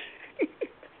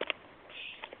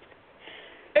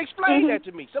 Explain that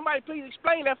to me. Somebody please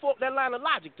explain that line of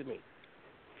logic to me.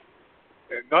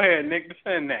 Go ahead, Nick.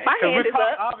 Defend that. My hand is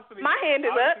up. My hand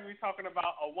is up. We're talking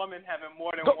about a woman having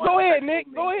more than one. Go ahead, Nick.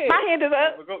 Go ahead. My hand is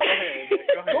up. Go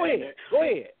ahead, Nick. Go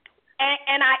ahead.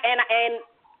 And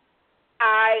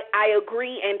I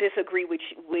agree and disagree with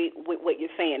what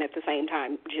you're saying at the same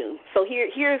time, June. So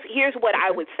here's what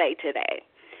I would say to that.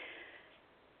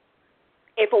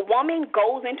 If a woman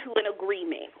goes into an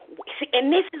agreement, and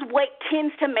this is what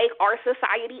tends to make our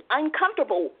society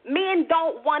uncomfortable. Men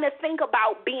don't want to think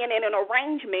about being in an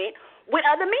arrangement with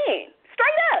other men.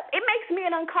 Straight up. It makes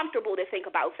men uncomfortable to think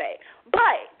about that.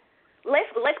 But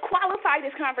let's qualify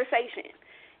this conversation.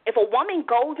 If a woman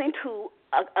goes into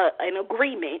an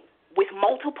agreement with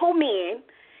multiple men,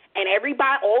 and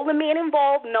all the men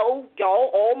involved know y'all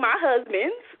all my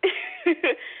husbands,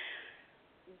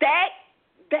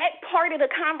 that part of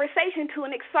the conversation to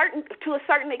a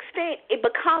certain extent, it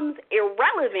becomes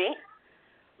irrelevant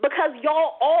because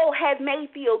y'all all have made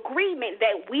the agreement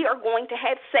that we are going to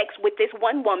have sex with this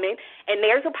one woman, and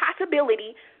there's a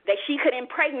possibility that she could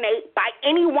impregnate by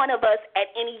any one of us at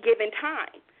any given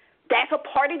time. That's a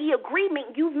part of the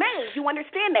agreement you've made. You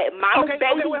understand that? Mama's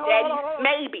baby, daddy's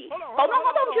maybe. Hold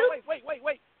on, Jude. Wait.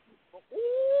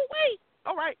 Ooh, wait.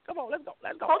 All right, come on, let's go.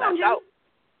 Hold on, Jude.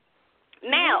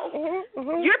 Now,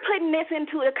 you're putting this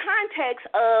into the context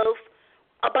of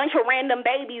a bunch of random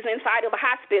babies inside of a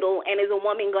hospital, and is a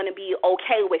woman going to be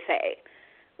okay with that?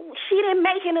 She didn't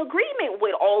make an agreement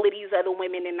with all of these other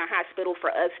women in the hospital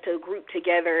for us to group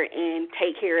together and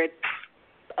take care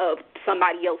of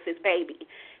somebody else's baby.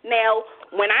 Now,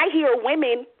 when I hear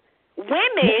women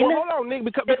hold on, Nick,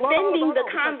 defending the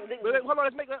Hold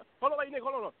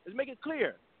on. Let's make it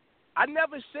clear. I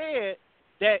never said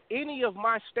that any of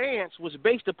my stance was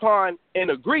based upon an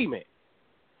agreement,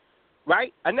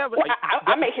 right? I'm looking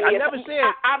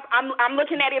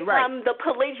at it from the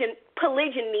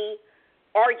polygyny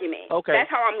argument. Okay. That's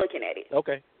how I'm looking at it.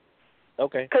 Okay.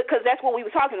 Because that's what we were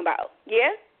talking about.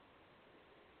 Yeah.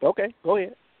 Okay. Go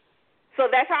ahead. So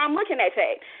that's how I'm looking at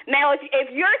that. Now, if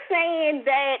you're saying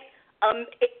that,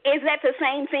 is that the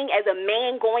same thing as a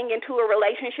man going into a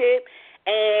relationship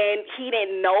and he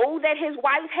didn't know that his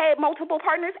wife had multiple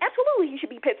partners? Absolutely, he should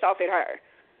be pissed off at her.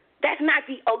 That's not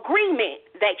the agreement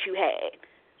that you had.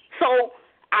 So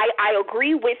I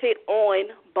agree with it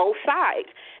on both sides.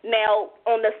 Now,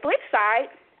 on the flip side,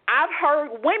 I've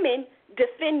heard women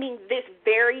defending this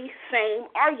very same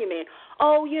argument.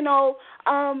 Oh,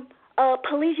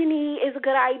 polygyny is a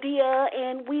good idea,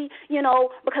 and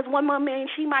because one woman,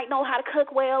 she might know how to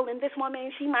cook well, and this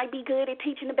woman, she might be good at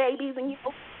teaching the babies, and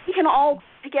we can all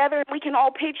together, and we can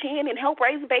all pitch in and help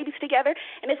raise the babies together,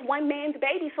 and it's one man's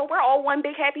baby, so we're all one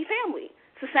big happy family.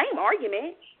 It's the same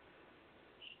argument.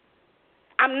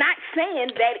 I'm not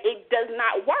saying that it does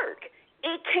not work.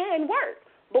 It can work.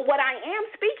 But what I am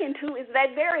speaking to is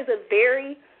that there is a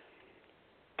very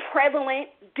prevalent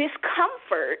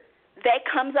discomfort that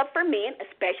comes up for men,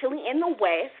 especially in the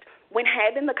West, when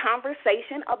having the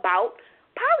conversation about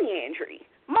polyandry.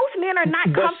 Most men are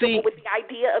not comfortable with the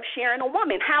idea of sharing a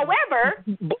woman. However,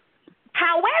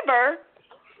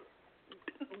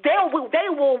 they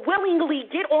will willingly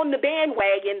get on the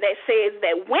bandwagon that says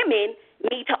that women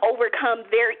need to overcome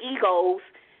their egos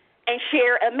and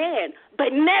share a man.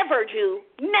 But never, Jew,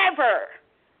 never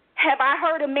have I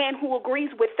heard a man who agrees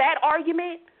with that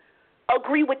argument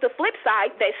agree with the flip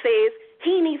side that says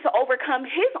he needs to overcome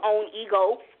his own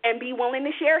ego and be willing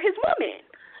to share his woman.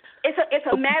 It's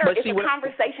a matter. It's a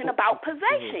conversation about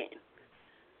possession.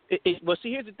 Well,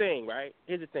 see, here's the thing, right?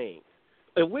 Here's the thing.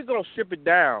 If we're gonna strip it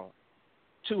down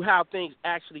to how things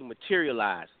actually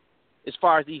materialize, as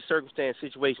far as these circumstance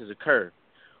situations occur,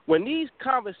 when these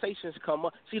conversations come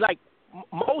up, see, like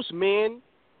most men,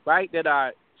 right, that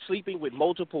are sleeping with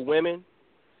multiple women,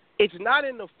 it's not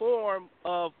in the form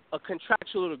of a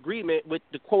contractual agreement with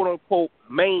the quote-unquote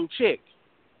main chick,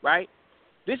 right?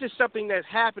 This is something that's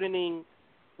happening,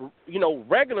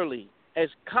 regularly as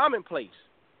commonplace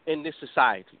in this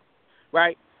society,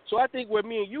 right? So I think where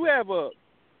me and you have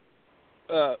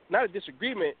not a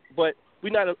disagreement, but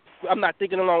I'm not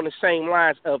thinking along the same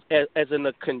lines of as in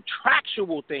a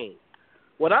contractual thing.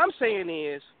 What I'm saying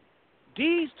is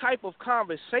these type of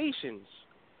conversations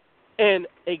and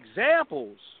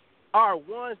examples are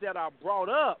ones that are brought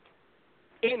up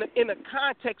in the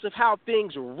context of how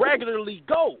things regularly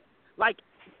go. Like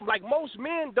most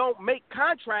men don't make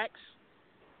contracts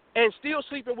and still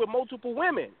sleeping with multiple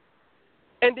women,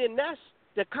 and then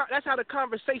that's how the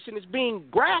conversation is being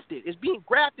grafted. It's being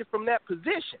grafted from that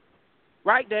position,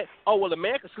 right? That a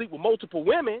man can sleep with multiple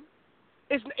women.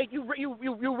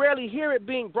 You rarely hear it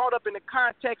being brought up in the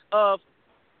context of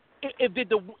if did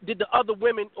the other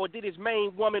women or did his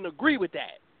main woman agree with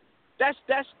that?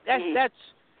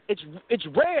 It's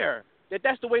rare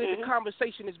that's the way that the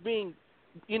conversation is being,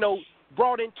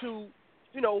 brought into,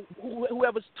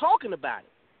 whoever's talking about it.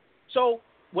 So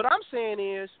what I'm saying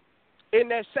is, in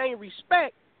that same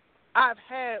respect, I've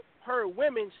heard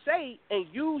women say and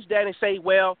use that and say,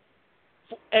 well,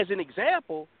 as an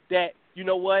example, that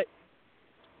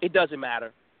it doesn't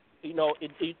matter,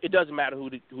 it doesn't matter who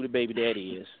the baby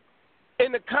daddy is,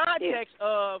 in the context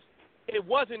of it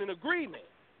wasn't an agreement.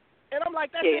 And I'm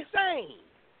like, that's insane.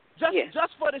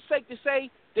 Just for the sake to say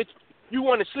that you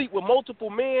want to sleep with multiple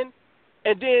men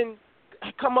and then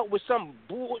come up with some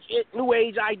bullshit new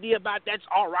age idea about that's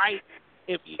all right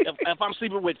if I'm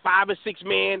sleeping with 5 or 6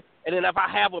 men and then if I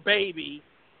have a baby,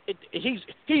 he's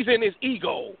in his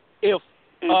ego if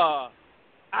I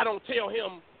don't tell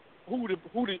him who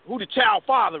the child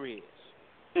father is.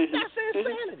 That's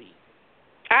insanity.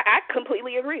 I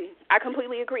completely agree. I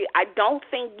don't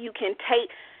think you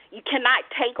cannot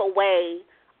take away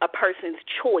a person's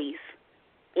choice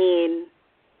in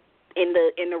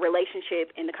the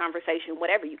relationship, in the conversation,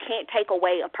 whatever. You can't take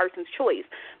away a person's choice.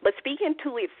 But speaking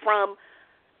to it from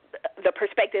the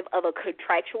perspective of a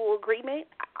contractual agreement,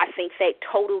 I think that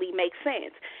totally makes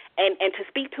sense. And to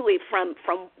speak to it from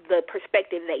the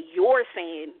perspective that you're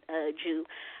saying, Jew,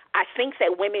 I think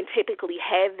that women typically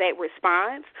have that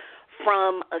response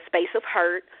from a space of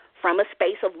hurt, from a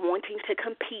space of wanting to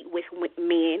compete with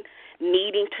men,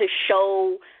 needing to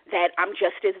show that I'm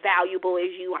just as valuable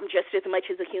as you, I'm just as much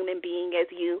as a human being as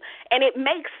you. And it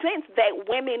makes sense that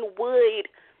women would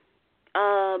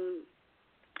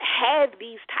have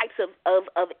these types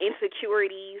of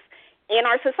insecurities in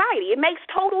our society. It makes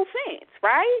total sense,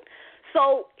 right?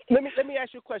 So let me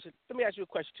ask you a question. Let me ask you a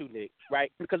question too, Nick,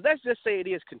 right? Because let's just say it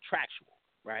is contractual,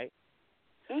 right?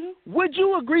 Mm-hmm. Would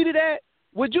you agree to that?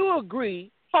 Would you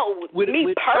agree with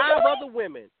 5 other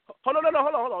women? Hold on.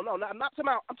 No, I'm talking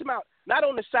about not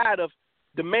on the side of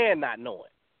the man not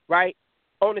knowing, right?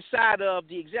 On the side of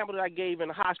the example that I gave in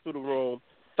the hospital room,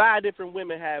 5 different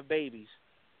women have babies.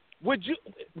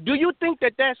 Do you think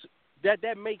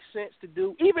that makes sense to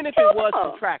do, even if it was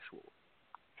contractual?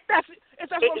 That's what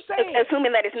I'm saying.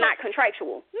 Assuming that it's not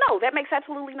contractual. No, that makes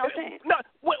absolutely no sense. No.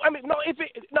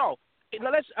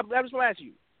 I just want to ask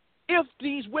you, if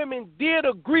these women did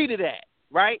agree to that,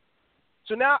 right?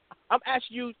 So now I'm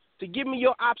asking you to give me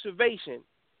your observation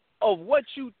of what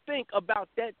you think about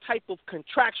that type of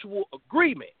contractual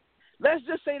agreement. Let's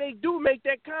just say they do make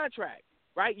that contract,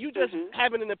 right? You just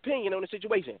having an opinion on the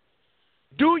situation.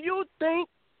 Do you think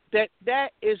that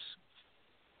is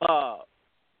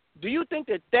do you think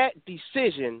that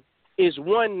decision is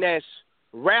one that's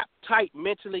wrapped tight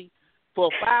mentally for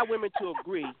 5 women to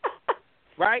agree,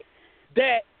 right?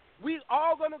 That we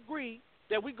all going to agree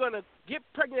that we're going to get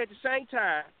pregnant at the same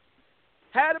time,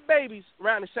 have the babies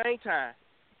around the same time,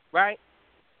 right?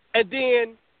 And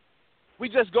then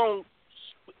we're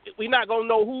not going to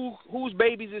know whose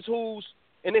babies is whose,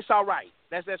 and it's all right.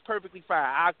 That's perfectly fine.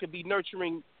 I could be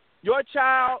nurturing your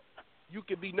child. You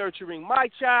could be nurturing my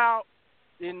child.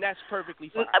 then that's perfectly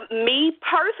fine. Me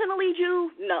personally,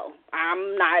 Jew, no.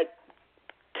 I'm not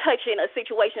touching a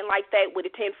situation like that with a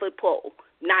 10-foot pole.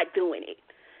 Not doing it.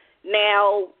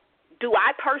 Now, do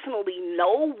I personally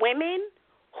know women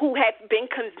who have been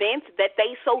convinced that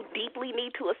they so deeply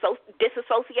need to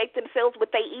disassociate themselves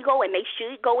with their ego and they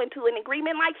should go into an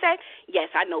agreement like that? Yes,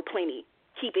 I know plenty.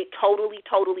 Keep it totally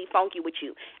funky with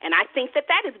you. And I think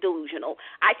that is delusional.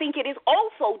 I think it is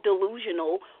also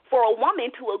delusional for a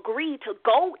woman to agree to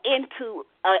go into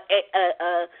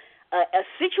a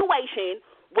situation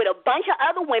with a bunch of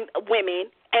other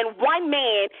women and one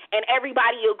man, and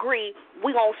everybody agree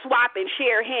we're going to swap and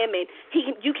share him, and he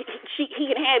can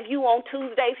have you on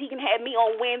Tuesdays, he can have me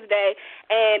on Wednesday,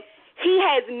 and he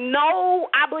has no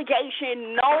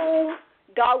obligation,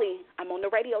 Dolly, I'm on the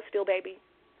radio still, baby.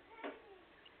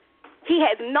 He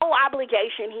has no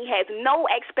obligation, he has no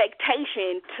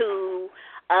expectation to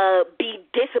be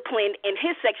disciplined in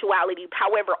his sexuality.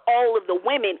 However, all of the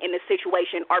women in the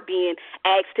situation are being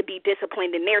asked to be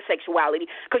disciplined in their sexuality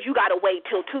because you got to wait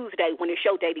till Tuesday when it's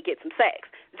your day to get some sex.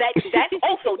 That's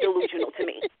also delusional to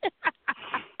me.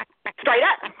 Straight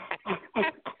up.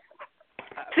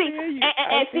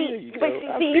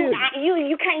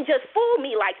 You can't just fool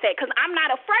me like that because I'm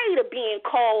not afraid of being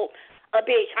called a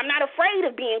bitch. I'm not afraid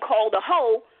of being called a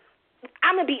hoe.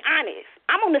 I'm going to be honest.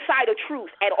 I'm on the side of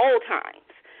truth at all times.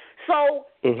 So,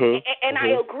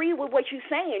 I agree with what you're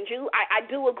saying, Jew. I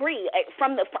do agree,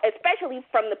 especially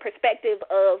from the perspective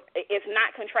of it's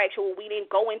not contractual. We didn't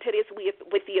go into this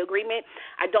with the agreement.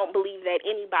 I don't believe that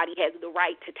anybody has the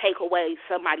right to take away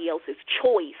somebody else's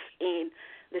choice in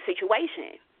the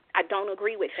situation. I don't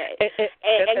agree with that.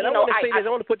 And I want to say this.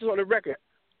 I want to put this on the record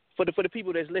for the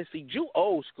people that's listening. Jew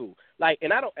old school,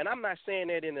 and I'm not saying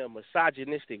that in a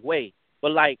misogynistic way,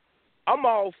 but I'm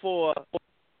all for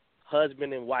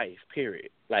husband and wife, period.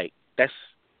 That's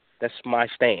my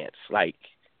stance.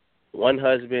 One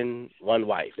husband, one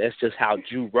wife. That's just how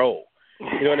Jew roll.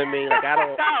 You know what I mean? I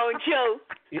don't. Oh, Jew.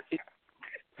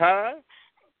 Huh?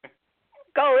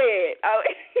 Go ahead. Oh.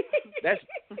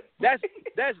 that's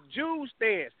Jew's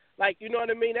stance. You know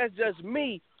what I mean? That's just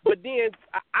me. But then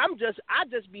I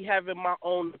just be having my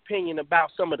own opinion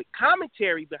about some of the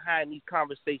commentary behind these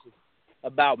conversations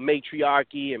about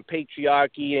matriarchy and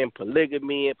patriarchy and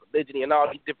polygamy and polygyny and all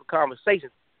these different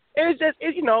conversations. And it's just,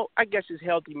 I guess it's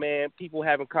healthy, man. People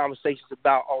having conversations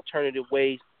about alternative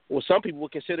ways. Well, some people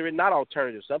would consider it not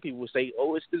alternative. Some people would say,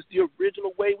 it's just the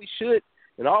original way we should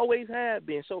and always have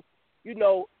been. So,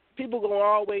 people going to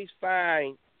always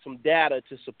find some data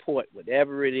to support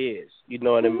whatever it is. You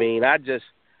know what I mean? I just,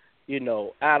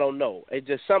 I don't know. It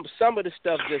just, some of the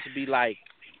stuff just be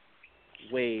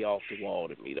way off the wall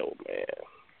to me, though, man.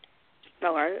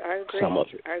 No, I agree. Some of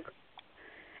it. I agree.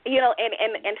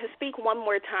 And to speak one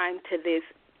more time to this,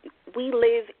 we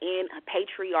live in a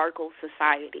patriarchal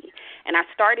society, and I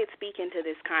started speaking to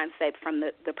this concept from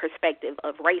the perspective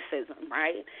of racism,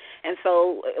 right? And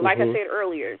so, like I said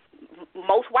earlier,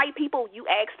 most white people, you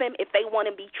ask them if they want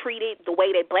to be treated the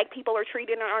way that black people are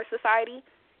treated in our society,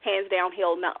 hands down,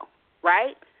 hell no,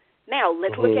 right? Now,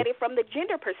 let's look at it from the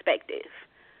gender perspective.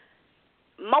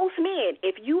 Most men,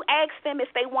 if you ask them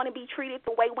if they want to be treated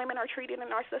the way women are treated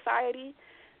in our society,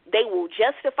 they will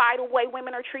justify the way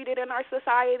women are treated in our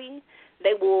society.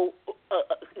 They will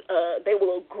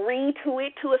agree to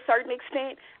it to a certain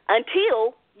extent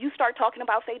until you start talking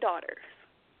about their daughters.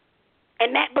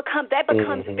 And that becomes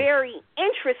very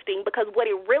interesting because what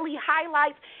it really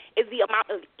highlights is the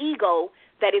amount of ego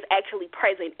that is actually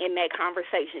present in that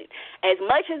conversation. As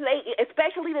much as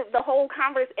especially the whole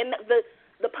and the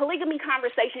polygamy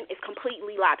conversation is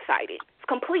completely lopsided. It's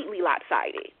completely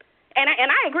lopsided. And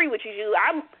I agree with you, Ju.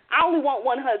 I only want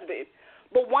one husband.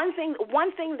 But one thing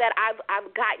that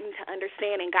I've gotten to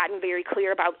understand and gotten very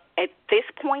clear about at this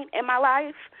point in my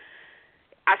life,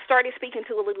 I started speaking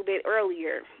to a little bit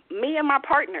earlier. Me and my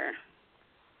partner,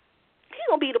 he's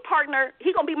gonna be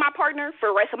my partner for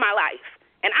the rest of my life,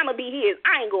 and I'm gonna be his.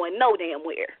 I ain't going no damn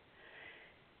where.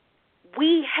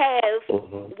 We have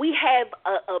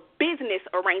a business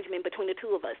arrangement between the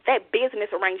two of us. That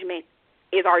business arrangement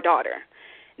is our daughter.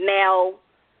 Now,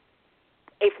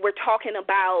 if we're talking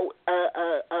about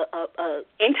a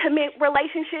intimate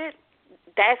relationship,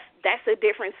 that's a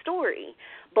different story.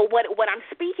 But what I'm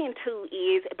speaking to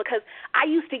is because I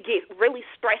used to get really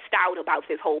stressed out about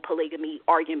this whole polygamy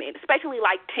argument, especially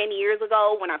 10 years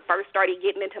ago when I first started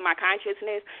getting into my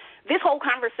consciousness. This whole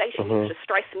conversation used to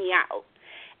stress me out.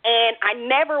 And I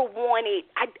never wanted,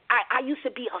 I used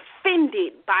to be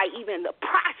offended by even the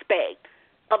prospect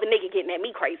of a nigga getting at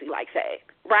me crazy like that,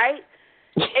 right?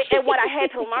 And what I had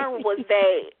to learn was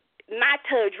that not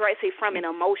to address it from an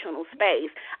emotional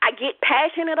space. I get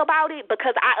passionate about it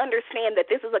because I understand that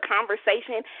this is a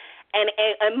conversation,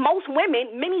 and most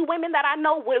women, many women that I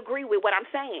know would agree with what I'm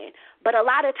saying. But a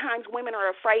lot of times women are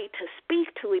afraid to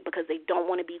speak to it because they don't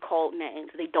want to be called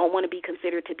names. They don't want to be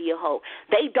considered to be a hoe.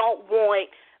 They don't want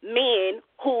men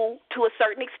who, to a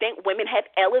certain extent, women have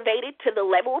elevated to the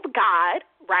level of God,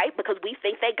 right, because we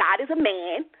think that God is a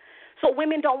man. So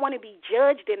women don't want to be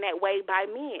judged in that way by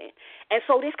men. And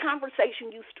so this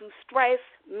conversation used to stress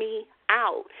me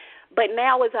out. But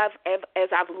now as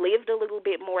I've lived a little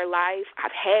bit more life,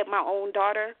 I've had my own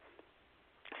daughter,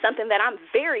 something that I'm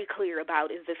very clear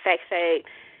about is the fact that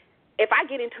if I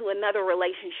get into another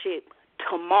relationship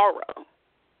tomorrow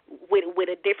with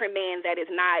a different man that is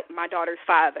not my daughter's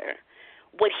father,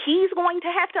 what he's going to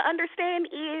have to understand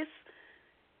is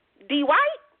D.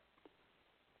 White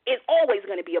is always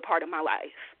going to be a part of my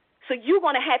life. So you're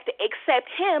going to have to accept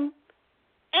him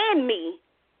and me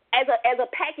as a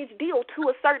package deal to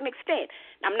a certain extent.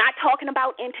 I'm not talking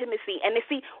about intimacy. And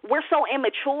see, we're so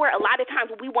immature, a lot of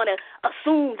times we want to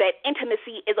assume that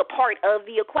intimacy is a part of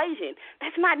the equation.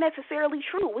 That's not necessarily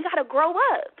true. We got to grow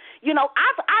up. You know,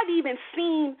 I've even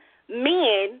seen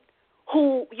men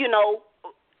who, you know,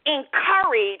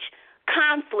 encourage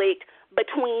conflict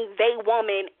between they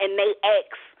woman and they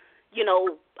ex, you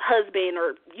know, husband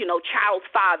or, you know, child's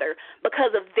father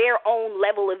because of their own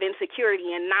level of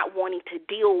insecurity and not wanting to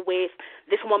deal with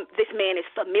this man is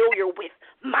familiar with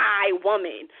my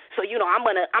woman. So, you know, I'm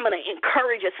gonna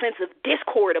encourage a sense of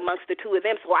discord amongst the two of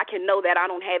them so I can know that I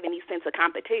don't have any sense of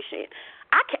competition.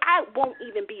 I won't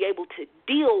even be able to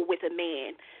deal with a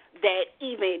man that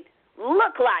even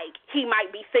look like he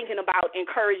might be thinking about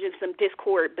encouraging some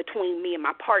discord between me and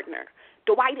my partner.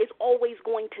 Dwight is always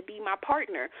going to be my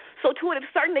partner. So to a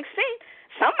certain extent,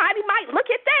 somebody might look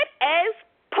at that as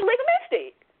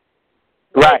polygonistic.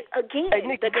 Right. But again,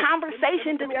 Nikki, the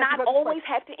conversation does not always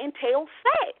have to entail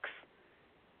sex.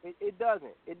 It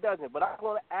doesn't. It doesn't. But I'm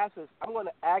going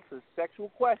to ask a sexual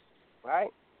question, right?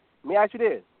 Let me ask you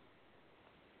this.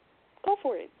 Go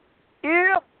for it.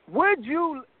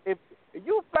 If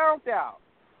you found out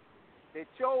that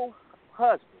your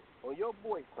husband or your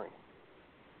boyfriend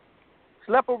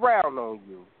slept around on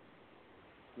you,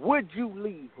 would you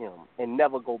leave him and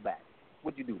never go back?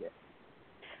 Would you do that?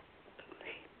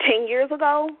 10 years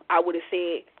ago, I would have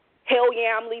said, hell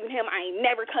yeah, I'm leaving him. I ain't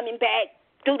never coming back.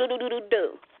 Do.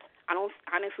 I don't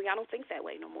think that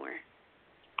way no more.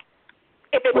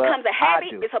 If it becomes a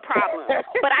habit, it's a problem.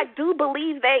 But I do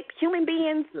believe that human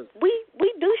beings, we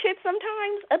do shit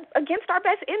sometimes against our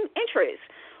best interest.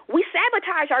 We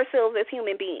sabotage ourselves as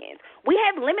human beings. We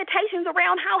have limitations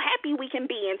around how happy we can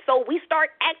be, and so we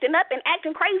start acting up and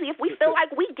acting crazy if we feel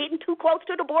like we're getting too close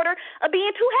to the border of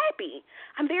being too happy.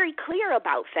 I'm very clear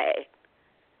about that.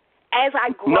 As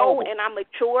I grow and I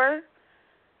mature,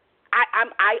 I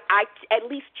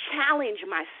at least challenge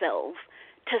myself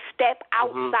to step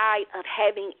outside of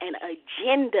having an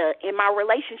agenda in my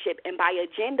relationship. And by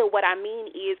agenda, what I mean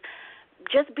is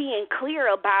just being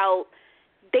clear about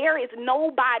there is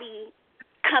nobody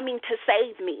coming to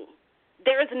save me.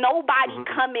 There is nobody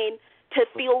coming to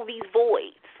fill these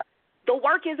voids. The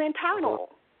work is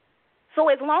internal. So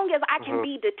as long as I can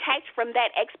be detached from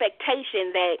that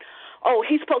expectation that, oh,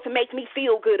 he's supposed to make me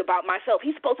feel good about myself.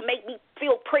 He's supposed to make me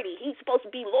feel pretty. He's supposed to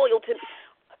be loyal to me.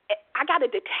 I got to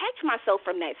detach myself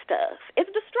from that stuff. It's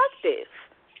destructive.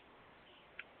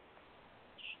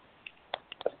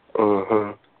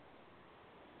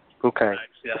 Okay.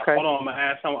 Yeah. Okay. Hold on, I'm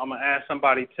gonna add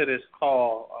somebody to this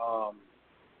call.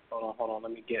 Hold on.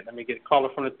 Let me get a caller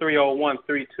from the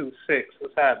 301-326.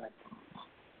 What's happening?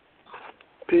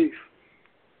 Peace.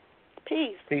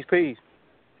 Peace.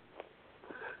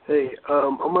 Hey,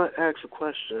 I'm gonna ask a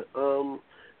question.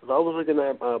 If I was looking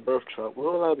at my birth chart,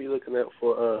 what would I be looking at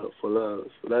for love?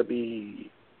 Would that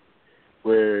be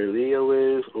where Leo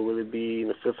is, or would it be in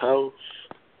the 5th house?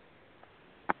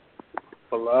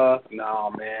 For love? No,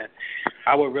 man.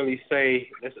 I would really say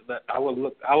this. I would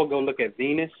go look at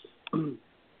Venus.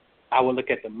 I would look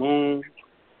at the moon,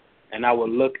 and I would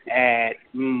look at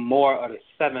more of the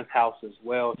 7th house as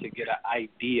well to get an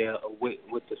idea of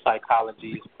what the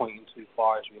psychology is pointing to as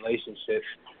far as relationships.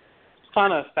 It's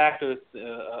kind of factors.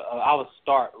 I would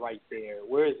start right there.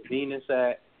 Where is Venus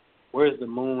at? Where's the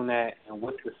moon at? And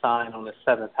what's the sign on the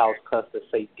 7th house cusp that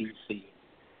say DC?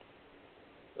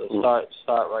 So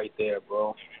start right there,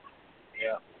 bro.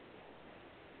 Yeah.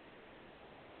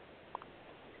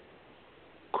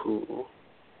 Cool.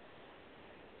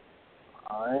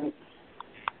 All right.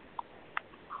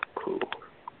 Cool.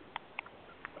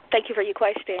 Thank you for your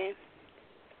question.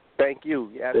 Thank you.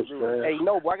 Yeah, absolutely. Hey,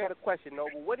 Noble, I got a question,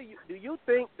 Noble. What do you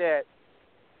think that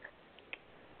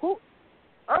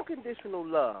unconditional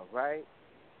love, right?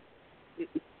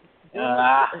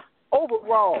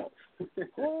 Overall,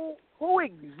 who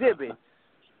exhibits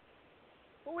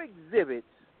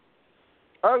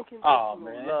unconditional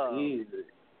love? Easy.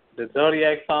 The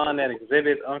Zodiac sign that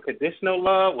exhibits unconditional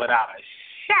love, without a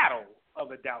shadow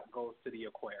of a doubt, goes to the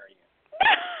Aquarian.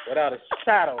 Without a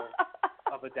shadow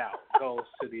of a doubt, goes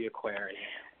to the Aquarian,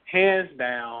 hands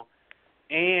down.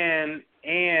 And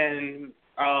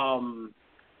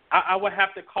I would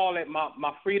have to call it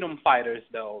my freedom fighters,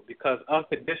 though, because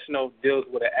unconditional deals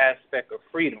with an aspect of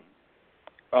freedom.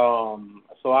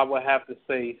 So I would have to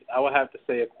say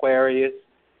Aquarius.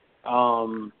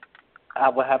 I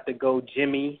would have to go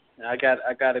Jimmy. I got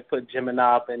to put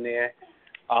Gemini up in there.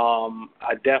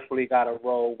 I definitely got to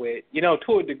roll with,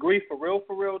 to a degree, for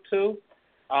real too.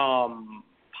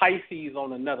 Pisces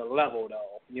on another level,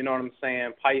 though. You know what I'm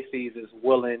saying? Pisces is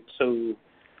willing to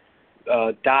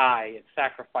die and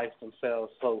sacrifice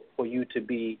themselves so for you to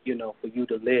be, for you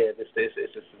to live.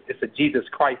 It's a Jesus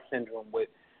Christ syndrome with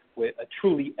a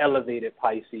truly elevated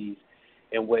Pisces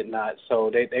and whatnot.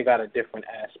 So they got a different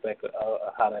aspect of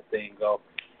how that thing go.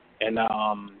 And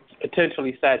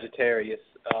potentially Sagittarius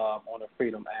on a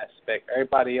freedom aspect.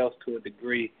 Everybody else, to a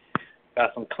degree,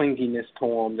 got some clinginess to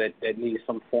them that needs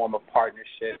some form of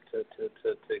partnership to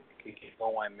get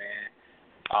going, man.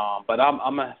 But I'm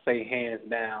gonna say hands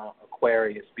down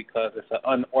Aquarius, because it's an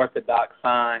unorthodox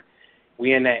sign.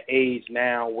 We in that age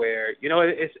now where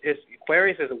it's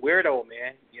Aquarius is a weirdo,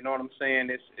 man. You know what I'm saying?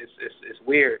 It's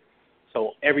weird.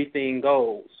 So everything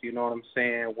goes. You know what I'm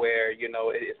saying? Where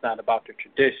it's not about the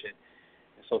tradition.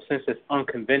 So since it's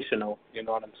unconventional, you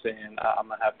know what I'm saying, I'm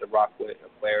going to have to rock with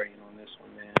Aquarian on this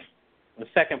one, man. In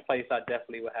second place, I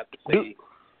definitely would have to say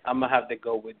I'm going to have to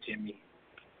go with Jimmy.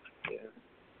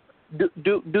 Yeah.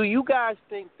 Do you guys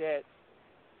think that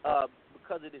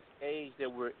because of this age that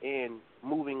we're in,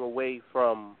 moving away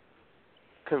from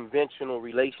conventional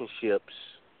relationships,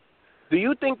 do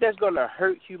you think that's going to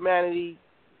hurt humanity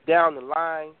down the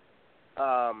line?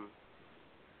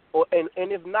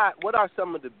 And if not, what are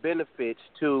some of the benefits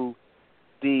to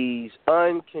these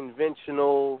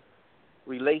unconventional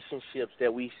relationships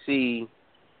that we see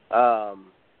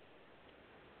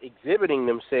exhibiting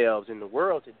themselves in the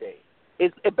world today?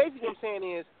 Basically what I'm saying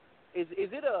is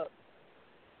it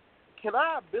can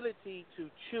our ability to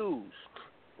choose,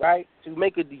 right, to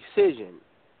make a decision,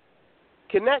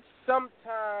 can that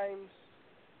sometimes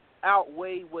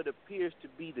outweigh what appears to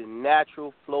be the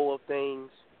natural flow of things?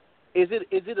 Is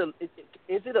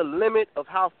it a limit of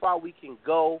how far we can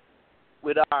go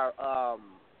with our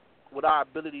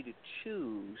ability to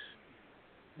choose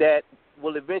that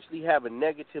will eventually have a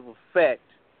negative effect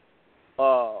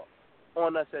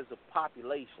on us as a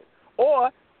population?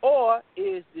 Or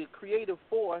is the creative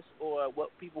force, or what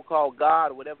people call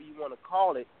God, or whatever you want to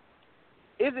call it,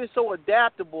 is it so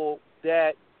adaptable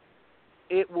that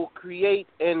it will create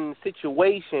a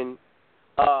situation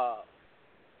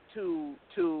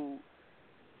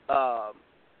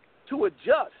to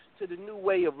adjust to the new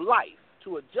way of life,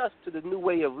 to adjust to the new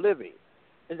way of living?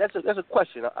 And that's a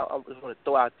question I just want to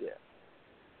throw out there.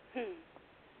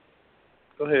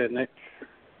 Go ahead, Nick.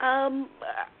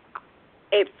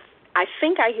 I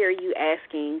think I hear you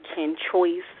asking, can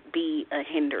choice be a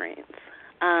hindrance?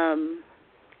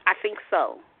 I think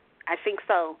so.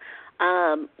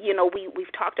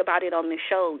 We've talked about it on the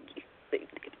show.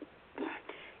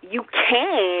 You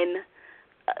can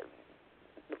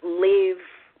live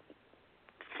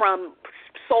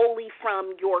solely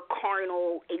from your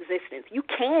carnal existence. You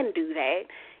can do that.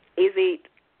 Is it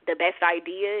the best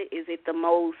idea? Is it the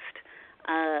most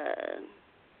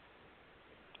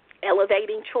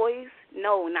elevating choice?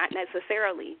 No, not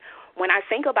necessarily. When I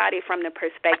think about it from the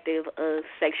perspective of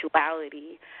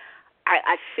sexuality,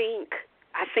 I think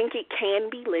it can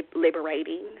be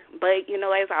liberating, but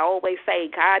as I always say,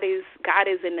 God is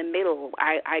in the middle.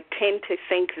 I tend to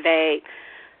think that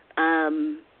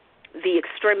the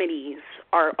extremities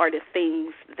are the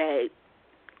things that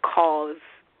cause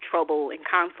trouble and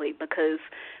conflict, because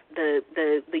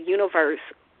the universe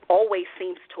always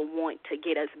seems to want to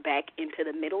get us back into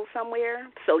the middle somewhere.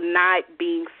 So not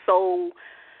being so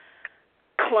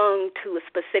clung to a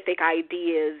specific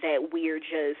idea that we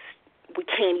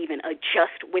can't even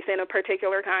adjust within a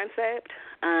particular concept.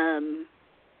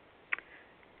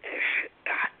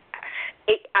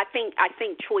 I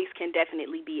think choice can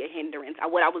definitely be a hindrance.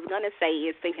 What I was going to say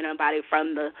is thinking about it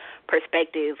from the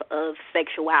perspective of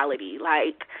sexuality.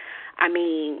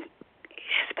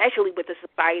 Especially with the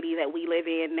society that we live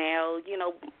in now,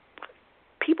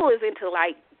 people is into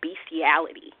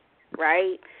bestiality,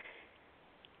 right?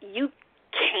 You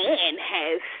can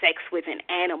have sex with an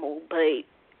animal, but I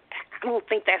don't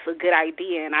think that's a good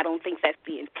idea, and I don't think that's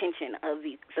the intention of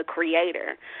the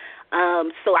creator.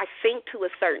 So I think to a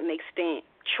certain extent,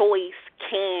 choice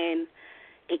can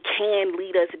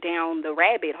lead us down the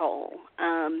rabbit hole.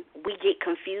 We get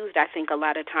confused, I think, a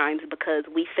lot of times because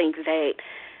we think that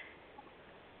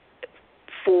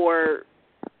for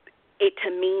it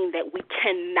to mean that we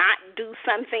cannot do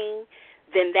something,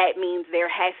 then that means there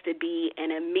has to be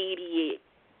an immediate,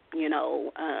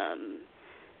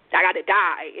 I got to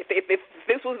die. If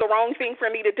this was the wrong thing for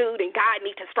me to do, then God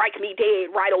needs to strike me dead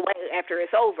right away after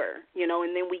it's over,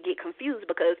 and then we get confused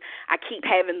because I keep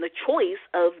having the choice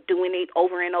of doing it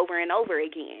over and over and over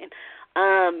again.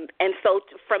 And so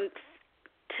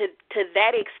to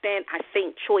that extent, I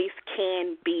think choice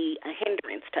can be a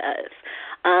hindrance to us.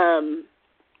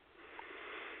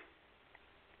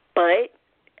 But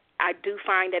I do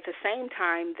find at the same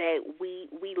time that we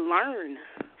learn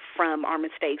from our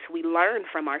mistakes. We learn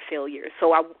from our failures.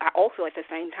 So I also at the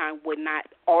same time would not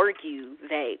argue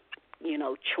that,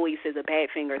 choice is a bad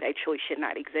thing or that choice should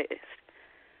not exist.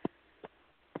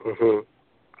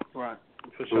 Mm-hmm. Right.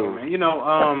 For sure, man.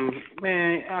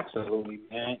 Man, absolutely,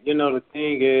 man. The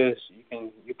thing is,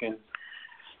 you can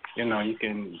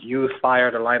use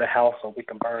fire to light a house, or we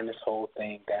can burn this whole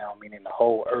thing down, meaning the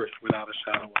whole earth, without a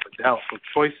shadow of a doubt. So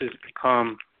choices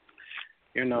become,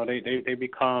 they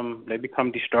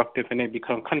become destructive and they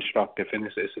become constructive, and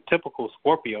it's a typical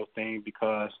Scorpio thing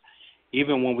because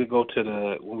even when we go to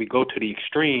the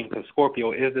extreme, because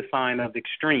Scorpio is the sign of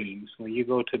extremes. When you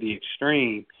go to the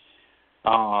extreme,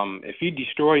 if you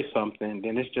destroy something,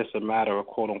 then it's just a matter of,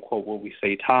 quote unquote, what we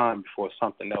say, time before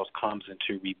something else comes in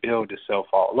to rebuild itself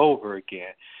all over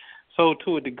again. So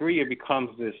to a degree, it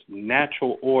becomes this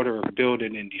natural order of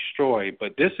building and destroy.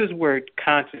 But this is where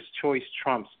conscious choice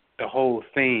trumps the whole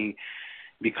thing,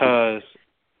 because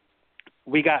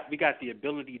we got the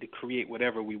ability to create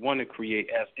whatever we want to create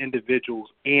as individuals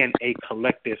and a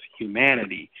collective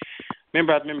humanity. I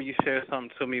remember you shared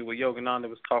something to me where Yogananda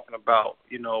was talking about,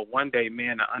 one day,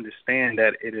 man, to understand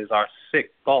that it is our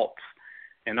sick thoughts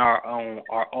and our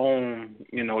own,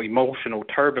 emotional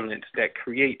turbulence that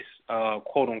creates,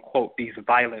 quote unquote, these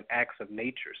violent acts of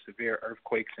nature, severe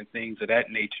earthquakes and things of that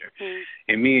nature. Mm.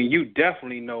 And me and you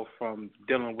definitely know from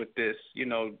dealing with this,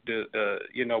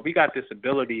 we got this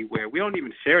ability where we don't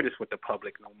even share this with the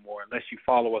public no more unless you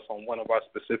follow us on one of our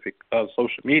specific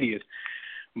social medias.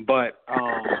 But,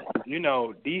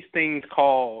 these things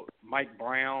called Mike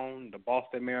Brown, the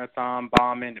Boston Marathon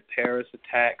bombing, the Paris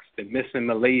attacks, the missing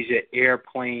Malaysia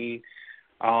airplane,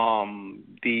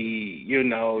 the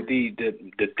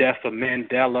death of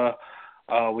Mandela,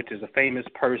 which is a famous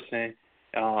person,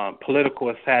 political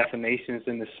assassinations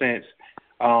in the sense,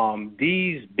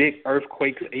 these big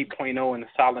earthquakes, 8.0 in the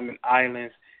Solomon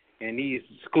Islands, and these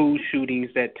school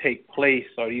shootings that take place,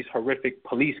 or these horrific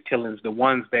police killings, the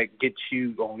ones that get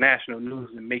you on national news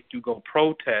and make you go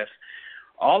protest,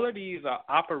 all of these are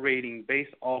operating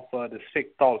based off of the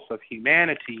sick thoughts of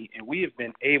humanity. And we have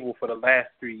been able, for the last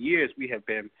 3 years, we have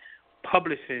been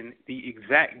publishing the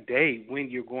exact day when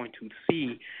you're going to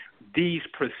see these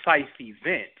precise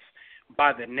events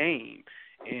by the name.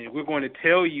 And we're going to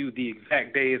tell you the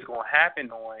exact day it's going to happen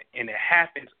on, and it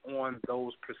happens on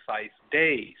those precise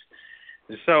days.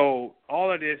 And so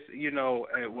all of this,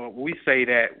 we say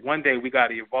that one day we got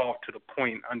to evolve to the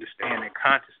point and understand that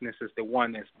consciousness is the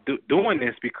one that's doing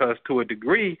this, because to a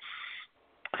degree,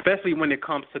 especially when it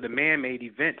comes to the man-made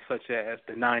events such as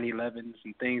the 9/11s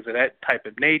and things of that type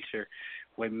of nature,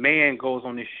 when man goes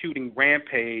on this shooting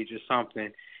rampage or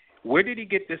something, where did he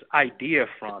get this idea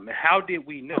from, and how did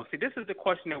we know? See, this is the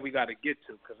question that we got to get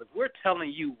to, because if we're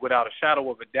telling you without a shadow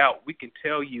of a doubt, we can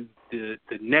tell you the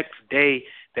next day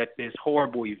that this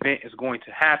horrible event is going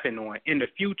to happen on in the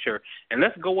future, and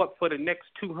let's go up for the next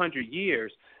 200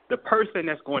 years, the person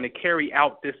that's going to carry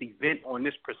out this event on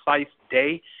this precise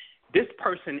day, this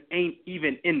person ain't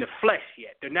even in the flesh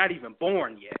yet. They're not even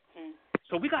born yet.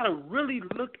 So we got to really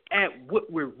look at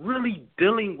what we're really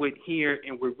dealing with here,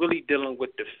 and we're really dealing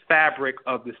with the fabric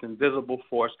of this invisible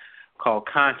force called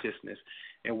consciousness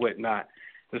and whatnot.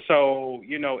 And so,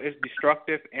 it's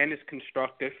destructive and it's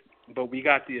constructive, but we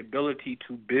got the ability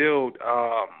to build,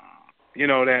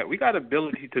 that we got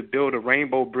ability to build a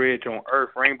rainbow bridge on Earth.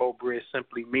 Rainbow bridge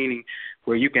simply meaning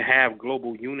where you can have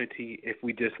global unity if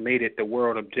we just made it the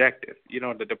world objective.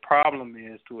 The problem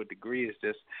is, to a degree, is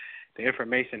just the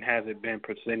information hasn't been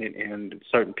presented, and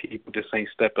certain people just ain't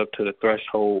stepped up to the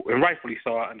threshold. And rightfully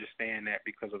so, I understand that,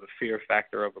 because of the fear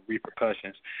factor of the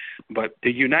repercussions. But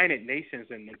the United Nations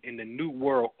in the New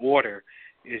World Order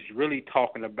is really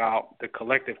talking about the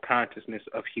collective consciousness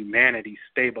of humanity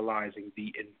stabilizing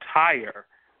the entire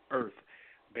earth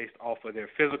based off of their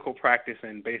physical practice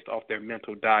and based off their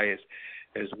mental diets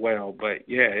as well. But,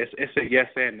 yeah, it's a yes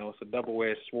and no. It's a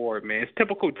double-edged sword, man. It's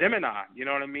typical Gemini, you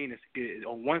know what I mean?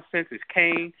 On one sense, it's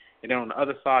Cain, and then on the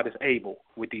other side, it's Abel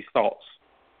with these thoughts.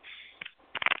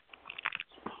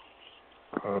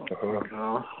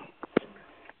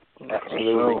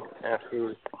 Absolutely.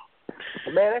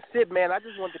 Man, that's it, man. I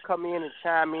just wanted to come in and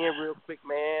chime in real quick,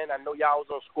 man. I know y'all was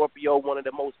on Scorpio, one of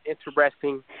the most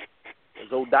interesting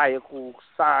zodiacal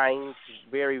signs.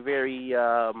 Very, very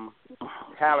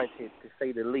talented, to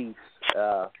say the least.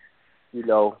 You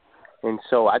know, and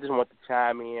so I just want to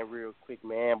chime in real quick,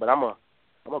 man. But I'm a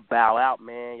bow out,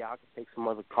 man. Y'all can take some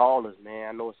other callers, man.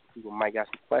 I know some people might got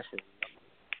some questions.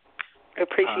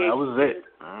 Appreciate that was it.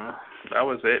 That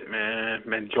was it, man.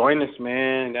 Man, join us,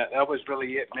 man. That was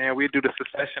really it, man. We do the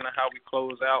succession of how we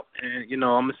close out, and I'm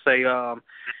gonna say,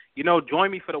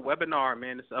 join me for the webinar,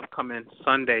 man. This upcoming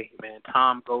Sunday, man.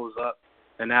 Time goes up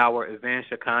an hour. Advance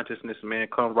your consciousness, man.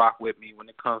 Come rock with me when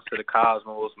it comes to the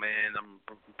cosmos, man. I'm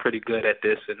pretty good at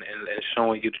this and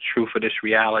showing you the truth of this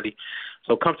reality.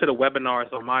 So come to the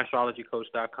webinars on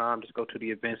myastrologycoach.com. Just go to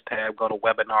the events tab, go to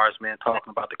webinars, man,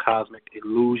 talking about the cosmic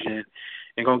illusion,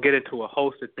 and going to get into a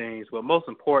host of things. But most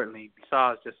importantly,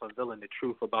 besides just unveiling the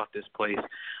truth about this place,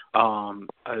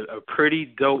 a pretty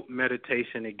dope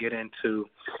meditation to get into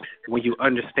when you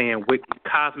understand what,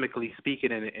 cosmically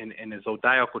speaking, in the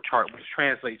zodiacal chart, which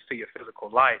translates to your physical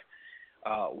life,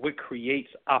 what creates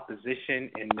opposition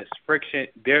and this friction.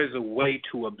 There's a way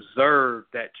to observe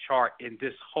that chart in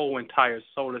this whole entire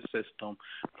solar system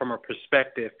from a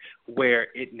perspective where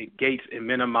it negates and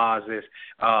minimizes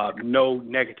no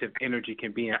negative energy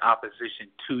can be in opposition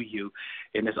to you,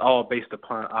 and it's all based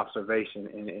upon observation.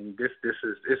 And this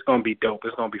is, it's going to be dope.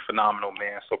 It's going to be phenomenal,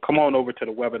 man. So come on over to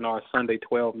the webinar Sunday,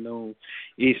 12 noon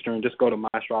Eastern. Just go to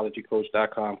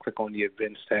myastrologycoach.com, click on the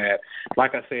events tab.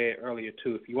 Like I said earlier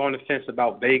too, if you're on the fence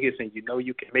about Vegas and you know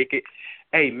you can make it,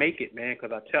 hey, make it, man,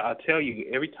 because I tell you,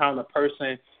 every time a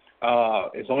person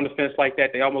is on the fence like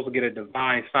that, they almost get a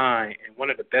divine sign. And one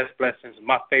of the best blessings,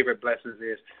 my favorite blessings,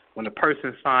 is when a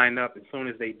person sign up, as soon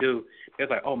as they do, it's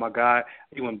like, oh, my God,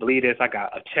 you wouldn't believe this. I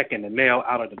got a check in the mail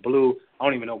out of the blue. I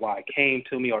don't even know why it came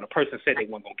to me. Or the person said they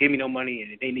weren't going to give me no money,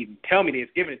 and they didn't even tell me they was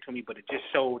giving it to me, but it just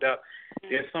showed up.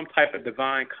 There's some type of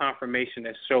divine confirmation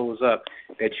that shows up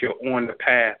that you're on the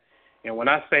path. And when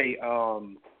I say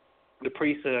the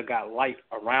priesthood got light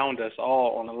around us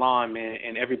all on the line, man,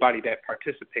 and everybody that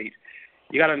participates,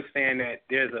 you got to understand that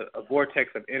there's a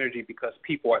vortex of energy because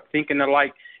people are thinking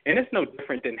alike. And it's no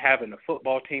different than having a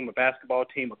football team, a basketball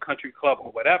team, a country club,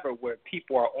 or whatever, where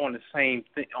people are on the same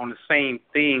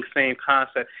thing, same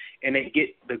concept, and they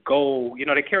get the goal. You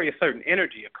know, they carry a certain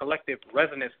energy, a collective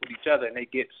resonance with each other, and they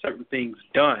get certain things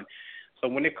done. So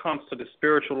when it comes to the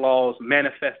spiritual laws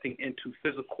manifesting into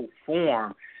physical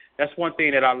form, that's one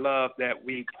thing that I love that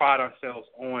we pride ourselves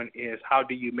on is how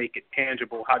do you make it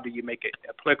tangible, how do you make it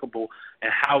applicable,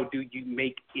 and how do you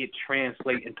make it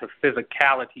translate into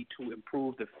physicality to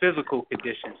improve the physical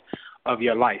conditions of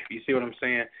your life. You see what I'm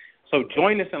saying? So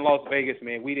join us in Las Vegas,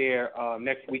 man. We there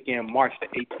next weekend, March the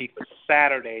 18th, for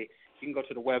Saturday. You can go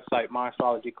to the website,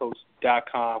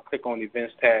 myastrologycoach.com, click on the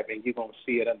events tab, and you're going to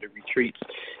see it under retreats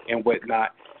and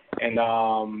whatnot. And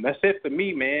that's it for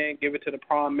me, man. Give it to the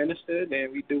Prime Minister.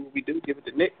 Then we do. Give it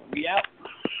to Nick. We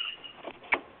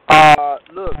out.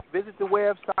 Look, visit the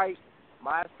website,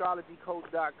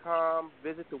 myastrologycoach.com.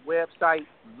 Visit the website,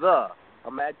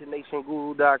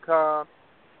 theimaginationguru.com.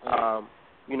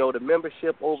 The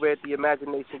membership over at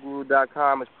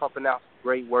theimaginationguru.com is pumping out some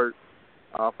great work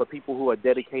for people who are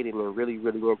dedicated and really,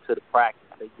 really into the practice.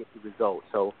 They get the results.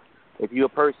 So if you're a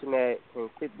person that can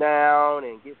sit down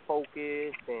and get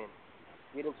focused and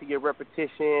get into your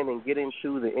repetition and get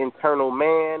into the internal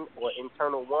man or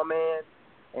internal woman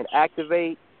and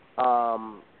activate,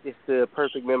 it's the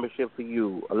perfect membership for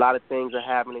you. A lot of things are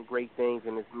happening, great things,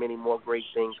 and there's many more great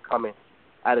things coming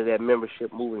out of that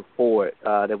membership moving forward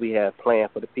that we have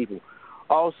planned for the people.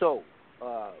 Also,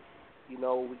 we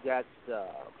got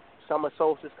summer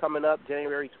solstice coming up,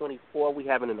 January 24th.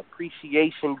 We're having an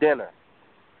appreciation dinner.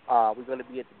 We're going to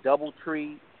be at the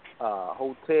Doubletree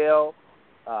Hotel,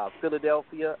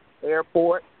 Philadelphia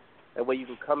Airport. That way you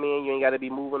can come in. You ain't got to be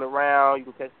moving around. You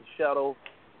can catch the shuttle,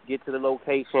 get to the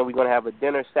location. We're going to have a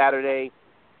dinner Saturday,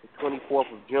 the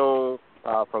 24th of June,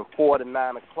 from 4 to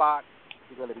 9 o'clock.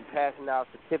 We're going to be passing out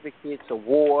certificates,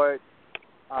 awards,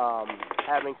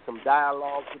 having some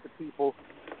dialogue with the people.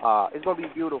 It's going to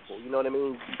be beautiful. You know what I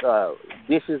mean?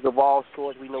 Dishes of all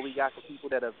sorts. We know we got some people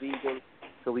that are vegan,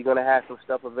 So we're going to have some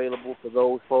stuff available for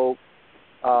those folks,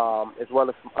 as well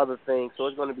as some other things. So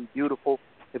it's going to be beautiful.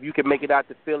 If you can make it out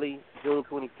to Philly, June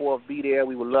 24th, be there.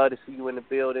 We would love to see you in the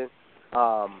building.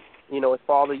 It's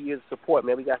for all the years of support,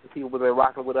 man. We got some people who have been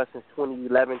rocking with us since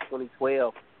 2011,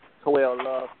 2012, 12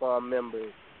 Love Fund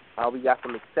members. We got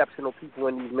some exceptional people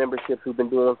in these memberships who've been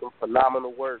doing some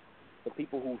phenomenal work. The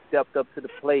people who stepped up to the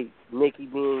plate, Nikki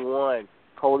being one,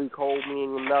 Coley Cole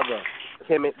being another,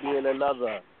 Kemet being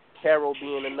another, Carol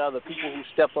being another, people who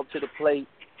step up to the plate,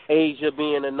 Asia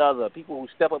being another, people who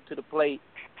step up to the plate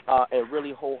and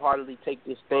really wholeheartedly take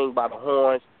this thing by the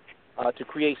horns to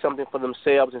create something for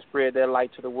themselves and spread their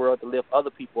light to the world to lift other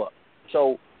people up.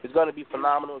 So it's going to be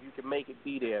phenomenal. If you can make it,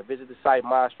 be there. Visit the site,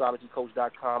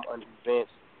 myastrologycoach.com, under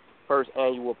events, first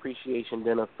annual appreciation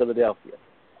dinner, Philadelphia.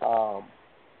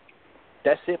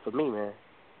 That's it for me, man.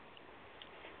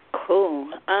 Cool.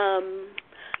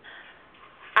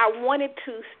 I wanted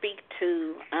to speak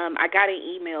to, I got an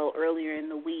email earlier in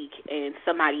the week, and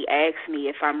somebody asked me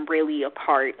if I'm really a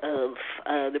part of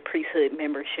the priesthood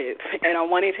membership, and I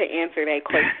wanted to answer that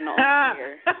question on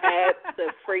here.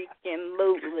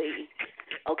 Absolutely.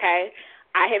 Okay?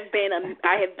 I have been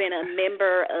a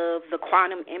member of the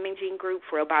quantum imaging group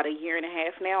for about a year and a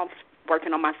half now. I'm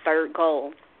working on my third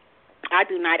goal. I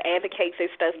do not advocate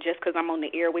this stuff just because I'm on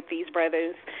the air with these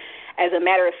brothers. As a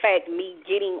matter of fact, me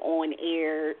getting on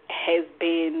air has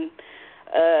been,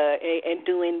 and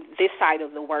doing this side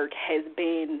of the work has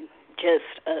been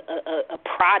just a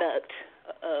product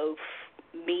of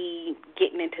me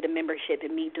getting into the membership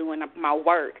and me doing my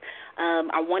work.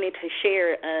 I wanted to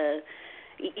share,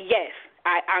 yes,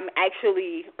 I'm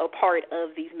actually a part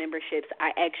of these memberships.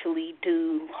 I actually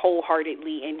do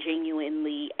wholeheartedly and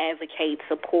genuinely advocate,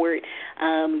 support,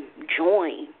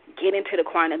 join, get into the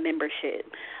quantum membership.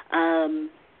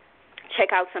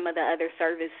 Check out some of the other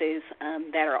services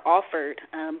that are offered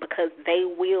because they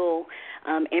will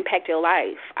impact your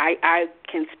life. I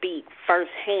can speak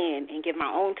firsthand and give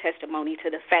my own testimony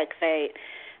to the fact that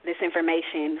this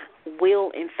information will,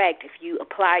 in fact, if you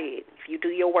apply it, if you do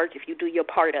your work, if you do your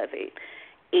part of it,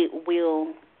 it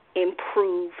will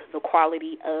improve the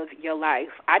quality of your life.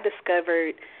 I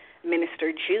discovered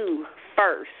Minister Jew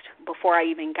first before I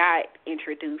even got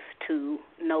introduced to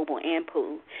Noble and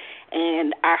Pooh.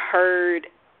 And I heard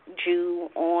Jew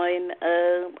on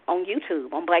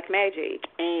YouTube, on Black Magic,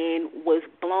 and was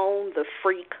blown the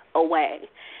freak away.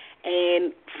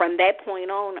 And from that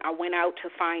point on, I went out to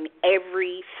find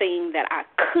everything that I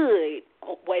could.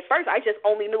 Well, at first, I just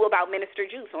only knew about Minister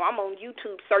Jew, so I'm on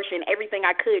YouTube searching everything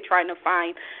I could, trying to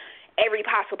find every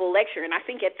possible lecture. And I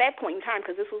think at that point in time,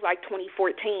 because this was like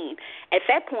 2014, at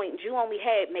that point, Jew only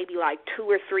had maybe like 2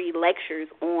 or 3 lectures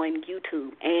on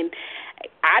YouTube. And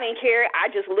I didn't care. I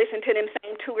just listened to them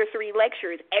same 2 or 3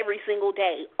 lectures every single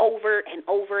day, over and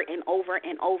over and over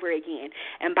and over again.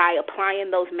 And by applying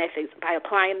those methods, by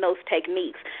applying those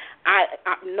techniques, I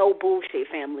no bullshit,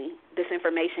 family. This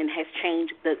information has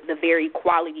changed the very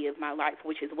quality of my life,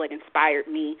 which is what inspired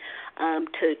me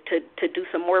to do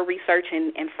some more research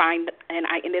and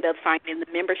I ended up finding the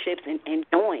memberships and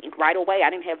joined right away.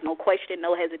 I didn't have no question,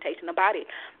 no hesitation about it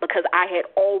because I had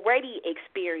already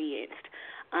experienced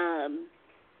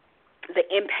the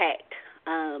impact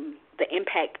of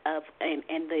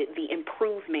and the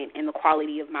improvement in the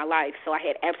quality of my life. So I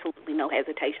had absolutely no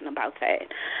hesitation about that.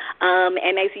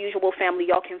 And as usual, family,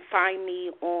 y'all can find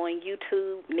me on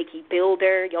YouTube, Nikki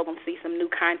Builder. Y'all gonna see some new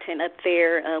content up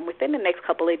there within the next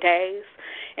couple of days.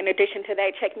 In addition to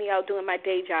that, check me out doing my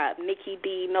day job, Nikki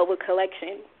B Nova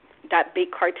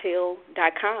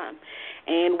Collection.bigcartel.com.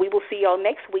 And we will see y'all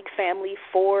next week, family,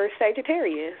 for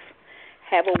Sagittarius.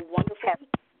 Have a wonderful week.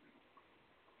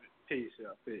 Peace,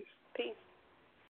 y'all. Peace. Peace.